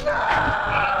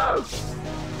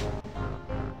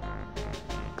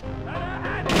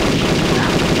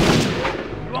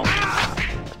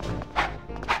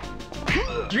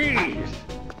 Jeez!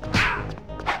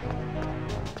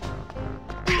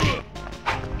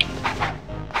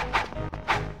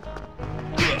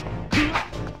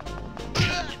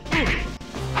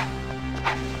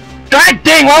 God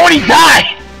dang, why would he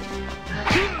die?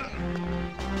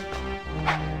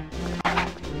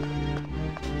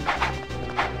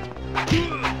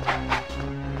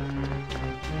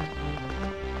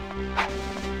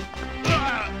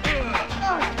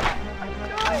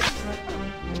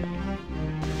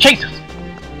 Jesus!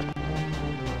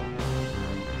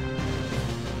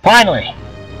 Finally!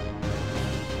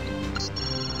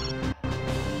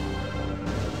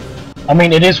 I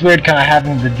mean, it is weird kind of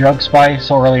having the drug spy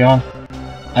so early on.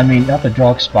 I mean, not the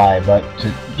drug spy, but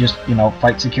to just, you know,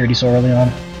 fight security so early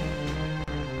on.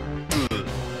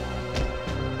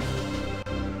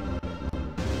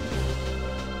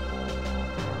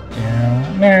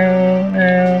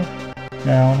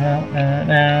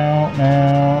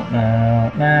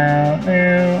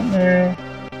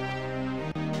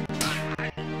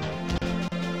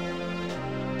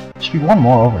 Should be one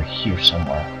more over here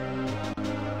somewhere.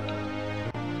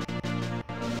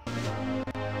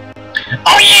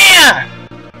 Oh yeah!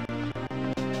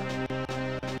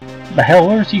 The hell,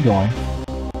 where is he going?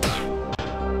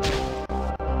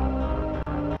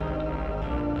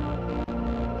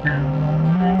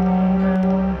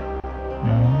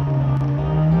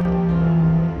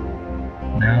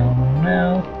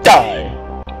 No, die!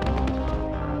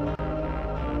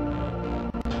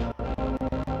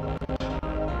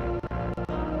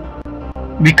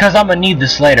 Because I'm gonna need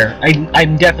this later.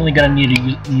 I'm definitely gonna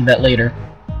need that later.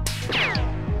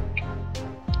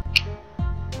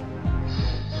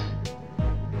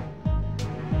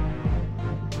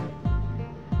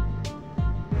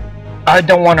 I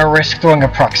don't want to risk throwing a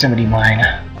proximity mine.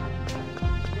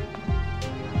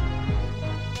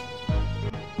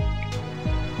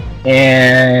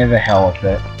 And the hell with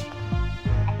it.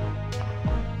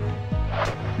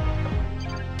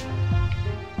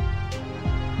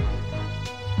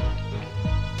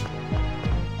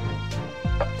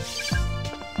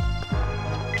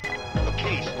 The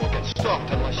case will get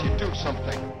stopped unless you do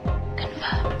something.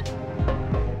 Confirmed.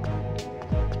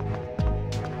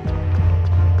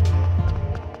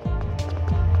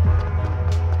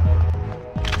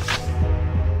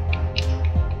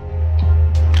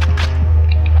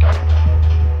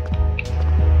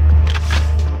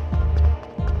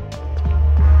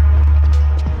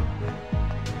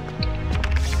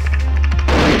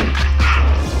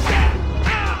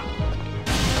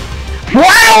 Why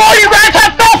do all you guys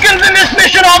have Falcons in this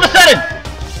mission all of a sudden?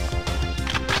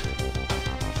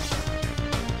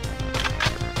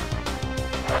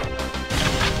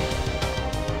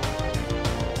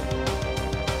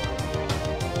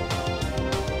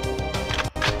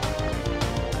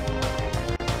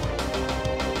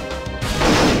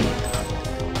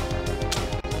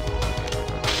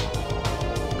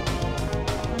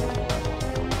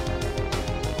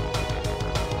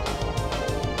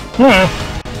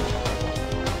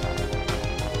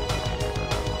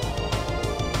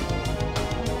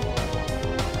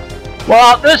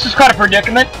 Well, this is quite a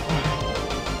predicament.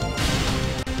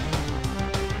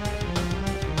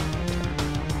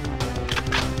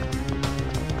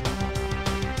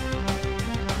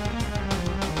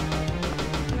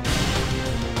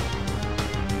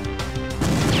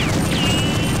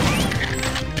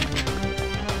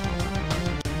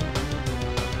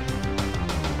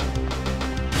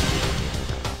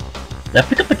 Did I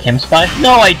pick up the chem spy?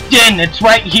 No, I didn't! It's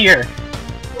right here!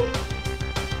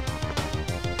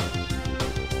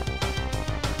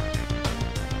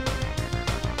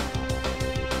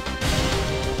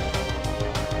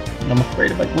 I'm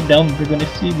afraid if I go down, they're gonna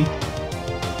see me.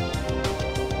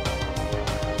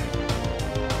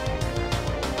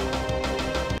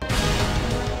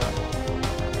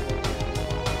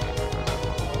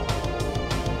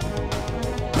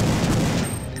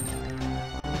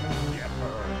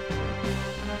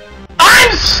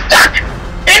 I'm stuck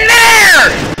in there!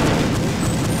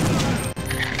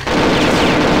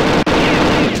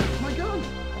 My gun!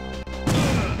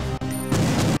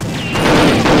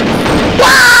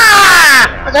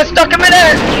 I got stuck in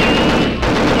midair!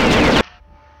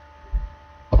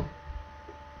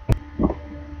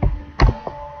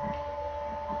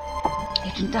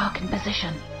 Agent Dark in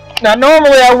position. Now,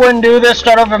 normally I wouldn't do this,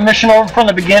 start over a mission over from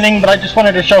the beginning, but I just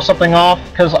wanted to show something off,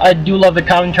 because I do love the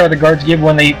commentary the guards give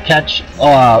when they catch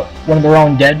one of their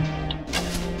own dead.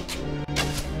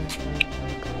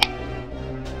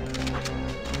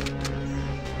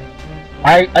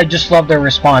 I just love their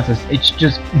responses. It's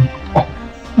just...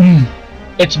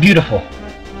 it's beautiful.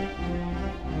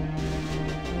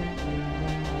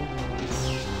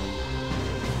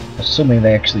 Assuming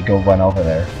they actually go run over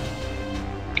there.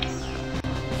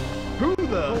 Who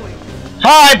the?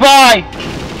 Hi, bye!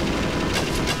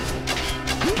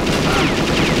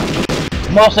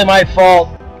 Mostly my fault.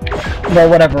 No,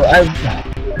 whatever.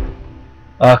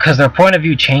 Cause their point of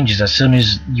view changes as soon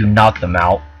as you knock them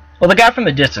out. Well, the guy from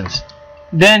the distance.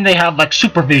 Then they have like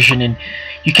supervision and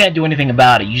you can't do anything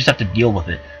about it. You just have to deal with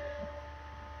it.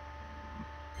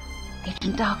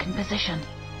 Agent Dark in position.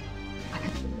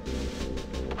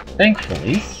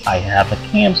 Thankfully, I have a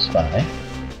cam spy.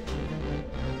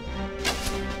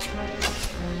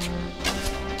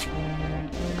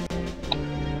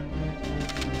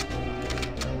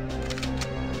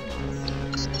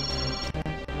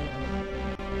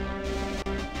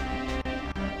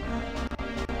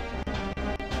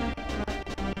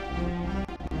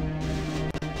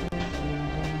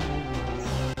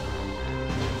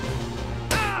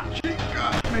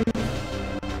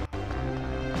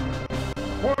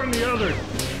 Warn the others!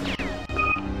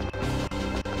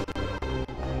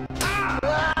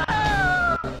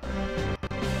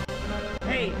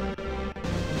 Hey!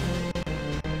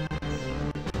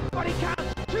 Body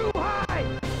count's too high!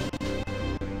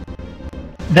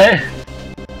 There.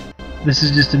 This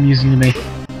is just amusing to me.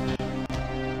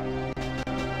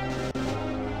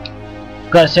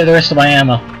 Gotta save the rest of my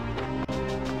ammo.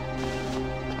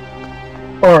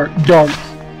 Or don't.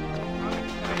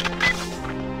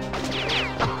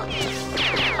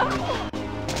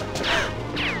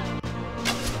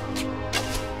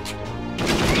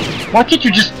 Why can't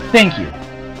you just thank you?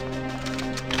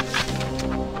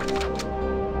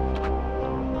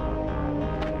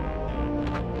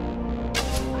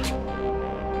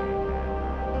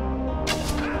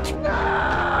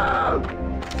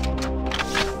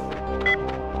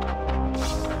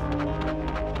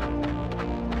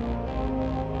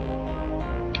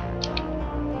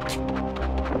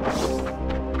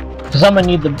 Because I'm gonna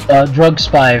need the drug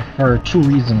spy for 2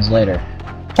 reasons later.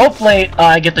 Hopefully,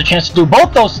 I get the chance to do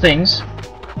both those things.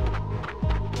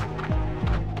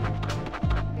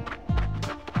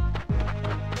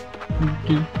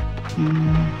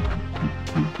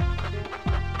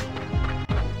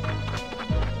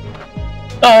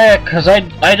 Oh yeah, because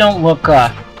I don't look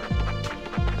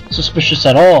suspicious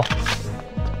at all.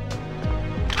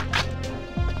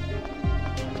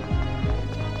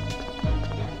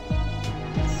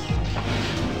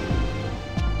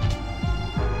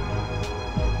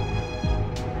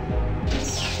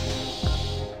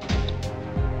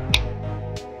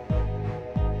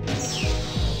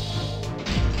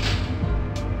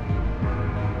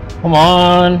 Come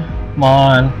on, come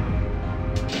on.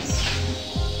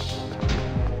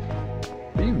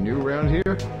 Are you new around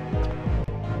here?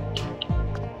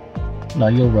 No,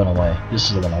 you'll run away. This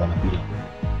is the one I want to beat.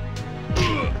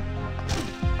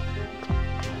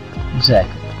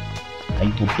 Exactly. Now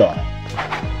you will die.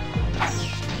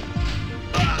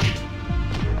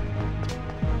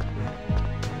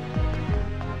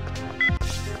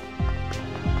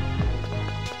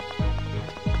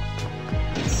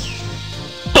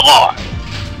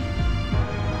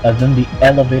 And then the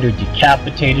elevator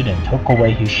decapitated and took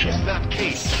away his ship. In that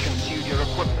case, conceal your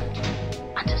equipment.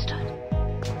 Understood.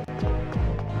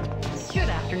 Good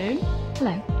afternoon.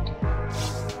 Hello.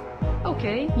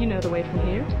 Okay, you know the way from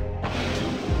here.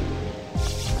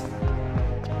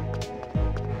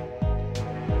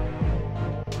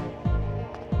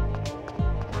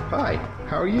 Hi,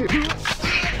 how are you?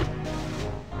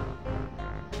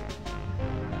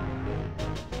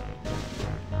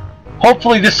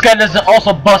 Hopefully this guy doesn't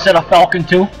also bust out a Falcon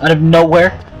too, out of nowhere.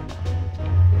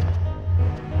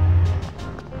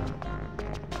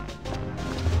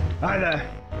 Hi there.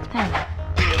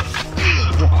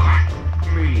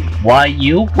 Why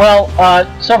you? Well,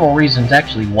 several reasons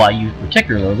actually why you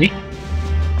particularly.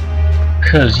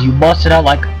 Cause you busted out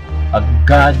like a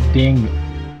goddamn...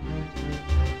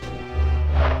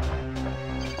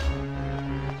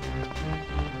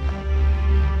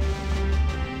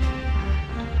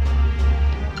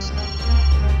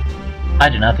 I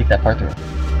did not think that part through.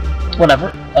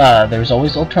 Whatever, there's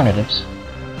always alternatives.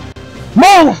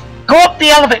 Move! Go up the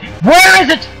elevator! Where is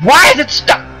it? Why is it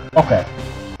stuck? Okay.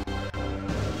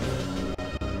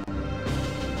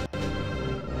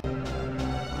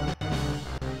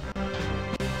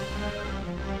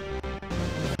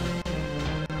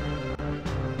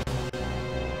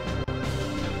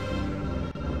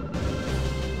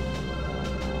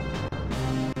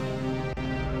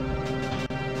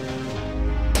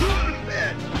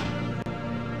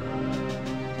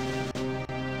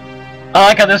 I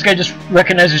like how this guy just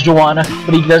recognizes Joanna,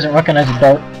 but he doesn't recognize a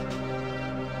dart.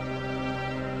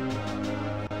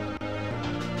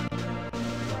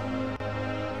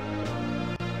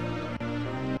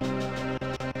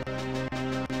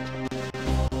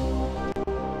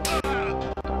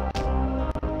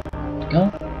 Go.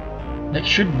 That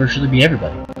should virtually be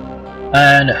everybody.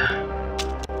 And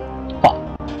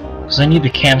fuck, because I need the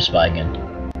cam spy again.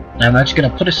 And I'm actually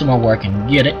gonna put it somewhere where I can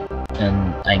get it,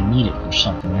 and I need it for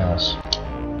something else.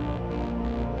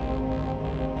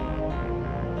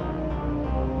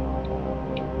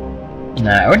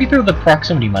 Nah, I already threw the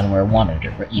proximity mine where I wanted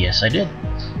it, but yes, I did.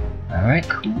 Alright,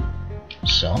 cool.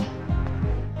 So.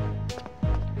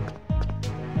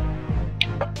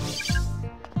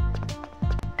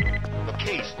 The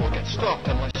case will get stopped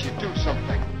unless you do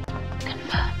something.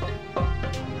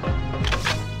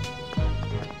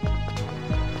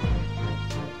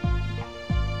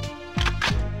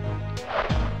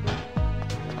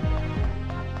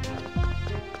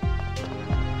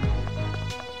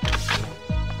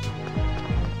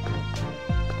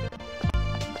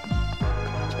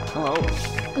 Hello.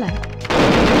 Hello.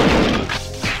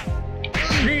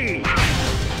 See.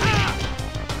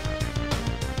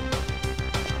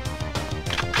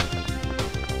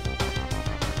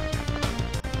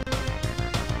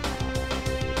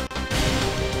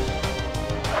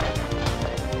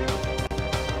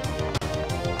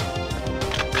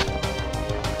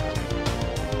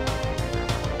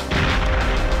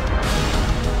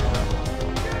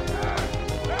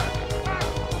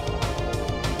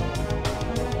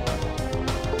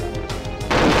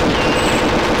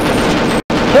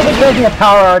 A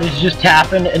power outage just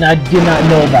happened and I did not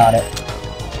know about it.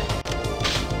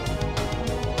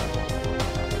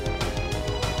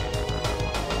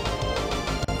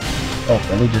 Oh,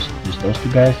 really? Just those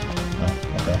two guys? Oh,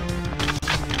 okay.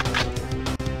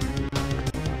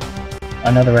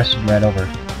 I know the rest of them right over.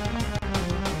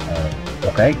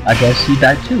 Okay, I guess he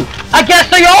died too. I guess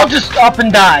they all just up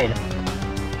and died!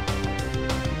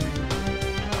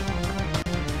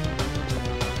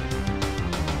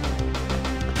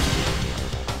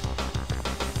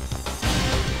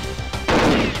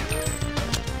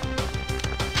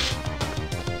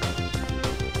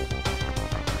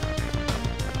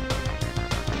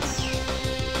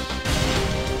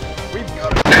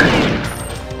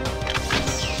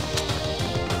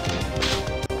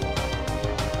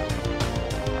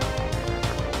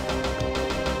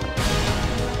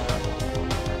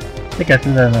 I think I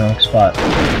threw that in the wrong spot.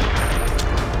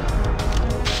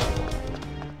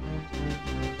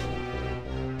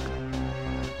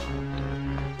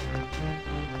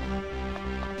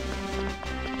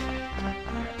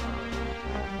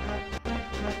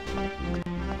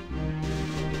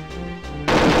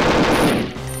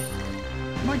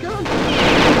 My gun!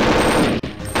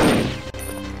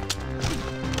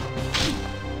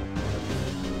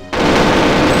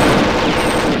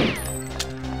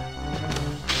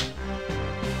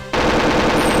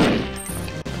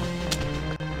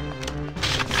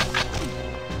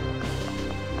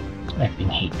 I fucking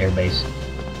hate airbase.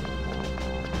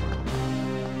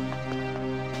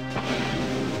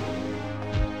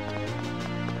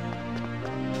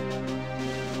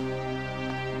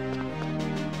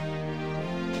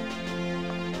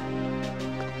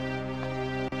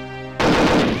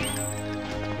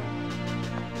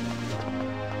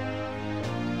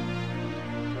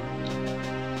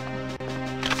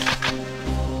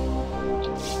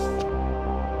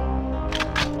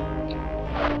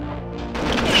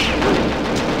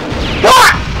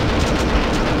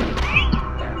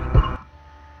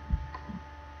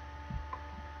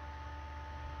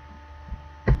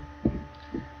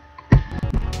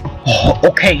 Oh,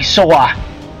 okay, so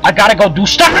I gotta go do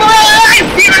stuff in real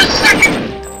life! Give it a second!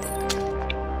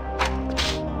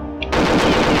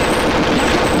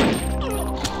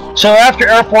 So after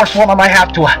Air Force One, I might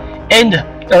have to end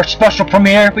our special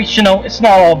premiere, but you know, it's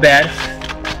not all bad.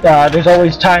 There's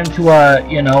always time to,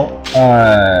 you know,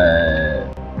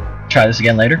 try this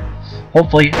again later.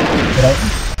 Hopefully, I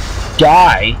don't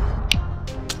die.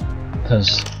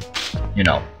 Because, you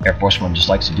know, Air Force One just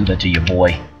likes to do that to your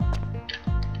boy.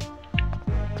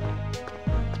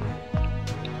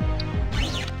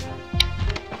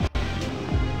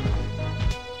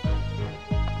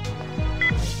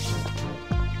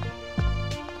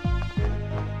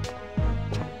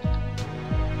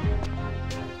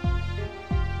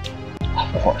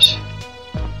 Of course.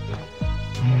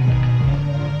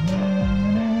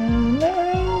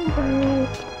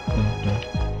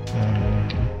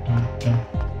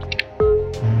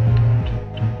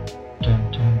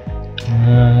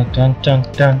 Dun dun dun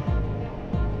dun dun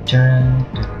dun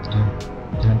dun.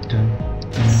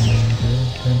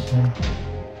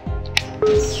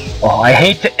 Oh, I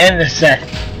hate to end this at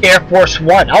Air Force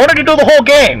One. I wanted to do the whole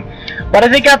game, but I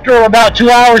think after about 2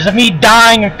 hours of me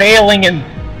dying and failing and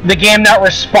the game not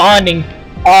responding,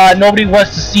 nobody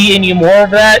wants to see any more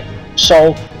of that.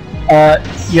 So,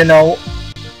 you know,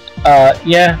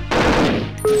 yeah.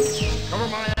 Cover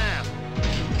my ass.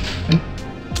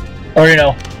 Or, you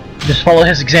know, just follow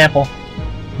his example.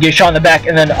 Get shot in the back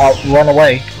and then run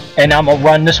away. And I'm gonna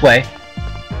run this way.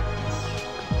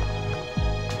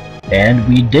 And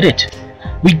we did it.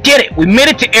 We did it! We made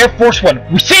it to Air Force One.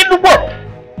 We saved the world!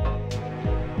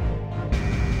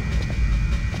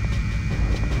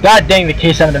 God dang, the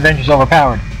K7 Avenger's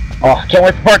overpowered. Oh, I can't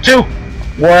wait for part 2!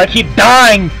 Where I keep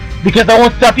dying because I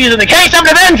won't stop using the K7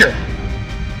 Avenger!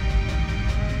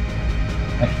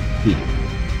 I hate it.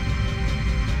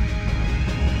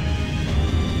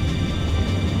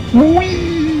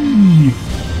 Whee!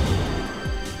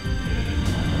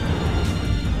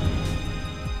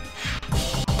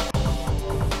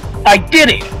 I did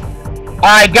it!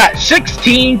 I got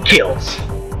 16 kills.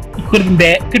 It could have been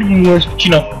bad, could have been worse, but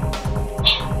you know.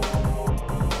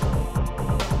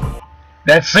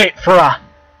 That's it for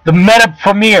the meta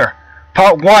premiere,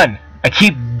 part 1. I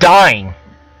keep dying.